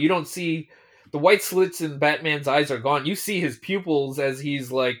battle, you don't see the white slits in Batman's eyes are gone. You see his pupils as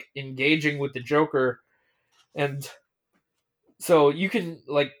he's like engaging with the Joker, and so you can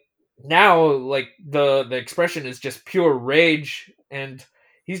like now like the expression is just pure rage, and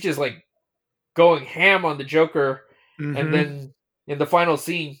he's just like going ham on the Joker. And Hmm. then in the final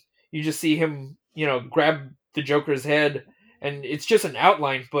scene, you just see him, grab the Joker's head, and it's just an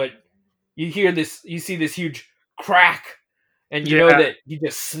outline, but you see this huge crack, and you know Yeah. that he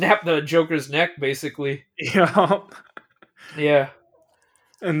just snapped the Joker's neck, basically. Yeah. Yeah,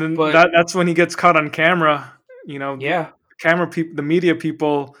 And then but that's when he gets caught on camera. You know, the yeah, camera people, the media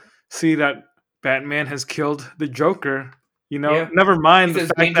people see that Batman has killed the Joker. You know, yeah, never mind he's the as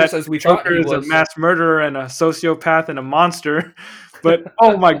fact that dangerous as we thought Joker he is a was. mass murderer and a sociopath and a monster. But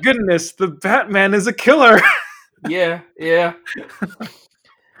oh my goodness, the Batman is a killer. Yeah, yeah.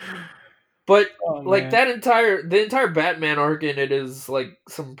 But Oh like man. the entire Batman arc in it is like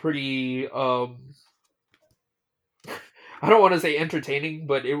some pretty I don't want to say entertaining,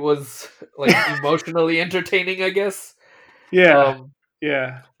 but it was like emotionally entertaining, I guess. Yeah, Um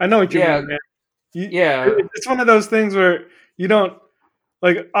yeah. I know what you yeah, mean, man. yeah, It's one of those things where you don't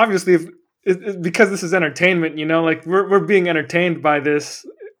like. Obviously, if because this is entertainment, like we're being entertained by this.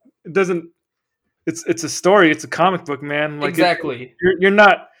 It doesn't. It's a story. It's a comic book, man. Like exactly. you're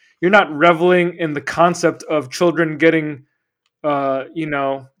not reveling in the concept of children getting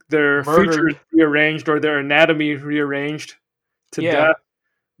their features Murdered. rearranged or their anatomy rearranged to Yeah. death,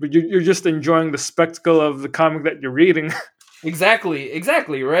 but you're just enjoying the spectacle of the comic that you're reading. Exactly.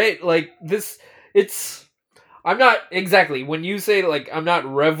 Exactly, right? Like this it's I'm not exactly when you say like I'm not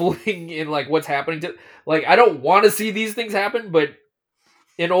reveling in like what's happening to like I don't want to see these things happen, but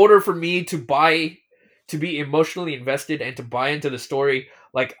in order for me to be emotionally invested and to buy into the story,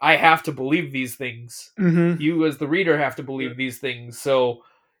 like I have to believe these things. Hmm. You as the reader have to believe these things. So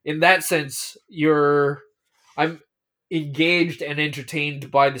in that sense, I'm engaged and entertained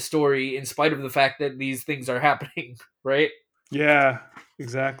by the story in spite of the fact that these things are happening, right? Yeah,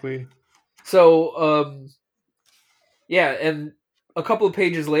 exactly. So yeah, and a couple of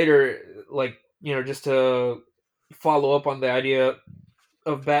pages later, like, just to follow up on the idea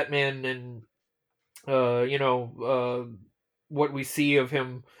of Batman and uh, you know, uh, what we see of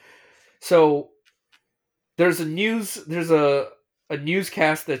him. So there's a newscast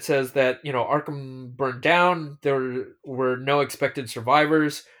that says that Arkham burned down. There were no expected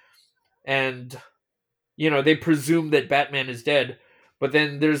survivors, and they presume that Batman is dead. But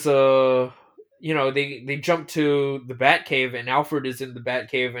then there's a they jump to the Batcave, and Alfred is in the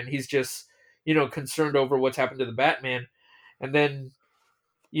Batcave, and he's just concerned over what's happened to the Batman. And then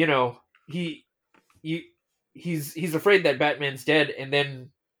you know he he he's afraid that Batman's dead, and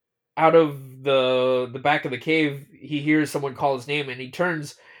then out of the back of the cave, he hears someone call his name, and he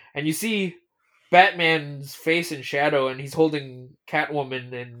turns, and you see Batman's face in shadow, and he's holding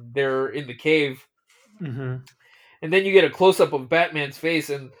Catwoman, and they're in the cave. Hmm. And then you get a close up of Batman's face,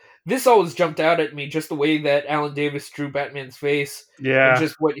 and this always jumped out at me, just the way that Alan Davis drew Batman's face, and Yeah,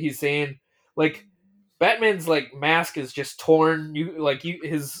 just what he's saying. Like Batman's like mask is just torn.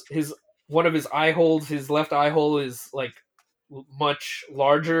 His one of his eye holes, his left eye hole is like much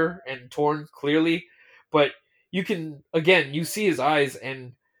larger and torn clearly, but you see his eyes,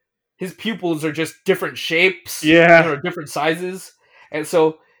 and his pupils are just different shapes, yeah, different sizes, and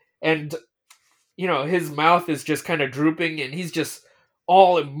so and his mouth is just kind of drooping, and he's just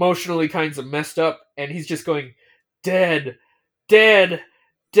all emotionally kinds of messed up, and he's just going dead, dead,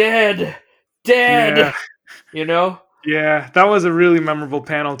 dead, yeah, dead. You know? yeah. That was a really memorable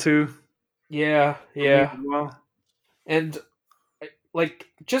panel too Yeah, for me yeah. as well. And like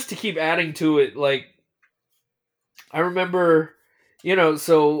just to keep adding to it, like I remember,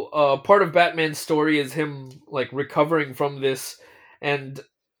 so part of Batman's story is him like recovering from this, and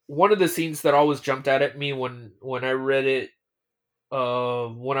one of the scenes that always jumped out at me when I read it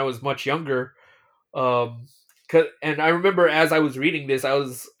when I was much younger. Um, and I remember as I was reading this, I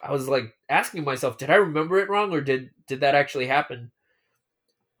was like asking myself, did I remember it wrong, or did that actually happen?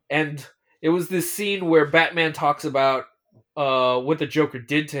 And it was this scene where Batman talks about what the Joker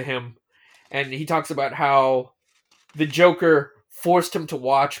did to him, and he talks about how the Joker forced him to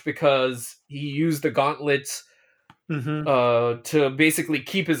watch because he used the gauntlets Mm-hmm. to basically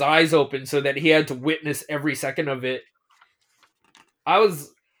keep his eyes open so that he had to witness every second of it. I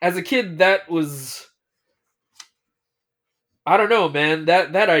was, as a kid, that was, I don't know, man.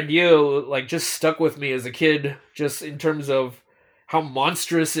 That idea like just stuck with me as a kid, just in terms of how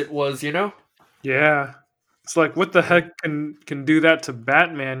monstrous it was, you know? Yeah. It's like, what the Yeah, heck can do that to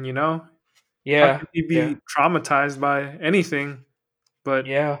Batman, you know? How yeah, can he yeah, be traumatized by anything? But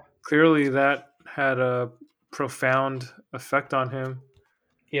yeah, clearly that had a profound effect on him.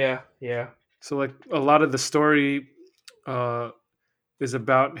 yeah, yeah, So like a lot of the story uh is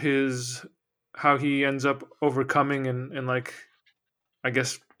about his how he ends up overcoming and like I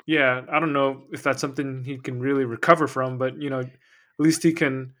guess yeah, I don't know if that's something he can really recover from, but you know, at least he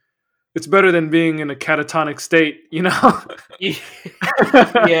can it's better than being in a catatonic state, you know?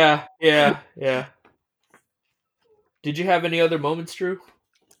 yeah, yeah, yeah. Did you have any other moments, Drew?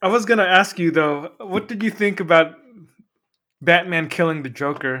 I was gonna ask you though, what did you think about Batman killing the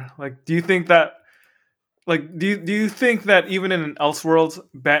Joker? Like, do you think that do you think that even in an Elseworlds,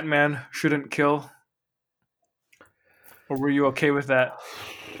 Batman shouldn't kill, or were you okay with that?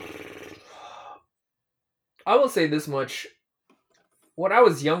 I will say this much: when I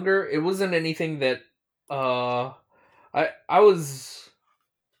was younger, it wasn't anything that uh, I was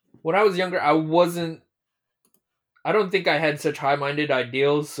when I was younger. I wasn't. I don't think I had such high-minded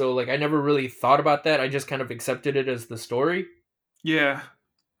ideals, so like I never really thought about that. I just kind of accepted it as the story. Yeah.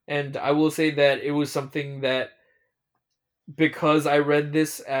 And I will say that it was something that, because I read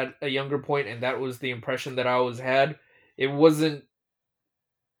this at a younger point and that was the impression that I always had, it wasn't,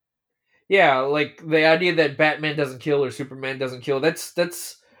 yeah, like the idea that Batman doesn't kill or Superman doesn't kill,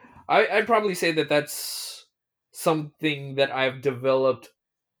 I'd probably say that that's something that I've developed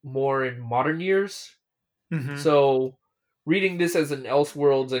more in modern years. Hmm. So reading this as an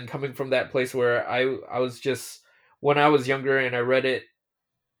Elseworlds and coming from that place where I was just, when I was younger and I read it,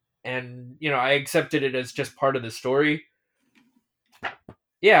 and I accepted it as just part of the story.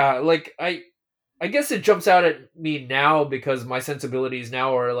 Yeah, like I guess it jumps out at me now because my sensibilities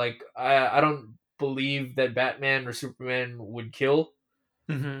now are like, I don't believe that Batman or Superman would kill,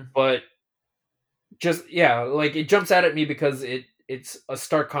 Hmm. but just, yeah, like it jumps out at me because it's a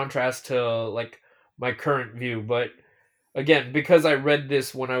stark contrast to like my current view. But again, because I read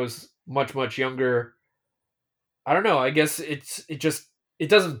this when I was much younger, I don't know. I guess it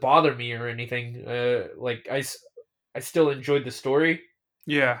doesn't bother me or anything. Like I still enjoyed the story,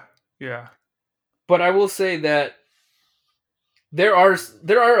 Yeah. Yeah. but I will say that there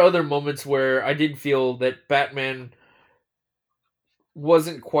are other moments where I did feel that Batman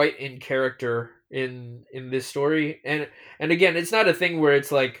wasn't quite in character in this story, and again, it's not a thing where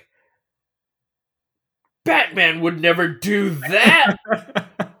it's like Batman would never do that.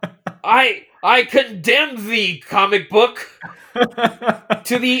 I condemn thee, comic book,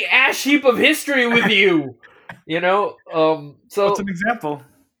 to the ash heap of history with you. What's So an example?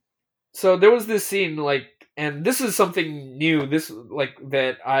 there was this scene, like, and this is something new. This, like,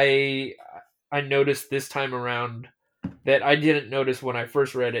 that I noticed this time around that I didn't notice when I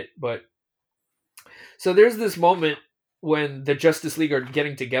first read it. But so there's this moment when the Justice League are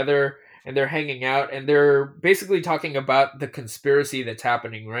getting together and they're hanging out and they're basically talking about the conspiracy that's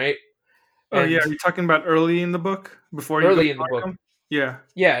happening, right? Oh yeah, And are you talking about early in the book before you go to early in the book, Arkham? Yeah.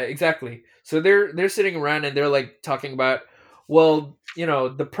 yeah, exactly. So they're sitting around and they're like talking about, well,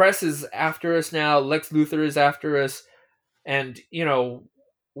 the press is after us now. Lex Luthor is after us, and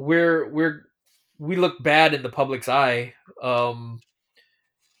we're we look bad in the public's eye.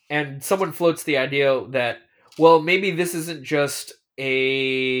 And someone floats the idea that, well, maybe this isn't just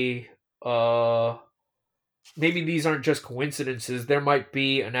a uh maybe these aren't just coincidences. There might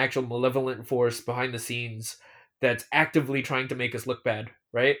be an actual malevolent force behind the scenes that's actively trying to make us look bad,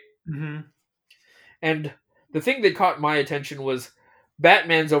 right? Hmm. And the thing that caught my attention was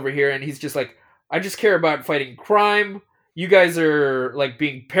Batman's over here and he's just like, I just care about fighting crime. You guys are like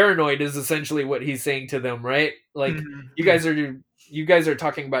being paranoid is essentially what he's saying to them, right? Like, you Hmm. guys are you guys are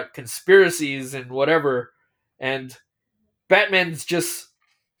talking about conspiracies and whatever. And Batman's just,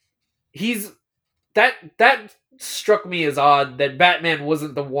 he's that struck me as odd that Batman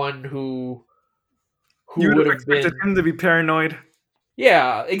wasn't the one who You would would have have expected been. him to be paranoid.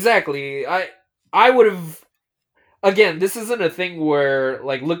 Yeah, exactly. I would have, again, this isn't a thing where,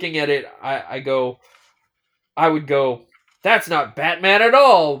 like, looking at it, I would go, that's not Batman at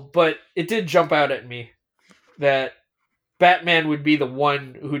all. But it did jump out at me that Batman would be the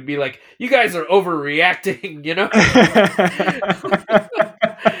one who'd be like, "You guys are overreacting," you know?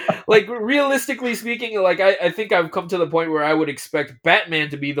 Like realistically speaking, like I think I've come to the point where I would expect Batman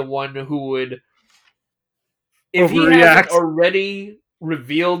to be the one who would, if he hasn't Overreact. already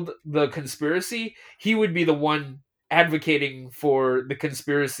revealed the conspiracy, he would be the one advocating for the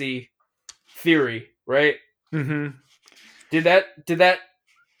conspiracy theory, right? Hmm. Did that did that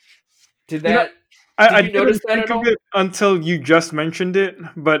did You know, that I did you notice didn't that think at of all? it until you just mentioned it,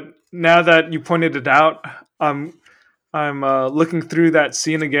 but now that you pointed it out, I'm looking through that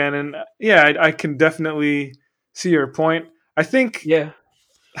scene again, and yeah, I can definitely see your point. I think Yeah.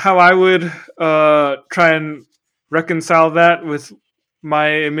 how I would try and reconcile that with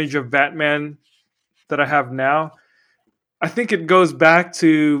my image of Batman that I have now, I think it goes back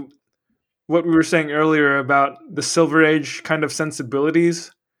to what we were saying earlier about the Silver Age kind of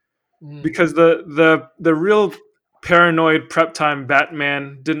sensibilities, Mm, because the real paranoid prep time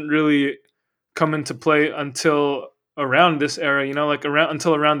Batman didn't really come into play until around this era, like around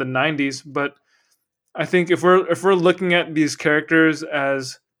until around the 90s. But I think if we're looking at these characters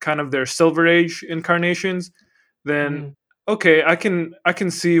as kind of their Silver Age incarnations, then mm, okay, I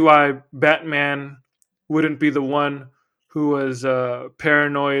can see why Batman wouldn't be the one who was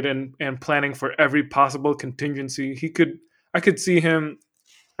paranoid and planning for every possible contingency. I could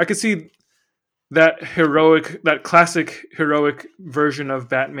see that classic heroic version of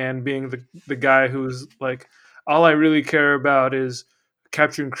Batman being the guy who's like, all I really care about is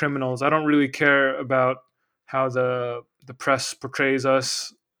capturing criminals. I don't really care about how the press portrays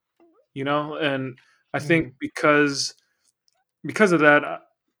us, And I think mm. because of that,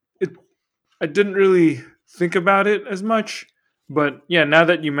 it I didn't really think about it as much. But yeah, now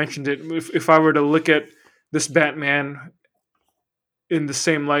that you mentioned it, if I were to look at this Batman in the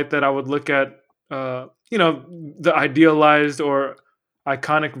same light that I would look at, the idealized or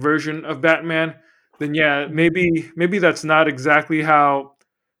iconic version of Batman, then yeah, maybe that's not exactly how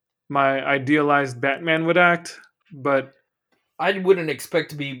my idealized Batman would act. But I wouldn't expect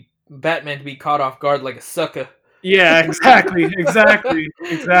to be Batman to be caught off guard like a sucker. yeah, exactly.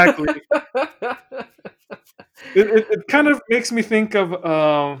 It kind of makes me think of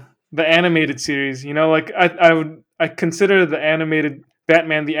the animated series. Like I consider the animated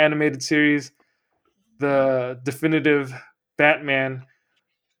Batman, the animated series, the definitive Batman.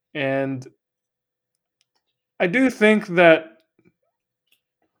 And I do think that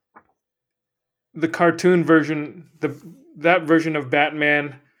the cartoon version, that version of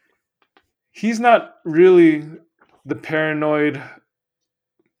Batman, he's not really the paranoid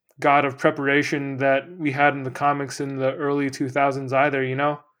god of preparation that we had in the comics in the early 2000s either.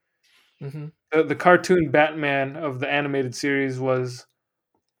 Hmm. The cartoon Batman of the animated series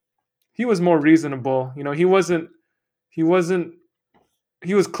he was more reasonable. He wasn't he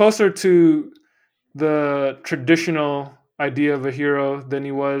was closer to the traditional idea of a hero than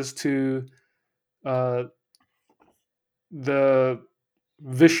he was to uh, the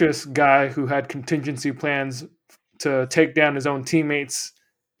vicious guy who had contingency plans to take down his own teammates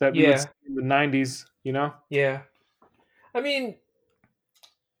that we would see Yeah, in the 90s. yeah. I mean,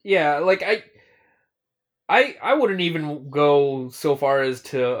 yeah. Like I wouldn't even go so far as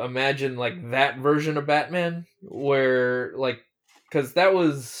to imagine like that version of Batman, where like, because that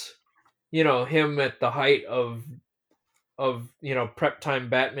was, him at the height of prep time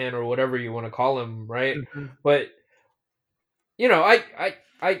Batman or whatever you want to call him, right? Mhm. But you know, I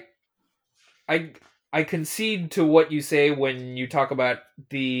I I concede to what you say when you talk about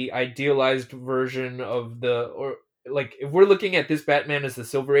the idealized version of or like if we're looking at this Batman as the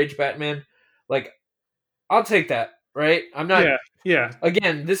Silver Age Batman, like I'll take that, right? I'm not, Yeah, yeah,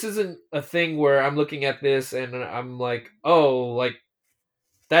 again, this isn't a thing where I'm looking at this and I'm like, "Oh, like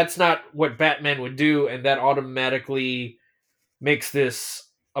that's not what Batman would do," and that automatically makes this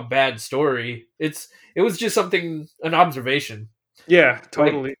a bad story. It was just something, an observation. yeah, Like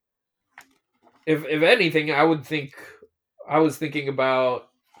totally. if anything, I was thinking about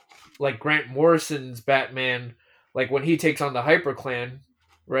like Grant Morrison's Batman, like when he takes on the Hyper Clan,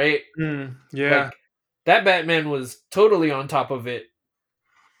 right? Yeah, Like that Batman was totally on top of it,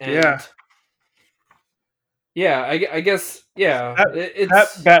 yeah. and yeah, I guess yeah, That that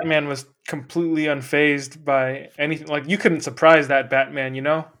it's Batman was completely unfazed by anything. Like you couldn't surprise that Batman.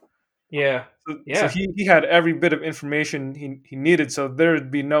 yeah, So yeah, he had every bit of information he needed. So there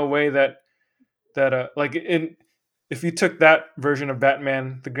would be no way that like in if you took that version of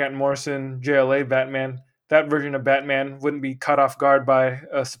Batman, the Grant Morrison JLA Batman, that version of Batman wouldn't be caught off guard by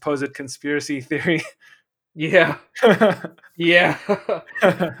a supposed conspiracy theory. yeah, yeah,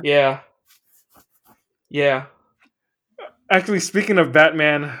 yeah, yeah. Actually, speaking of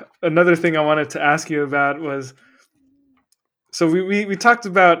Batman, another thing I wanted to ask you about was, so we talked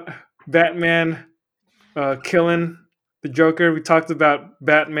about Batman killing the Joker. We talked about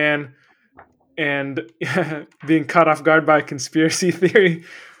Batman and being caught off guard by a conspiracy theory.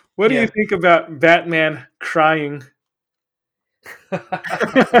 What do you Yeah. think about Batman crying?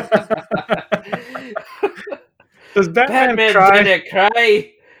 Does Batman Batman cry? didn't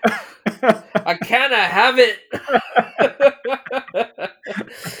cry. I kinda have it.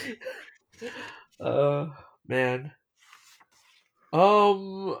 uh Man.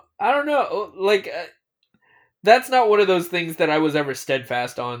 I don't know. Like that's not one of those things that I was ever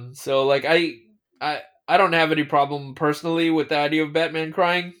steadfast on. So like I don't have any problem personally with the idea of Batman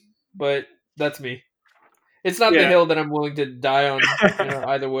crying, but that's me. It's not the Yeah. hill that I'm willing to die on,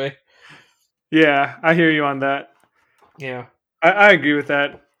 either way. Yeah, I hear you on that. Yeah. I agree with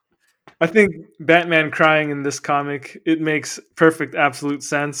that. I think Batman crying in this comic, it makes perfect absolute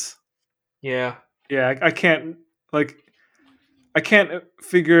sense. Yeah. Yeah, I can't like I can't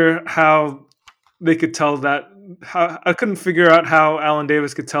figure how they could tell that. How I couldn't figure out how Alan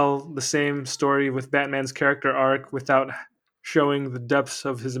Davis could tell the same story with Batman's character arc without showing the depths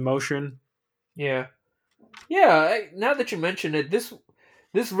of his emotion. Yeah. Yeah, now that you mention it, this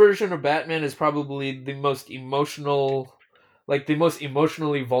version of Batman is probably the most emotional, like the most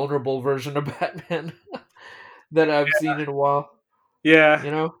emotionally vulnerable version of Batman that I've seen in a while. Yeah,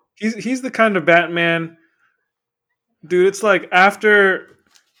 You know? he's the kind of Batman, dude. It's like after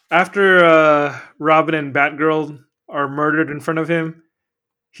Robin and Batgirl are murdered in front of him,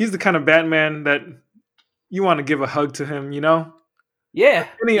 he's the kind of Batman that you want to give a hug to him. You know, Yeah.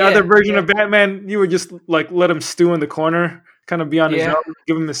 any other Yeah. version Yeah. of Batman, you would just like let him stew in the corner, kind of be on his Yeah. own,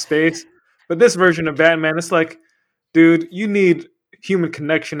 give him his space. But this version of Batman, it's like, dude, you need human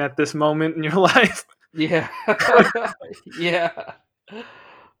connection at this moment in your life. Yeah. Yeah.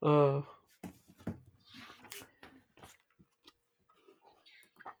 Uh,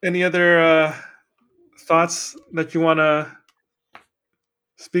 Any other thoughts that you want to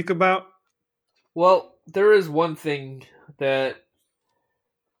speak about? well, there is one thing that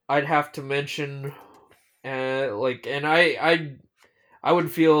I'd have to mention, and I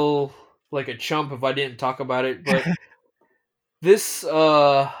would feel like a chump if I didn't talk about it, but this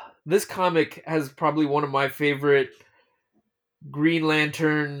this comic has probably one of my favorite Green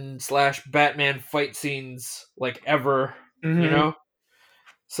Lantern slash Batman fight scenes like ever. You Mm-hmm. know,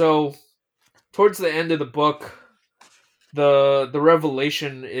 so towards the end of the book, the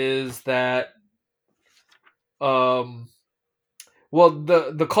revelation is that um well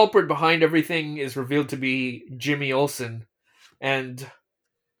the culprit behind everything is revealed to be Jimmy Olsen, and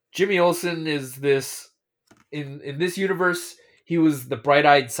Jimmy Olsen is this in this universe. He was the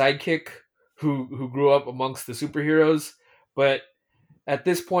bright-eyed sidekick who grew up amongst the superheroes, but at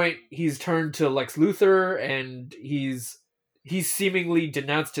this point he's turned to Lex Luthor, and he's seemingly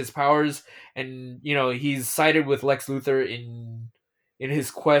denounced his powers, and he's sided with Lex Luthor in his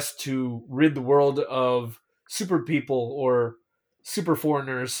quest to rid the world of super people or super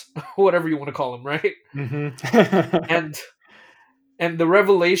foreigners, whatever you want to call them, right? Mm-hmm. And the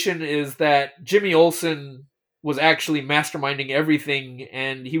revelation is that Jimmy Olsen was actually masterminding everything,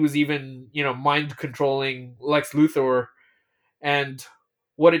 and he was even mind controlling Lex Luthor. And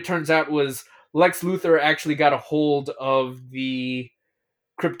what it turns out was Lex Luthor actually got a hold of the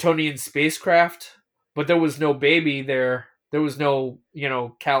Kryptonian spacecraft, but there was no baby there. There was no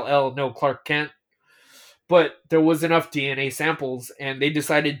Kal-El, no Clark Kent, but there was enough DNA samples, and they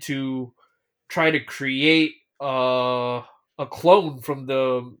decided to try to create a clone from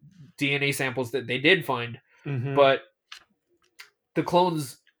the DNA samples that they did find, Mm-hmm. but the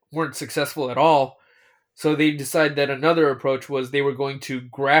clones weren't successful at all. So they decided that another approach was they were going to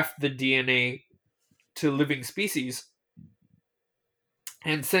graft the DNA to living species.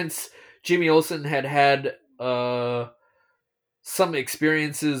 And since Jimmy Olsen had some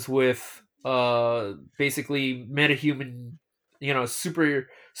experiences with basically metahuman,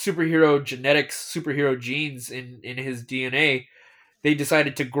 superhero genetics, superhero genes in his DNA, they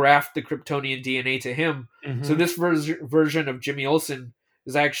decided to graft the Kryptonian DNA to him. So Mm-hmm. this version of Jimmy Olsen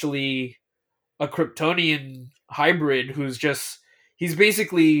is actually a Kryptonian hybrid he's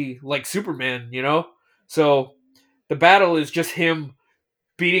basically like Superman. So the battle is just him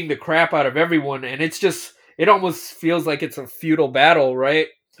beating the crap out of everyone, and it almost feels like it's a feudal battle, right?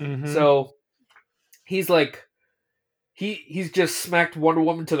 Mm-hmm. So he's like he's just smacked Wonder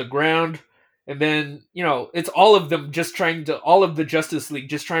Woman to the ground, and then it's all of them all of the Justice League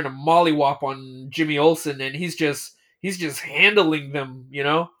just trying to mollywop on Jimmy Olsen, and he's just handling them,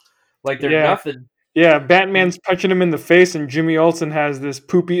 like they're Yeah, nothing. Yeah, And Batman's punching him in the face, and Jimmy Olsen has this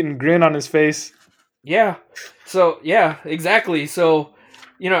poop-eating grin on his face. yeah. So yeah, exactly. So,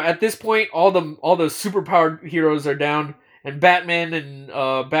 at this point, all the superpowered heroes are down, and Batman and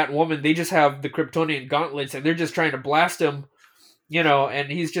Batwoman, they just have the Kryptonian gauntlets, and they're just trying to blast him. And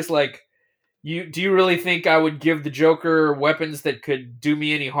he's just like, do you really think I would give the Joker weapons that could do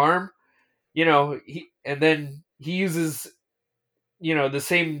me any harm? And then he uses the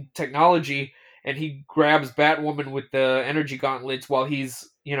same technology, and he grabs Batwoman with the energy gauntlets while he's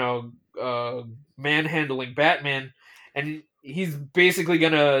manhandling Batman, and he's basically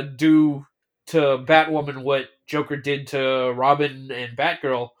gonna do to Batwoman what Joker did to Robin and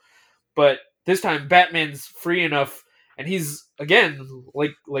Batgirl, but this time Batman's free enough, and he's again,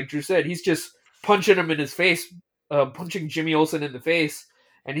 like Drew said, he's just punching him in his face, punching Jimmy Olsen in the face,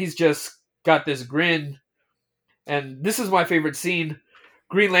 and he's just got this grin. And this is my favorite scene.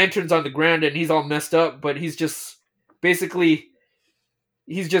 Green Lantern's on the ground and he's all messed up, but he's just basically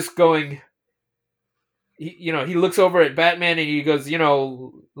he's just going. He looks over at Batman and he goes,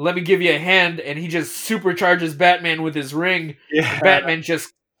 let me give you a hand, and he just supercharges Batman with his ring. Yeah, And Batman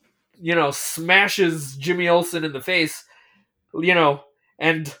just smashes Jimmy Olsen in the face. You know,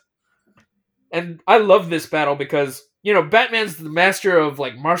 and I love this battle because Batman's the master of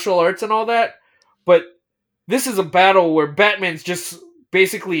like martial arts and all that, but this is a battle where Batman's just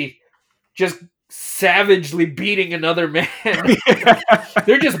basically just savagely beating another man.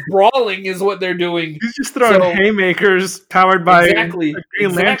 They're just brawling, is what they're doing. he's just throwing haymakers powered by Exactly, a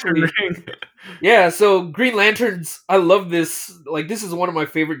Green Lantern ring. Yeah, so Green Lanterns, I love this. Like, this is one of my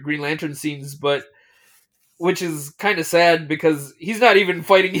favorite Green Lantern scenes, but which is kind of sad because he's not even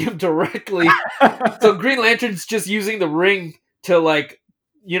fighting him directly. So Green Lantern's just using the ring to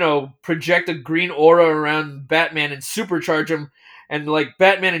project a green aura around Batman and supercharge him, and like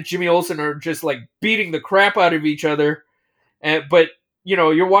Batman and Jimmy Olsen are just like beating the crap out of each other. But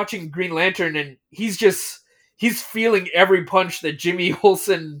you're watching Green Lantern and he's feeling every punch that Jimmy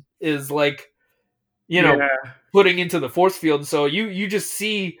Olsen is like Yeah, putting into the force field. So you just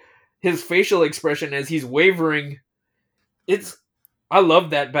see his facial expression as he's wavering. I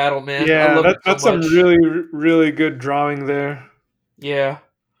love that battle, man. I love it so that's some much. really, really good drawing there. Yeah.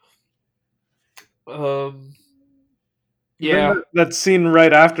 Um. Then Yeah. that scene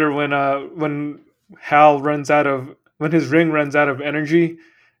right after when Hal when his ring runs out of energy,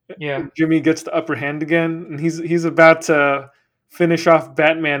 Yeah. Jimmy gets the upper hand again, and he's about to finish off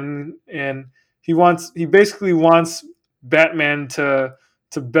Batman, and he basically wants Batman to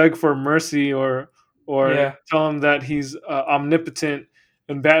beg for mercy or Yeah. tell him that he's omnipotent,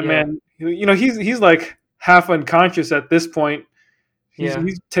 and Yeah. Batman, he's like half unconscious at this point. Yeah.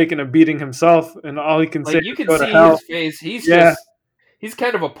 He's taking a beating himself, and all he can say Like, you is can go to see hell. his face. Yeah, He's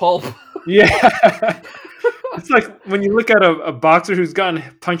kind of a pulp. yeah. It's like when you look at a boxer who's gotten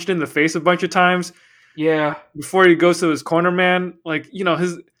punched in the face a bunch of times Yeah. before he goes to his corner man, like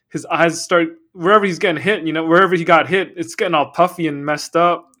his eyes start wherever he's getting hit. Wherever he got hit, it's getting all puffy and messed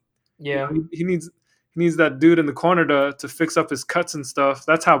up. Yeah. He needs that dude in the corner to fix up his cuts and stuff.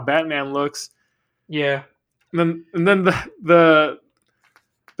 That's how Batman looks. Yeah. And then the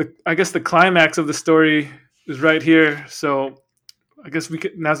I guess the climax of the story is right here. So I guess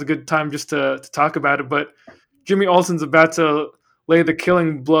now's a good time just to talk about it. But Jimmy Olsen's about to lay the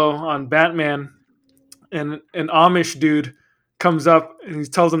killing blow on Batman, and an Amish dude comes up and he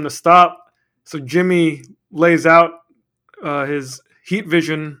tells him to stop. So Jimmy lays out his heat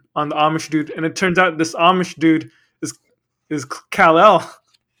vision on the Amish dude, and it turns out this Amish dude is Kal-El,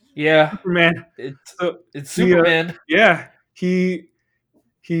 Yeah. Superman. It's So it's he, Superman. yeah, he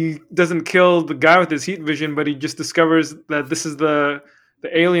doesn't kill the guy with his heat vision, but he just discovers that this is the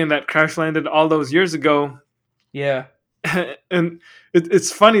alien that crash landed all those years ago. Yeah. And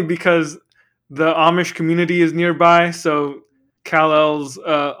it's funny because the Amish community is nearby, so Kal-El's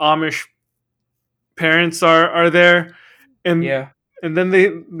Amish parents are there, and Yeah. and then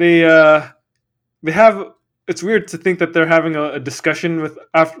they have. It's weird to think that they're having a discussion with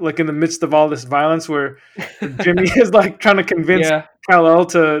after, like in the midst of all this violence, where Jimmy is like trying to convince Yeah. Kal-El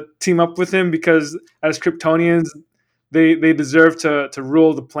to team up with him because as Kryptonians, they deserve to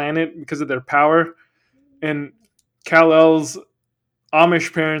rule the planet because of their power. And Kal-El's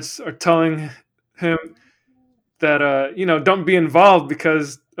Amish parents are telling him that don't be involved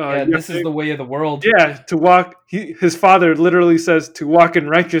because Yeah. you have This is to, the way of the world. yeah, to walk. His father literally says to walk in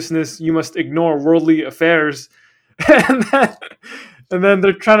righteousness, you must ignore worldly affairs, and then,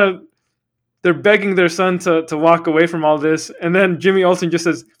 they're begging their son to walk away from all this, and then Jimmy Olsen just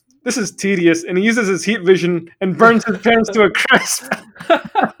says, "This is tedious," and he uses his heat vision and burns his parents to a crisp.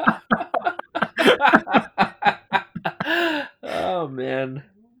 Oh man.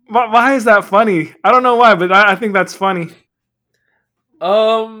 Why is that funny? I don't know why, but I think that's funny.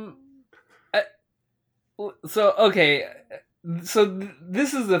 Um. I- So okay. So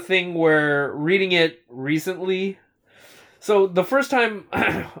this is the thing where reading it recently. So the first time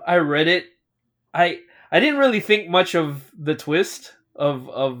I read it, I didn't really think much of the twist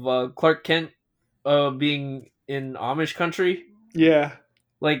of Clark Kent being in Amish country, Yeah.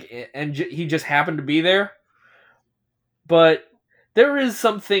 like, and he just happened to be there. But there is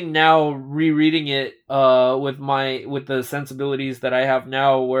something now rereading it with the sensibilities that I have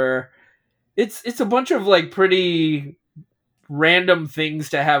now, where it's a bunch of like pretty random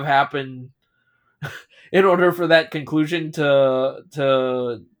things to have happen in order for that conclusion to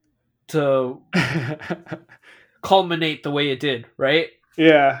culminate the way it did, right?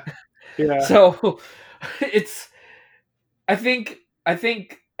 Yeah. Yeah. So it's I think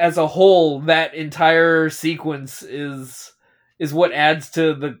as a whole that entire sequence is what adds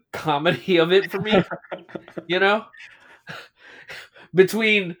to the comedy of it for me, you know?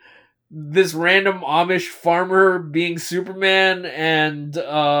 Between this random Amish farmer being Superman and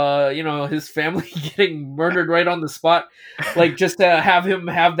his family getting murdered right on the spot, like just to have him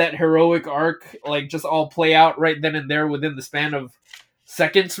have that heroic arc, like just all play out right then and there within the span of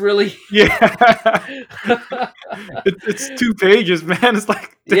seconds, really. Yeah. It's 2 pages, man. It's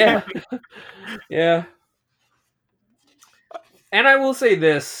like, damn. Yeah, yeah. And I will say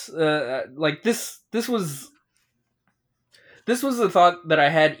this, like this was the thought that I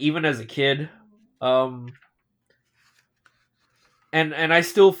had even as a kid, um, and I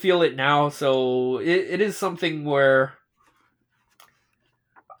still feel it now. So it is something where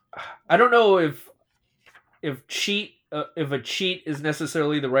I don't know if a cheat is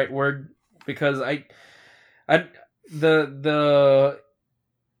necessarily the right word, because I the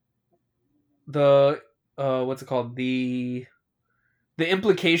the what's it called, the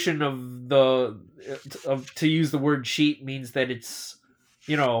implication of to use the word cheat means that it's,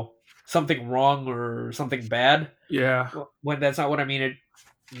 something wrong or something bad, Yeah. when that's not what I mean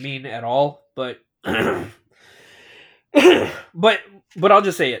at all. But but I'll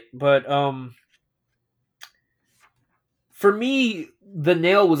just say it. But for me, The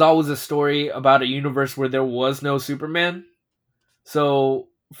Nail was always a story about a universe where there was no Superman. So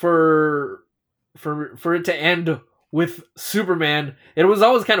for it to end with Superman, it was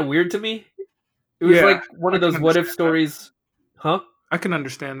always kind of weird to me. It was Yeah. like one I of can those what if understand that. stories, huh? I can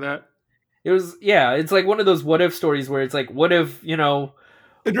understand that. It was, yeah. It's like one of those what if stories where it's like, what if It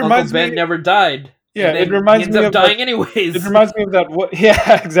Uncle reminds Ben me. never died, Yeah, and it then he reminds ends me up of that. dying It anyways. reminds me of that. What?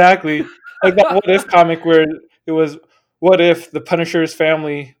 Yeah, exactly. Like that What If comic where it was, what if the Punisher's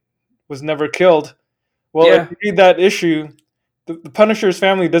family was never killed? Well, if Yeah, you read that issue, the Punisher's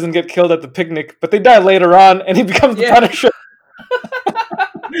family doesn't get killed at the picnic, but they die later on, and he becomes the yeah, Punisher.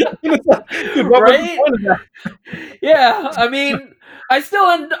 And it's like, dude, what was the right. point of that? Yeah, I mean, I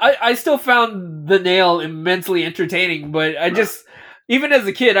still found The Nail immensely entertaining, but I just, even as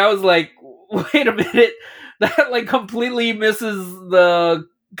a kid, I was like, wait a minute, that like completely misses the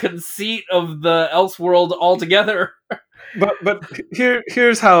conceit of the Elseworld altogether. But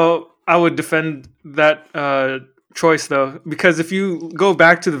here's how I would defend that choice, though, because if you go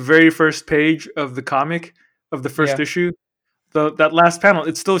back to the very first page of the comic of the first Yeah, issue, that last panel,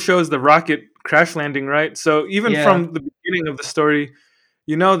 it still shows the rocket crash landing, right? So even yeah, from the beginning of the story,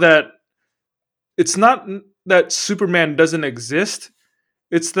 you know that it's not that Superman doesn't exist.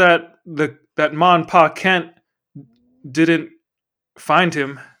 It's that that Ma and Pa Kent didn't find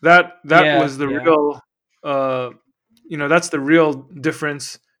him. That yeah, was the yeah. real, uh, that's the real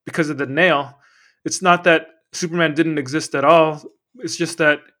difference because of the nail. It's not that Superman didn't exist at all. It's just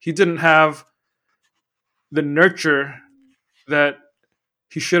that he didn't have the nurture that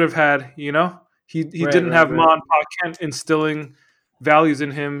he should have had. He Right, didn't right, have right. Ma and Pa Kent instilling values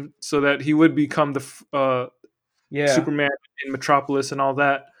in him so that he would become the Yeah, Superman in Metropolis and all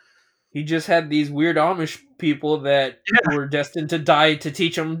that. he just had these weird Amish people that Yeah, were destined to die to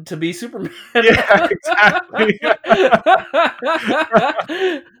teach him to be Superman. yeah, exactly.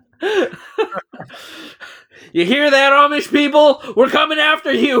 You hear that, Amish people? We're coming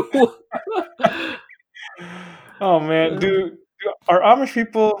after you. Oh man, are Amish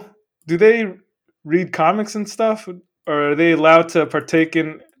people? Do they read comics and stuff, or are they allowed to partake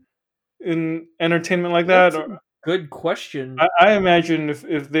in entertainment like that? That's a Or good question. I imagine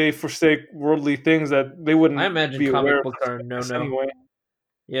if they forsake worldly things, that they I wouldn't imagine be aware comic of books stuff are like no this no. anyway.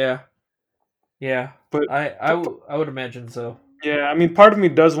 Yeah, yeah. But I would imagine so. yeah, I mean, part of me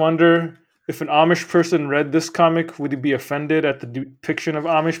does wonder if an Amish person read this comic, would he be offended at the depiction of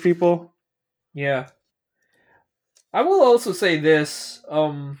Amish people? Yeah. I will also say this.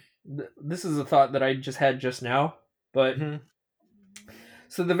 This is a thought that I just had just now, but Hmm.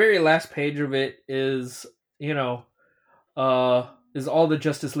 so the very last page of it is, you know, is all the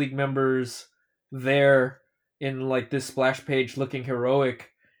Justice League members there in like this splash page looking heroic,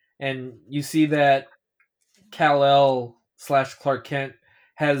 and you see that Kal El slash Clark Kent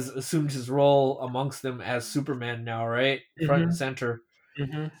has assumed his role amongst them as Superman now, right, front and Hmm. center,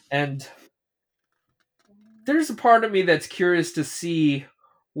 Hmm. and there's a part of me that's curious to see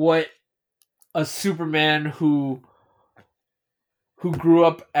what a Superman who grew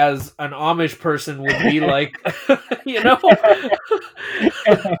up as an Amish person would be like, you know?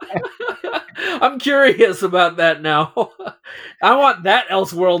 I'm curious about that now. I want that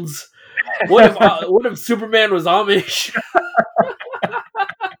Elseworlds. What if Superman was Amish?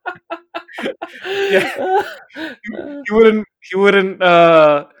 Yeah, he wouldn't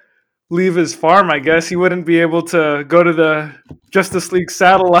leave his farm. I guess he wouldn't be able to go to the Justice League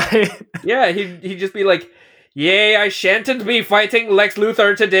satellite. Yeah, he'd just be like, "Yea, I shan't be fighting Lex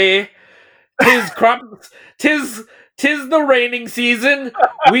Luthor today. Tis crops, tis the raining season.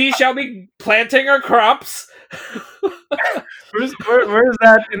 We shall be planting our crops." Where's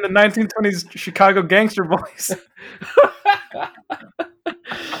that in the 1920s Chicago gangster boys?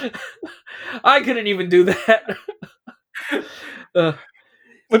 I couldn't even do that. Uh,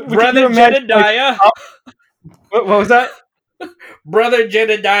 But can you Brother imagine, like, Jedediah, what was that? Brother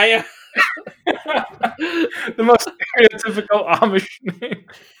Jedediah. The most stereotypical Amish name.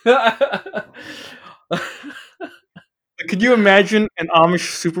 Could you imagine an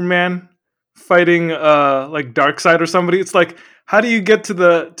Amish Superman fighting like Darkseid or somebody? It's like, how do you get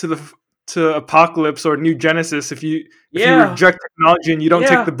to Apocalypse or New Genesis if you Yeah, reject technology and you don't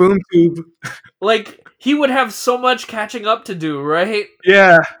take yeah. the boom tube? Like he would have so much catching up to do, right?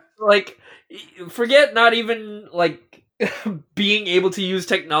 Yeah. Like, forget not even like being able to use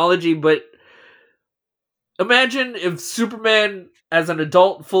technology, but imagine if Superman, as an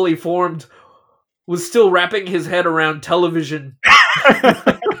adult, fully formed, was still wrapping his head around television.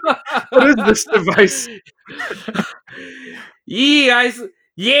 What is this device?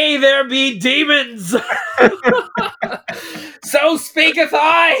 Yea, there be demons. So speaketh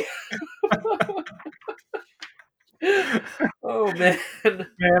I. Oh man.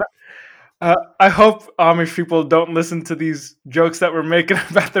 Man, I hope Amish people don't listen to these jokes that we're making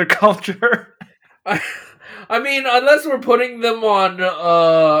about their culture. I, I mean, unless we're putting them on,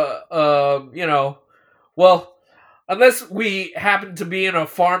 well, unless we happen to be in a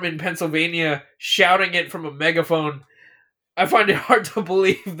farm in Pennsylvania shouting it from a megaphone, I find it hard to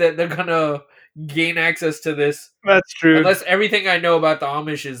believe that they're gonna gain access to this. That's true. Unless everything I know about the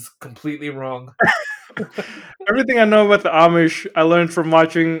Amish is completely wrong. Everything I know about the Amish, I learned from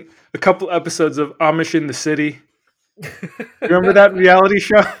watching a couple episodes of Amish in the City. Remember that reality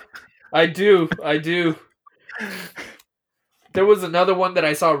show? I do. There was another one that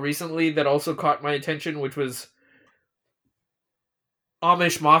I saw recently that also caught my attention, which was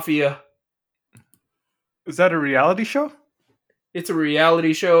Amish Mafia. Is that a reality show? It's a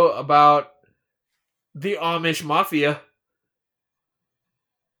reality show about the Amish Mafia.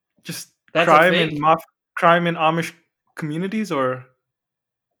 Just That's a thing. crime in Amish communities, or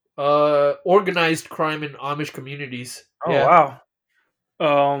Organized crime in Amish communities. oh Yeah.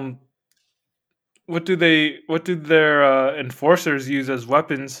 wow. Um, what do their enforcers use as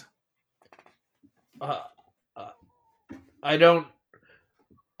weapons? Uh, uh, I don't.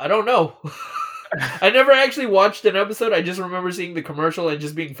 I don't know. I never actually watched an episode. I just remember seeing the commercial and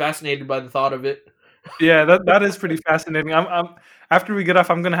just being fascinated by the thought of it. Yeah, that is pretty fascinating. I'm after we get off,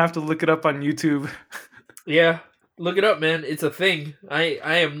 I'm gonna have to look it up on YouTube. Yeah, look it up, man. It's a thing. I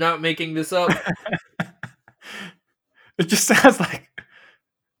am not making this up. It just sounds like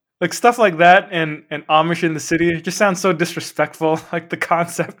stuff like that and Amish in the City. It just sounds so disrespectful. Like the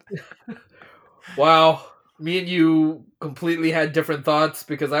concept. Wow, me and you completely had different thoughts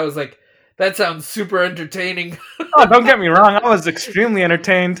because I was like, that sounds super entertaining. Oh, don't get me wrong. I was extremely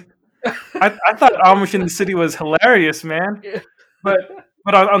entertained. I thought Amish in the City was hilarious, man. But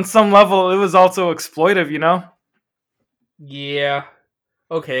but on some level, it was also exploitive, you know. Yeah.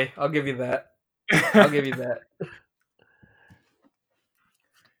 Okay, I'll give you that. I'll give you that.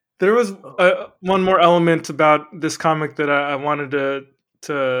 There was one more element about this comic that I wanted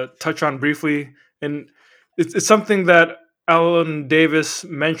to touch on briefly, and it's something that Alan Davis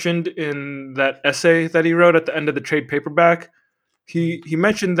mentioned in that essay that he wrote at the end of the trade paperback. He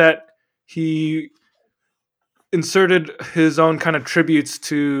mentioned that he inserted his own kind of tributes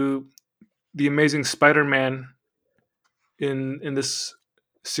to the Amazing Spider-Man in this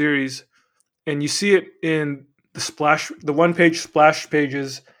series, and you see it in the one page splash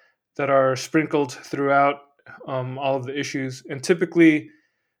pages that are sprinkled throughout all of the issues. And typically,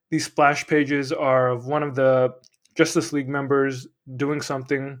 these splash pages are of one of the Justice League members doing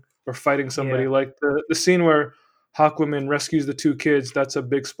something or fighting somebody. Yeah. Like the scene where Hawkwoman rescues the two kids, that's a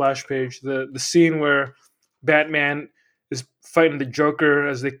big splash page. The scene where Batman is fighting the Joker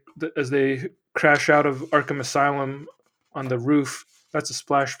as they crash out of Arkham Asylum on the roof, that's a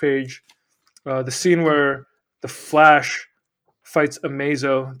splash page. The scene where the Flash fights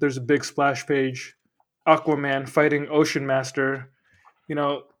Amazo, there's a big splash page. Aquaman fighting Ocean Master. You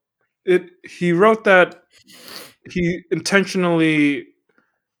know, he wrote that he intentionally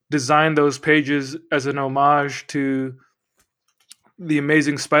designed those pages as an homage to the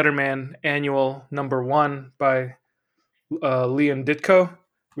Amazing Spider-Man annual #1 by Leon Ditko,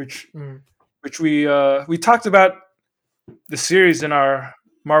 which Mm. we talked about the series in our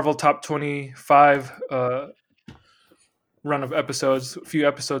Marvel Top 25 run of episodes a few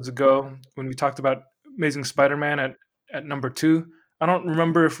episodes ago when we talked about Amazing Spider-Man at #2. I don't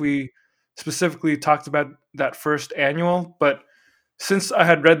remember if we specifically talked about that first annual, but since I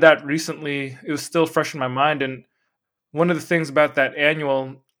had read that recently, it was still fresh in my mind. And one of the things about that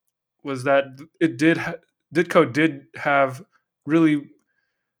annual was that Ditko did have really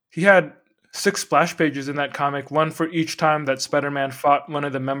he had 6 splash pages in that comic, one for each time that Spider-Man fought one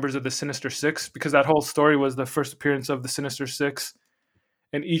of the members of the Sinister Six, because that whole story was the first appearance of the Sinister Six,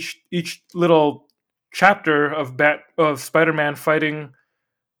 and each little chapter of Spider-Man fighting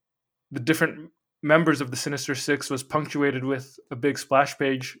the different members of the Sinister Six was punctuated with a big splash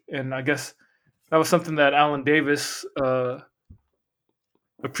page, and I guess that was something that Alan Davis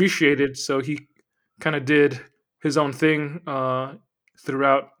appreciated, so he kind of did his own thing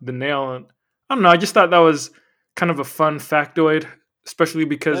throughout the nail. And I don't know, I just thought that was kind of a fun factoid, especially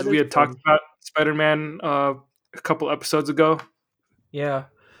because That we is had talked fun. about Spider-Man a couple episodes ago. Yeah.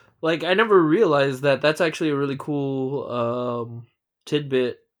 Like I never realized that. That's actually a really cool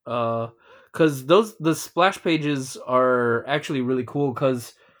tidbit. Because the splash pages are actually really cool.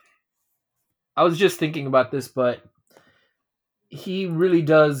 Because I was just thinking about this, but he really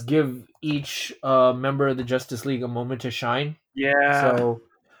does give each member of the Justice League a moment to shine. Yeah.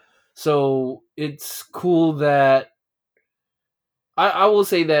 So it's cool that I will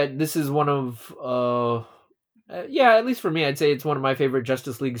say that this is one of yeah, at least for me, I'd say it's one of my favorite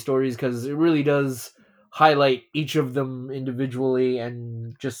Justice League stories because it really does highlight each of them individually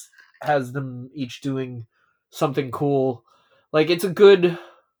and just has them each doing something cool. Like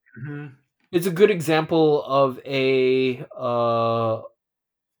Mhm. it's a good example of a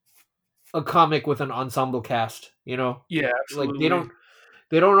comic with an ensemble cast, you know? Yeah, Like absolutely.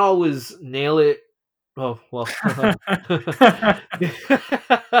 they don't always nail it. Oh, well.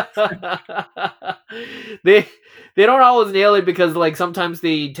 they they don't always nail it because like sometimes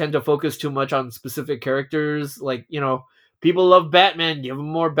they tend to focus too much on specific characters. Like, people love Batman, give them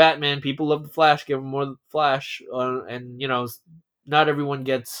more Batman. People love the Flash, give them more Flash. And not everyone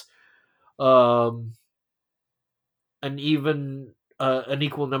gets um an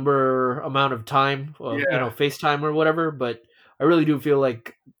equal number amount of time, Yeah. FaceTime or whatever. But I really do feel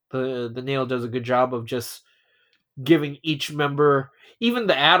like the Nail does a good job of just giving each member, even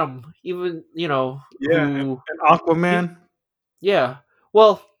the Atom, even Yeah. who, And he, Aquaman. yeah.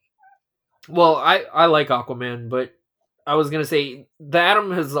 Well, I like Aquaman, but I was gonna say the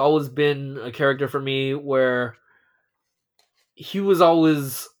Atom has always been a character for me where he was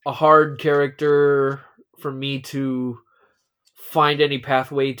always a hard character for me to find any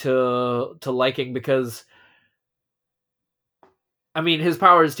pathway to liking because I mean his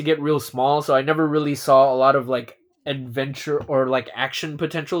power is to get real small, so I never really saw a lot of like adventure or like action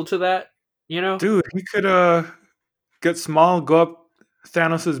potential to that, you know? Dude, he could get small, go up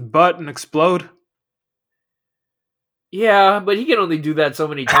Thanos' butt and explode. Yeah, but he can only do that so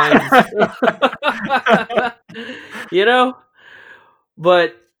many times. you know?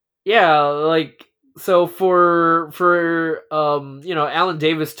 But yeah, like so for Alan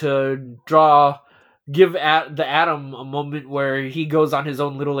Davis to give at the Atom a moment where he goes on his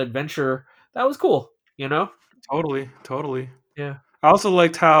own little adventure, that was cool, you know? Totally, totally. Yeah. I also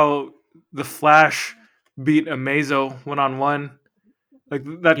liked how the Flash beat Amazo one on one. Like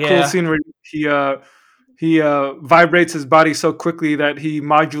that cool Yeah. scene where he vibrates his body so quickly that he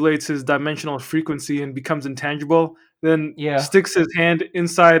modulates his dimensional frequency and becomes intangible. Then Yeah. sticks his hand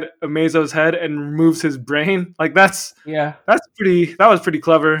inside Amazo's head and removes his brain. Like Yeah. that was pretty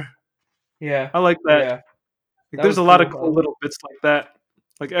clever. Yeah. I like that. Yeah. Like That there's was a lot of cool. cool little bits like that.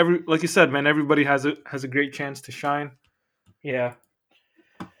 Like you said, man, everybody has a great chance to shine. Yeah.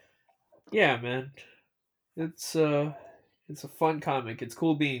 Yeah, man. It's it's a fun comic. It's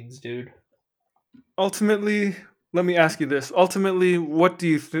cool beans, dude. Ultimately, let me ask you this. Ultimately, what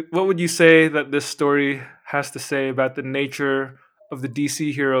would you say that this story has to say about the nature of the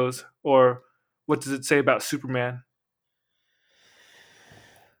DC heroes, or what does it say about Superman?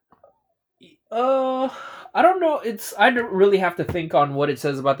 Uh, I don't know. I don't really have to think on what it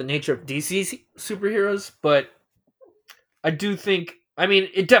says about the nature of DC superheroes, but I do think. I mean,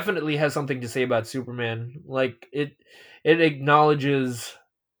 it definitely has something to say about Superman. Like it acknowledges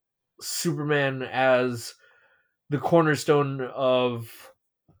Superman as the cornerstone of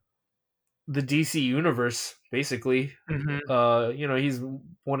the DC universe. Basically, Hmm. he's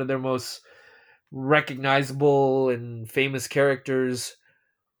one of their most recognizable and famous characters,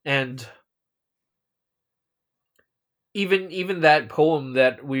 and even that poem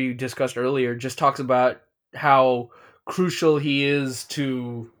that we discussed earlier just talks about how crucial he is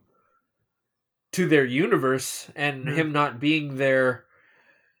to their universe, and him not being there.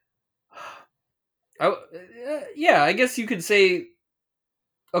 Yeah, I guess you could say,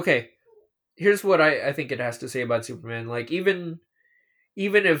 okay, here's what I think it has to say about Superman. Like, even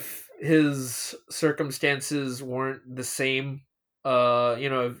if his circumstances weren't the same,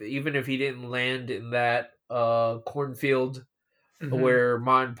 even if he didn't land in that cornfield Hmm. where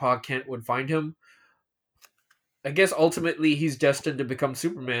Ma and Pa Kent would find him, I guess ultimately he's destined to become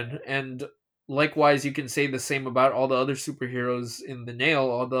Superman. And likewise, you can say the same about all the other superheroes in the Nail,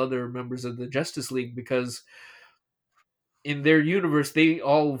 all the other members of the Justice League, because in their universe, they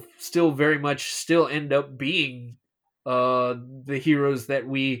all still very much still end up being the heroes that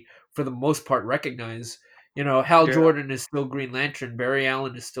we, for the most part, recognize. Hal Yeah. Jordan is still Green Lantern, Barry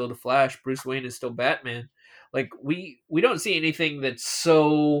Allen is still the Flash, Bruce Wayne is still Batman. Like we don't see anything that's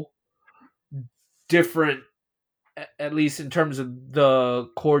so different, at least in terms of the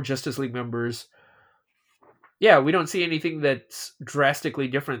core Justice League members. Yeah, we don't see anything that's drastically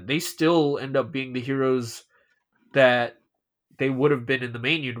different. They still end up being the heroes that they would have been in the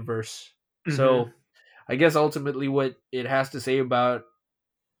main universe. Hmm. So I guess ultimately what it has to say about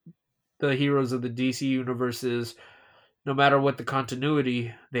the heroes of the DC universe is, no matter what the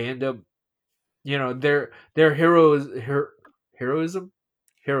continuity, they end up, their heroism, heroism,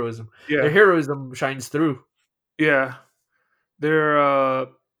 their Yeah. heroism shines through. Yeah. They're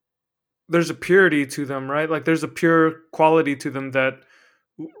there's a purity to them, right? Like there's a pure quality to them that,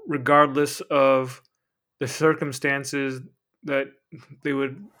 regardless of the circumstances that they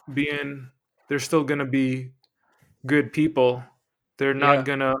would be in, they're still gonna be good people. They're not Yeah,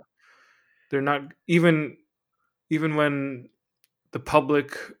 gonna. They're not even when the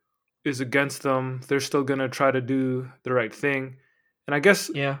public is against them. They're still gonna try to do the right thing. And I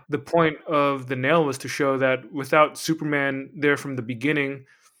guess yeah, the point of the nail was to show that without Superman there from the beginning,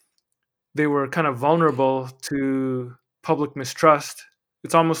 they were kind of vulnerable to public mistrust.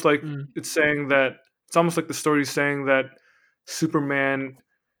 It's almost like mm, it's saying that it's almost like the story's saying that Superman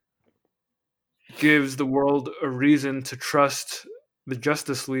gives the world a reason to trust the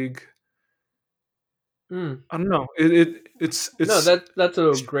Justice League. mm. I don't know. No, that's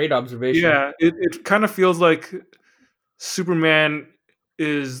a great observation. Yeah. It kind of feels like Superman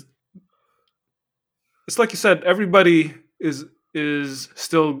is. It's like you said. Everybody is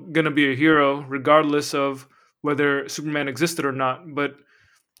still gonna be a hero regardless of whether Superman existed or not. But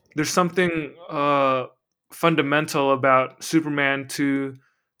there's something fundamental about Superman to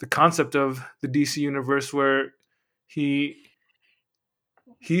the concept of the DC universe where he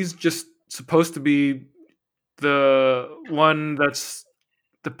he's just supposed to be the one that's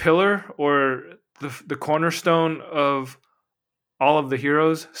the pillar or the cornerstone of all of the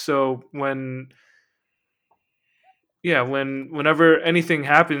heroes. So whenever anything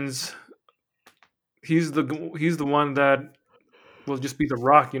happens, he's the one that will just be the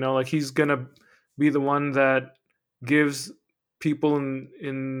rock, like he's gonna be the one that gives people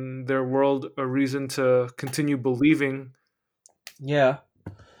in their world a reason to continue believing. Yeah.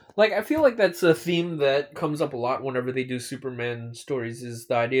 Like, I feel like that's a theme that comes up a lot whenever they do Superman stories, is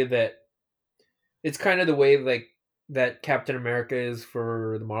the idea that it's kind of the way like that Captain America is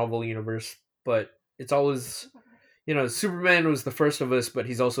for the Marvel universe, but it's always, Superman was the first of us, but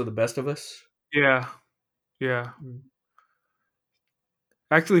he's also the best of us. Yeah, yeah. Mm.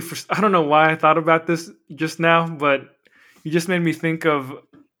 Actually, I don't know why I thought about this just now, but you just made me think of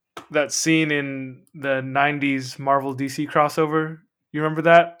that scene in the '90s Marvel DC crossover. You remember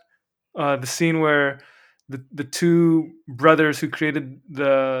that? The scene where the two brothers who created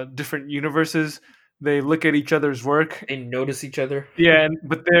the different universes, they look at each other's work. They notice each other. Yeah,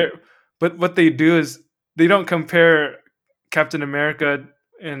 but what they do is they don't compare Captain America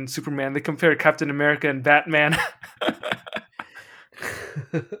and Superman. They compare Captain America and Batman.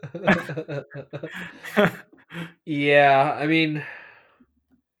 Yeah, I mean,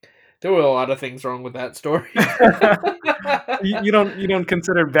 there were a lot of things wrong with that story. You don't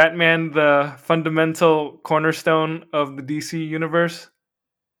consider Batman the fundamental cornerstone of the DC universe?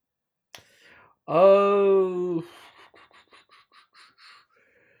 Oh,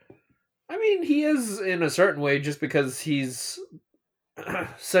 I mean, he is in a certain way, just because he's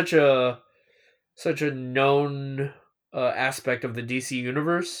such a known aspect of the DC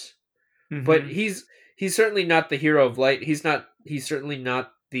universe. But Hmm. he's certainly not the hero of light. He's certainly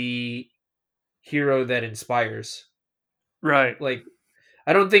not the hero that inspires. Right. Like,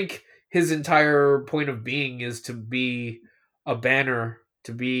 I don't think his entire point of being is to be a banner,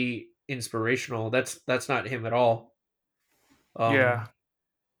 to be inspirational. That's not him at all. Yeah. Um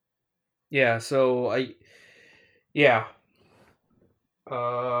yeah, so I yeah.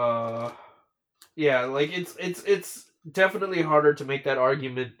 Uh yeah, like it's definitely harder to make that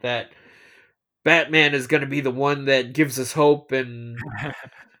argument that Batman is going to be the one that gives us hope, and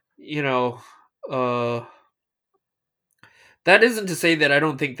you know, uh that isn't to say that I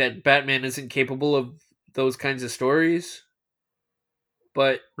don't think that Batman isn't capable of those kinds of stories,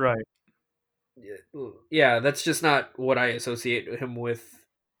 but Right. yeah, that's just not what I associate him with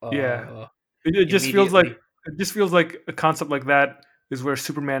Yeah. uh It just feels like immediately. a concept like that is where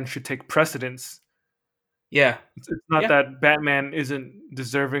Superman should take precedence. Yeah. It's not Yeah. that Batman isn't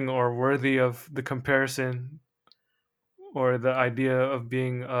deserving or worthy of the comparison or the idea of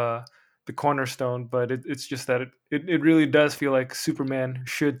being the cornerstone, but it's just that it really does feel like Superman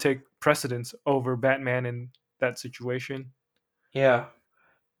should take precedence over Batman in that situation. Yeah.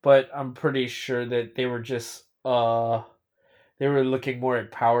 But I'm pretty sure that they were looking more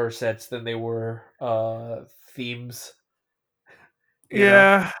at power sets than they were themes, you know.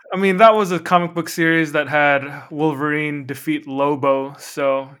 Yeah, I mean that was a comic book series that had Wolverine defeat Lobo,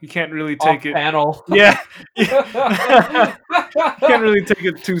 so you can't really Off take it. panel. Yeah, yeah. You can't really take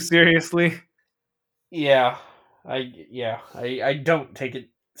it too seriously. Yeah. I don't take it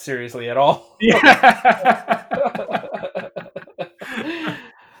seriously at all. Yeah.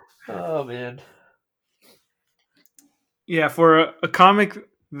 Oh man. Yeah, for a comic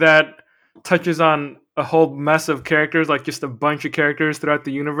that touches on a whole mess of characters, like just a bunch of characters throughout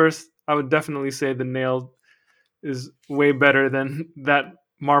the universe, I would definitely say The Nail is way better than that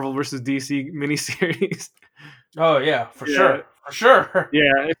Marvel versus DC miniseries. Oh yeah, for Yeah, sure. For sure. yeah.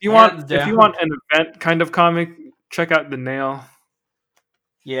 Hands If you down. want an event kind of comic, check out The Nail.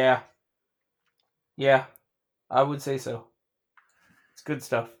 Yeah. Yeah. I would say so. It's good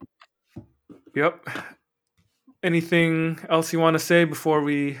stuff. Yep. Anything else you want to say before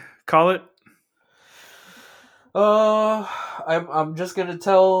we call it? Uh, I'm just gonna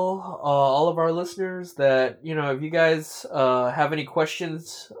tell all of our listeners that, if you guys have any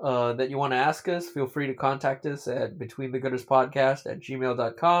questions that you want to ask us, feel free to contact us at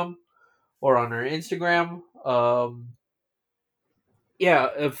betweenthegooderspodcast@gmail.com or on our Instagram. Yeah,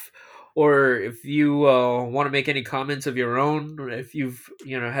 if you want to make any comments of your own, or if you've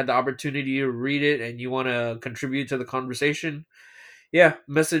had the opportunity to read it and you want to contribute to the conversation, yeah,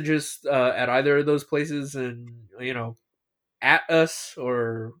 message us at either of those places, and at us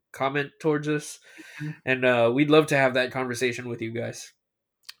or comment towards us, and we'd love to have that conversation with you guys.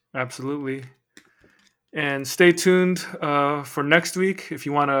 Absolutely. And stay tuned for next week. If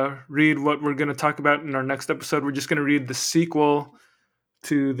you want to read what we're going to talk about in our next episode, we're just going to read the sequel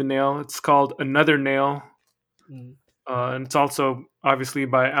to The Nail. It's called Another Nail. Mm. And it's also obviously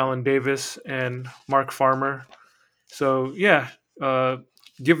by Alan Davis and Mark Farmer. So, yeah,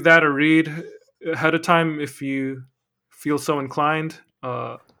 give that a read ahead of time if you feel so inclined.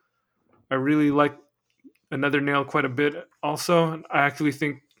 I really like Another Nail quite a bit also. I actually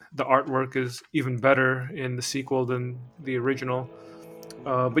think the artwork is even better in the sequel than the original.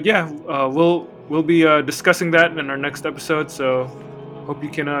 But yeah, we'll be discussing that in our next episode. So hope you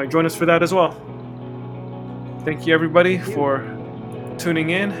can join us for that as well. Thank you everybody for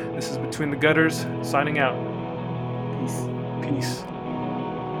tuning in. This is Between the Gutters signing out. Peace. Peace.